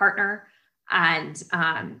supportive partner and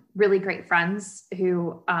really great friends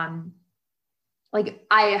who like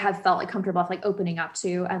I have felt like comfortable like opening up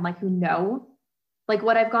to, and like who know like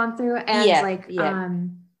what I've gone through.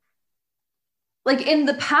 And like in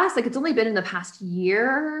the past, like it's only been in the past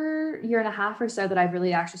year and a half or so that I've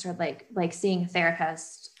really actually started like seeing a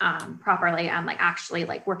therapist properly, and like actually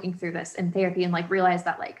like working through this in therapy, and like realize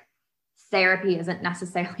that like therapy isn't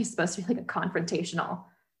necessarily supposed to be like a confrontational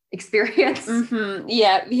experience. Mm-hmm.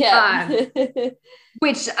 Yeah.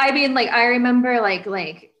 Which I mean, like I remember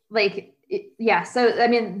so I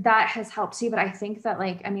mean that has helped too, but I think that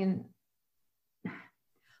like, I mean,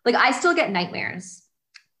 like I still get nightmares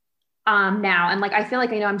now, and like I feel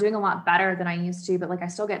like I know I'm doing a lot better than I used to, but like I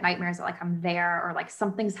still get nightmares that like I'm there, or like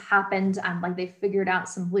something's happened and like they figured out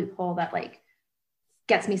some loophole that like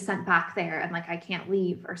gets me sent back there, and like I can't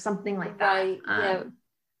leave or something like that. Right. Yeah.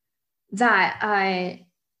 That I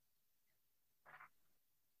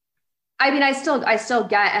mean I still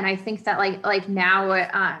get, and I think that like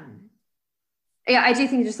now yeah, I do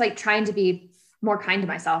think just like trying to be more kind to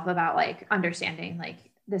myself about like understanding like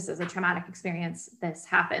this is a traumatic experience, this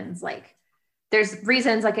happens, like there's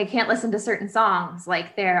reasons like I can't listen to certain songs,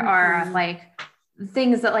 like there are like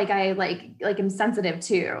things that like I like am sensitive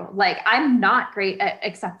to. Like I'm not great at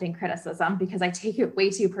accepting criticism because I take it way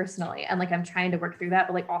too personally, and like I'm trying to work through that,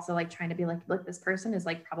 but like also like trying to be like, look, this person is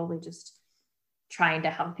like probably just trying to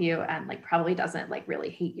help you, and like probably doesn't like really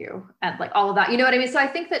hate you, and like all of that, you know what I mean? So I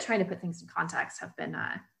think that trying to put things in context have been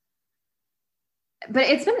but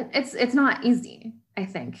it's not easy, I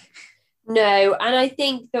think. No, and I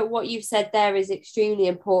think that what you've said there is extremely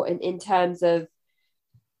important in terms of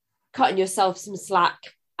cutting yourself some slack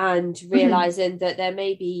and realizing that there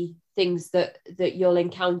may be things that you'll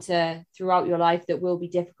encounter throughout your life that will be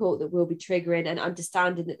difficult, that will be triggering, and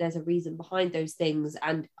understanding that there's a reason behind those things,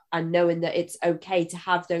 and knowing that it's okay to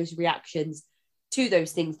have those reactions to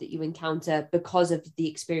those things that you encounter because of the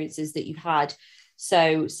experiences that you've had.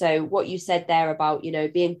 So what you said there about, you know,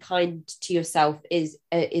 being kind to yourself is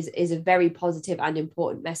a very positive and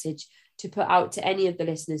important message to put out to any of the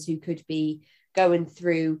listeners who could be going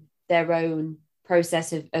through their own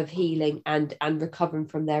process of healing and recovering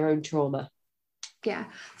from their own trauma. Yeah.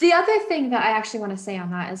 The other thing that I actually want to say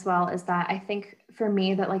on that as well is that I think for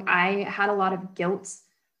me that like I had a lot of guilt.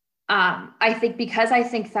 I think because I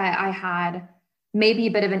think that I had maybe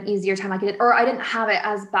a bit of an easier time like I did, or I didn't have it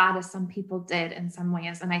as bad as some people did in some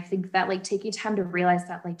ways. And I think that like taking time to realize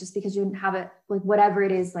that like just because you didn't have it, like whatever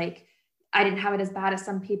it is, like I didn't have it as bad as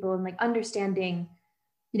some people, and like understanding,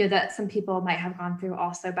 you know, that some people might have gone through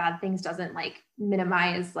also bad things doesn't like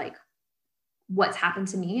minimize like what's happened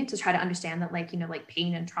to me, to try to understand that like, you know, like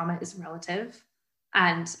pain and trauma is relative.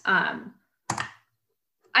 And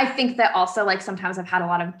I think that also like sometimes I've had a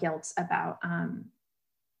lot of guilt about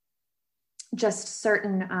just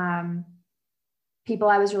certain people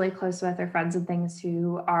I was really close with, or friends and things,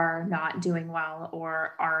 who are not doing well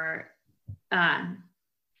or are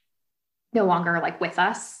no longer like with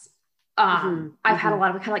us. I've had a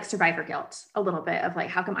lot of kind of like survivor guilt, a little bit of like,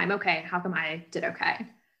 how come I'm okay? How come I did okay?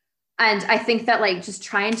 And I think that like just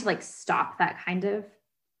trying to like stop that kind of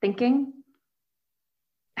thinking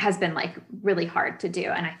has been like really hard to do.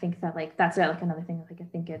 And I think that like, that's like another thing, like I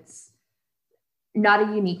think it's not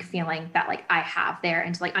a unique feeling that like I have there,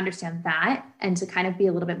 and to like understand that, and to kind of be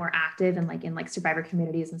a little bit more active and like in like survivor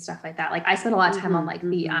communities and stuff like that. Like I spent a lot of time on like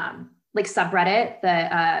the like subreddit,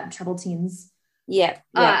 the troubled teens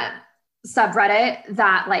subreddit,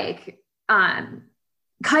 that like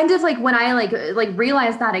kind of like when I like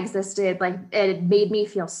realized that existed, like it made me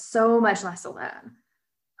feel so much less alone,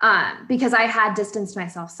 because I had distanced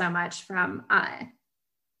myself so much from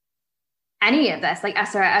any of this. Like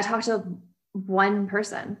Esther, I talked to one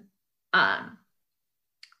person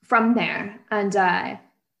from there, and I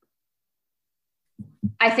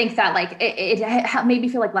think that like it made me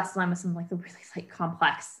feel like less alone with some like the really like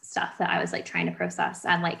complex stuff that I was like trying to process.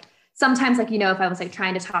 And like sometimes like, you know, if I was like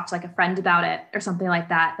trying to talk to like a friend about it or something like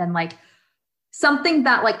that, then like something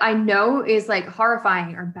that like I know is like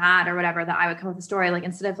horrifying or bad or whatever, that I would come up with a story, like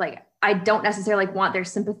instead of like, I don't necessarily like want their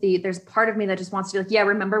sympathy. There's part of me that just wants to be like, yeah,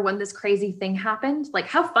 remember when this crazy thing happened? Like,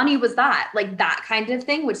 how funny was that? Like that kind of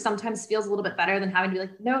thing, which sometimes feels a little bit better than having to be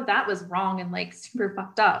like, no, that was wrong and like super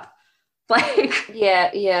fucked up. Like,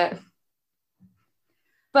 yeah.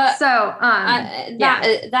 But so,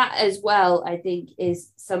 that as well, I think,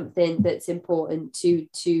 is something that's important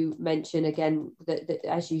to mention again. That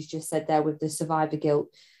as you just said there with the survivor guilt,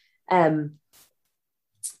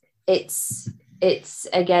 it's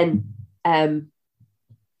again a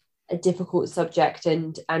difficult subject,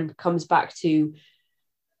 and comes back to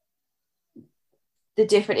the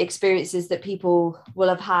different experiences that people will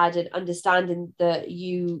have had, and understanding that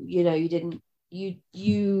you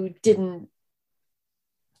didn't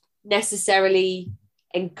necessarily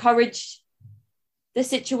encourage the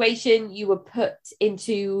situation. You were put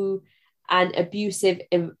into an abusive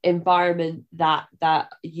environment that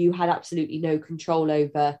you had absolutely no control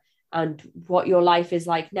over, and what your life is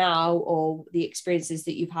like now, or the experiences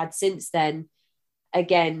that you've had since then,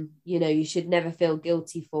 again, you should never feel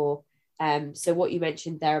guilty for. So what you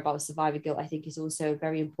mentioned there about survivor guilt, I think, is also a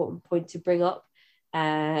very important point to bring up,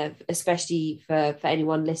 especially for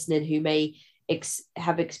anyone listening who may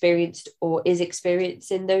have experienced or is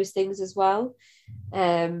experiencing those things as well.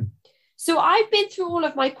 So I've been through all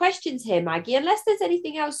of my questions here, Maggie. Unless there's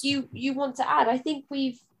anything else you want to add, I think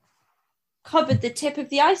we've covered the tip of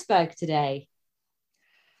the iceberg today.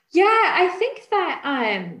 Yeah, I think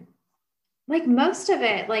that like most of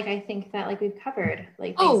it, like I think that like we've covered,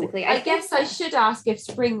 like basically. I guess I should ask if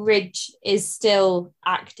Spring Ridge is still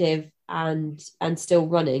active and still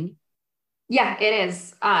running. Yeah, it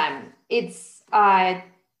is. It's like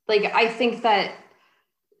I think that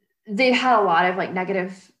they've had a lot of like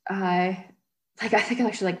negative like I think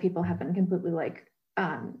actually like people have been completely like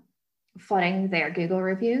flooding their Google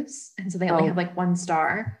reviews, and so they only have like 1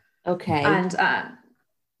 star. Okay. And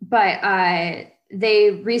but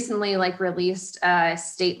they recently like released a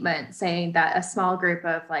statement saying that a small group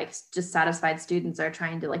of like dissatisfied students are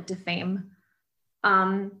trying to like defame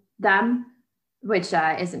them, which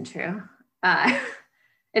isn't true.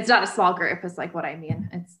 It's not a small group, is like what I mean.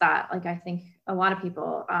 It's that like I think a lot of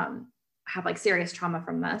people have like serious trauma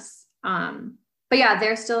from this. But yeah,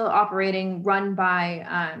 they're still operating, run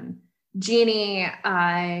by Jeannie,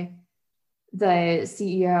 the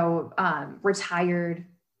CEO, retired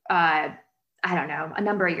I don't know, a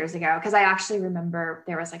number of years ago, because I actually remember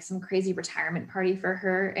there was like some crazy retirement party for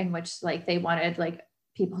her in which like they wanted like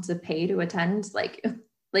people to pay to attend, like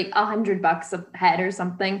 $100 a head or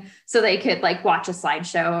something, so they could like watch a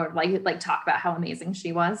slideshow or like talk about how amazing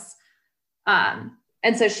she was.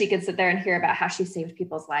 And so she could sit there and hear about how she saved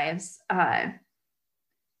people's lives.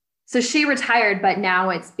 So she retired, but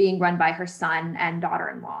now it's being run by her son and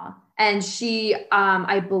daughter-in-law. And she,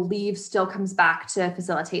 I believe, still comes back to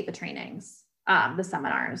facilitate the trainings, the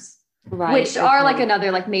seminars, right, which are like another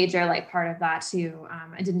like major like part of that too.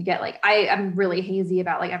 I didn't get like, I'm really hazy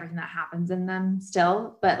about like everything that happens in them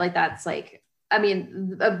still, but like that's like, I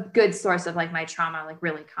mean, a good source of like my trauma like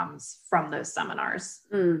really comes from those seminars.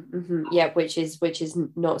 Mm-hmm. Yeah, which is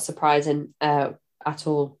not surprising at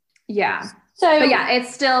all. Yeah. So, but yeah,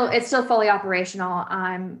 it's still fully operational.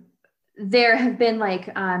 There have been like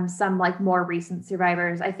some like more recent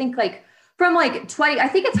survivors. I think like from like 20, I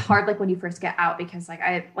think it's hard like when you first get out, because like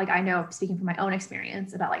I know, speaking from my own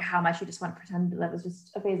experience, about like how much you just want to pretend that was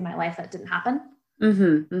just a phase of my life that didn't happen.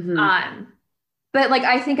 Mm-hmm, mm-hmm. But like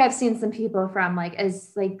I think I've seen some people from like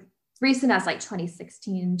as like recent as like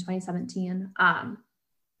 2016, 2017.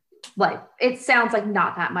 Like it sounds like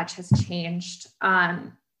not that much has changed.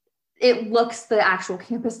 The actual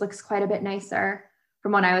campus looks quite a bit nicer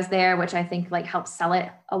from when I was there, which I think like helps sell it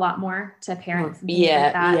a lot more to parents and things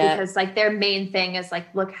like that, because like their main thing is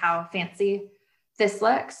like, look how fancy this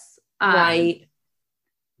looks. Right.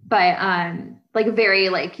 But like very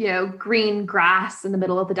like, green grass in the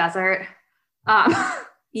middle of the desert.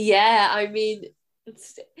 Yeah, I mean,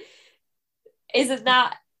 isn't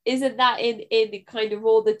that in kind of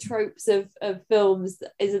all the tropes of films?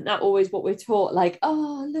 Isn't that always what we're taught? Like,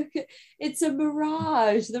 oh, look, it's a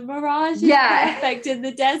mirage. The mirage is perfect in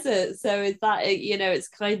the desert. So is that, it's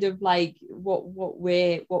kind of like what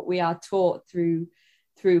we are taught through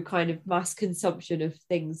kind of mass consumption of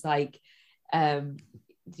things like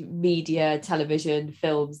media, television,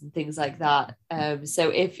 films, and things like that.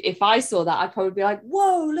 So if I saw that, I'd probably be like,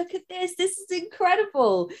 whoa, look at this is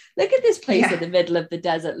incredible, look at this place in the middle of the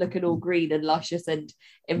desert looking all green and luscious and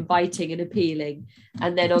inviting and appealing,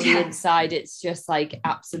 and then on the inside it's just like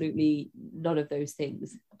absolutely none of those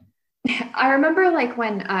things. I remember like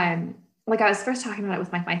when like I was first talking about it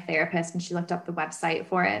with my therapist, and she looked up the website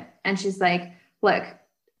for it, and she's like, look,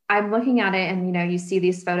 I'm looking at it, and you see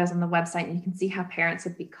these photos on the website, and you can see how parents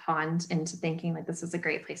would be conned into thinking like this is a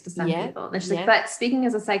great place to send people. And she's like, but speaking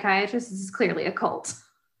as a psychiatrist, this is clearly a cult.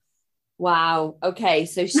 Wow. Okay.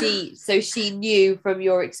 So she knew from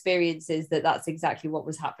your experiences that that's exactly what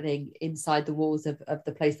was happening inside the walls of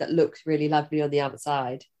the place that looks really lovely on the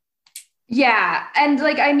outside. Yeah. And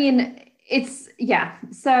like, I mean, it's, yeah.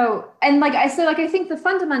 So, and like, I think the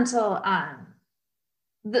fundamental,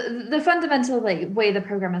 the fundamental like way the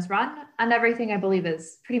program is run and everything, I believe,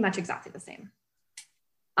 is pretty much exactly the same.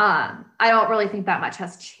 I don't really think that much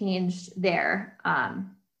has changed there.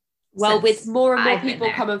 Well, with more and more people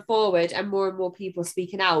coming forward and more people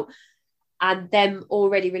speaking out, and them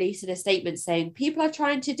already releasing a statement saying people are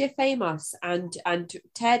trying to defame us and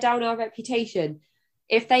tear down our reputation.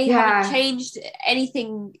 If they haven't changed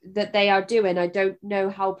anything that they are doing, I don't know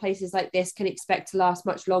how places like this can expect to last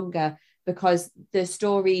much longer, because the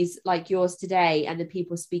stories like yours today and the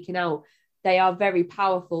people speaking out, they are very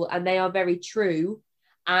powerful and they are very true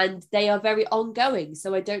and they are very ongoing.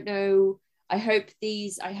 So I don't know. I hope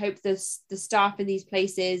the staff in these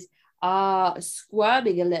places are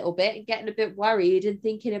squirming a little bit and getting a bit worried and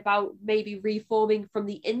thinking about maybe reforming from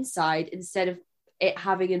the inside instead of it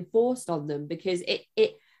having enforced on them, because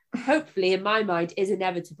it hopefully, in my mind, is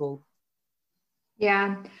inevitable.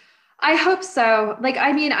 Yeah, I hope so. Like,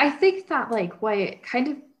 I mean, I think that like what kind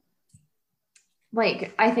of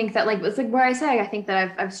like, I think that like, it's like where I say, I think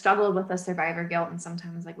that I've struggled with the survivor guilt, and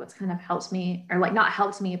sometimes like what's kind of helped me, or like not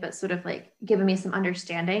helped me, but sort of like given me some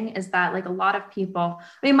understanding, is that like a lot of people,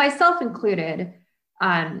 I mean, myself included,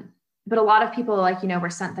 but a lot of people like, were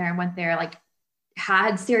sent there and went there, like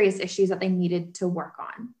had serious issues that they needed to work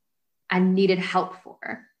on and needed help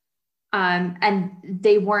for. And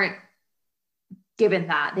they weren't given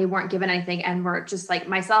that. They weren't given anything, and were just like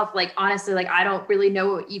myself, like honestly, like I don't really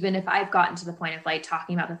know even if I've gotten to the point of like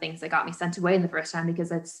talking about the things that got me sent away in the first time,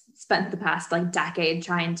 because I've spent the past like decade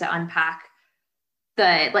trying to unpack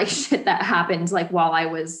the like shit that happened like while I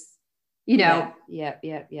was, yeah,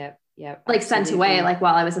 like sent away like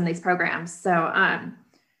while I was in these programs. So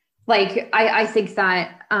like I think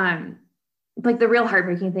that like the real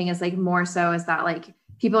heartbreaking thing is like more so is that like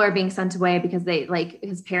people are being sent away because they like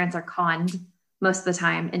his parents are conned most of the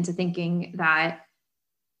time into thinking that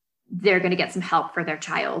they're going to get some help for their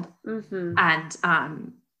child. Mm-hmm.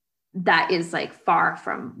 And that is like far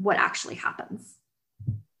from what actually happens.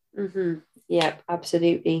 Mm-hmm. Yeah,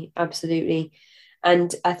 absolutely.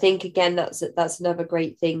 And I think again, that's another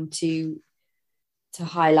great thing to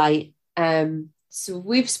highlight. So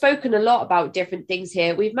we've spoken a lot about different things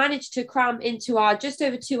here. We've managed to cram into our just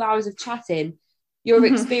over 2 hours of chatting your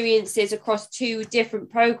experiences across 2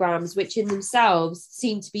 different programs, which in themselves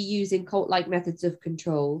seem to be using cult-like methods of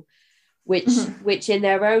control, which in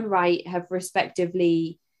their own right have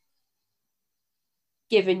respectively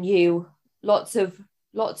given you lots of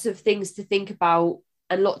things to think about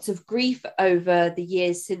and lots of grief over the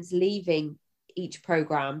years since leaving each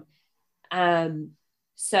program.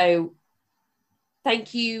 So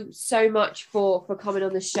thank you so much for coming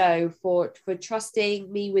on the show, for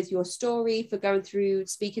trusting me with your story, for going through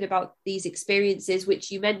speaking about these experiences,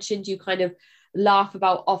 which you mentioned you kind of laugh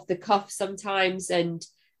about off the cuff sometimes, and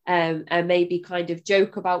maybe kind of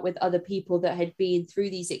joke about with other people that had been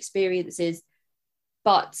through these experiences.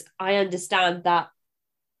 But I understand that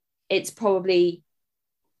it's probably,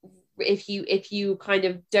 if you kind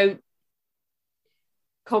of don't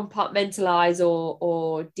compartmentalize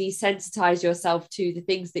or desensitize yourself to the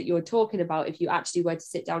things that you're talking about, if you actually were to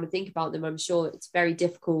sit down and think about them, I'm sure it's very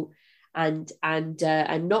difficult and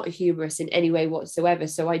not humorous in any way whatsoever.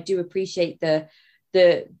 So I do appreciate the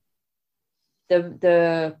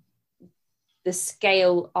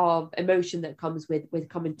scale of emotion that comes with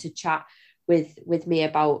coming to chat with me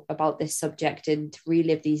about this subject and to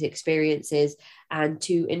relive these experiences and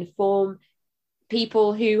to inform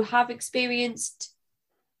people who have experienced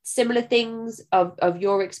similar things of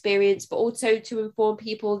your experience, but also to inform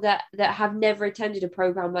people that have never attended a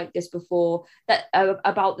program like this before, that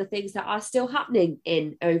about the things that are still happening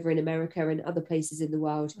over in America and other places in the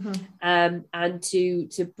world. And to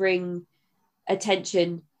bring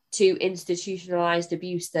attention to institutionalized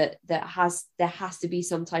abuse, that there has to be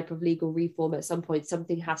some type of legal reform at some point.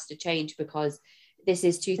 Something has to change, because this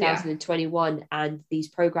is 2021 and these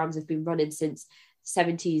programs have been running since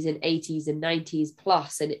 70s and 80s and 90s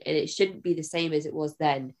plus, and it shouldn't be the same as it was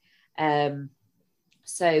then.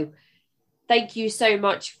 So thank you so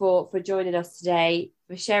much for joining us today,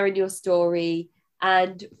 for sharing your story,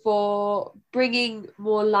 and for bringing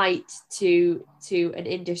more light to an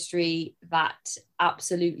industry that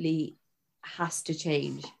absolutely has to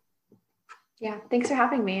change. Yeah, thanks for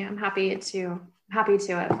having me. I'm happy to have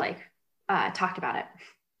talked about it.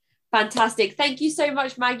 Fantastic. Thank you so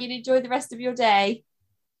much, Maggie, and enjoy the rest of your day.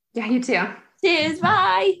 Yeah, you too. Cheers.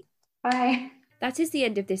 Bye. Bye. That is the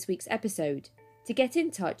end of this week's episode. To get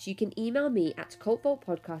in touch, you can email me at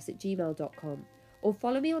cultvaultpodcast@gmail.com or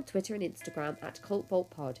follow me on Twitter and Instagram at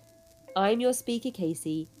cultvaultpod. I'm your speaker,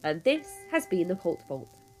 Casey, and this has been the Cult Vault.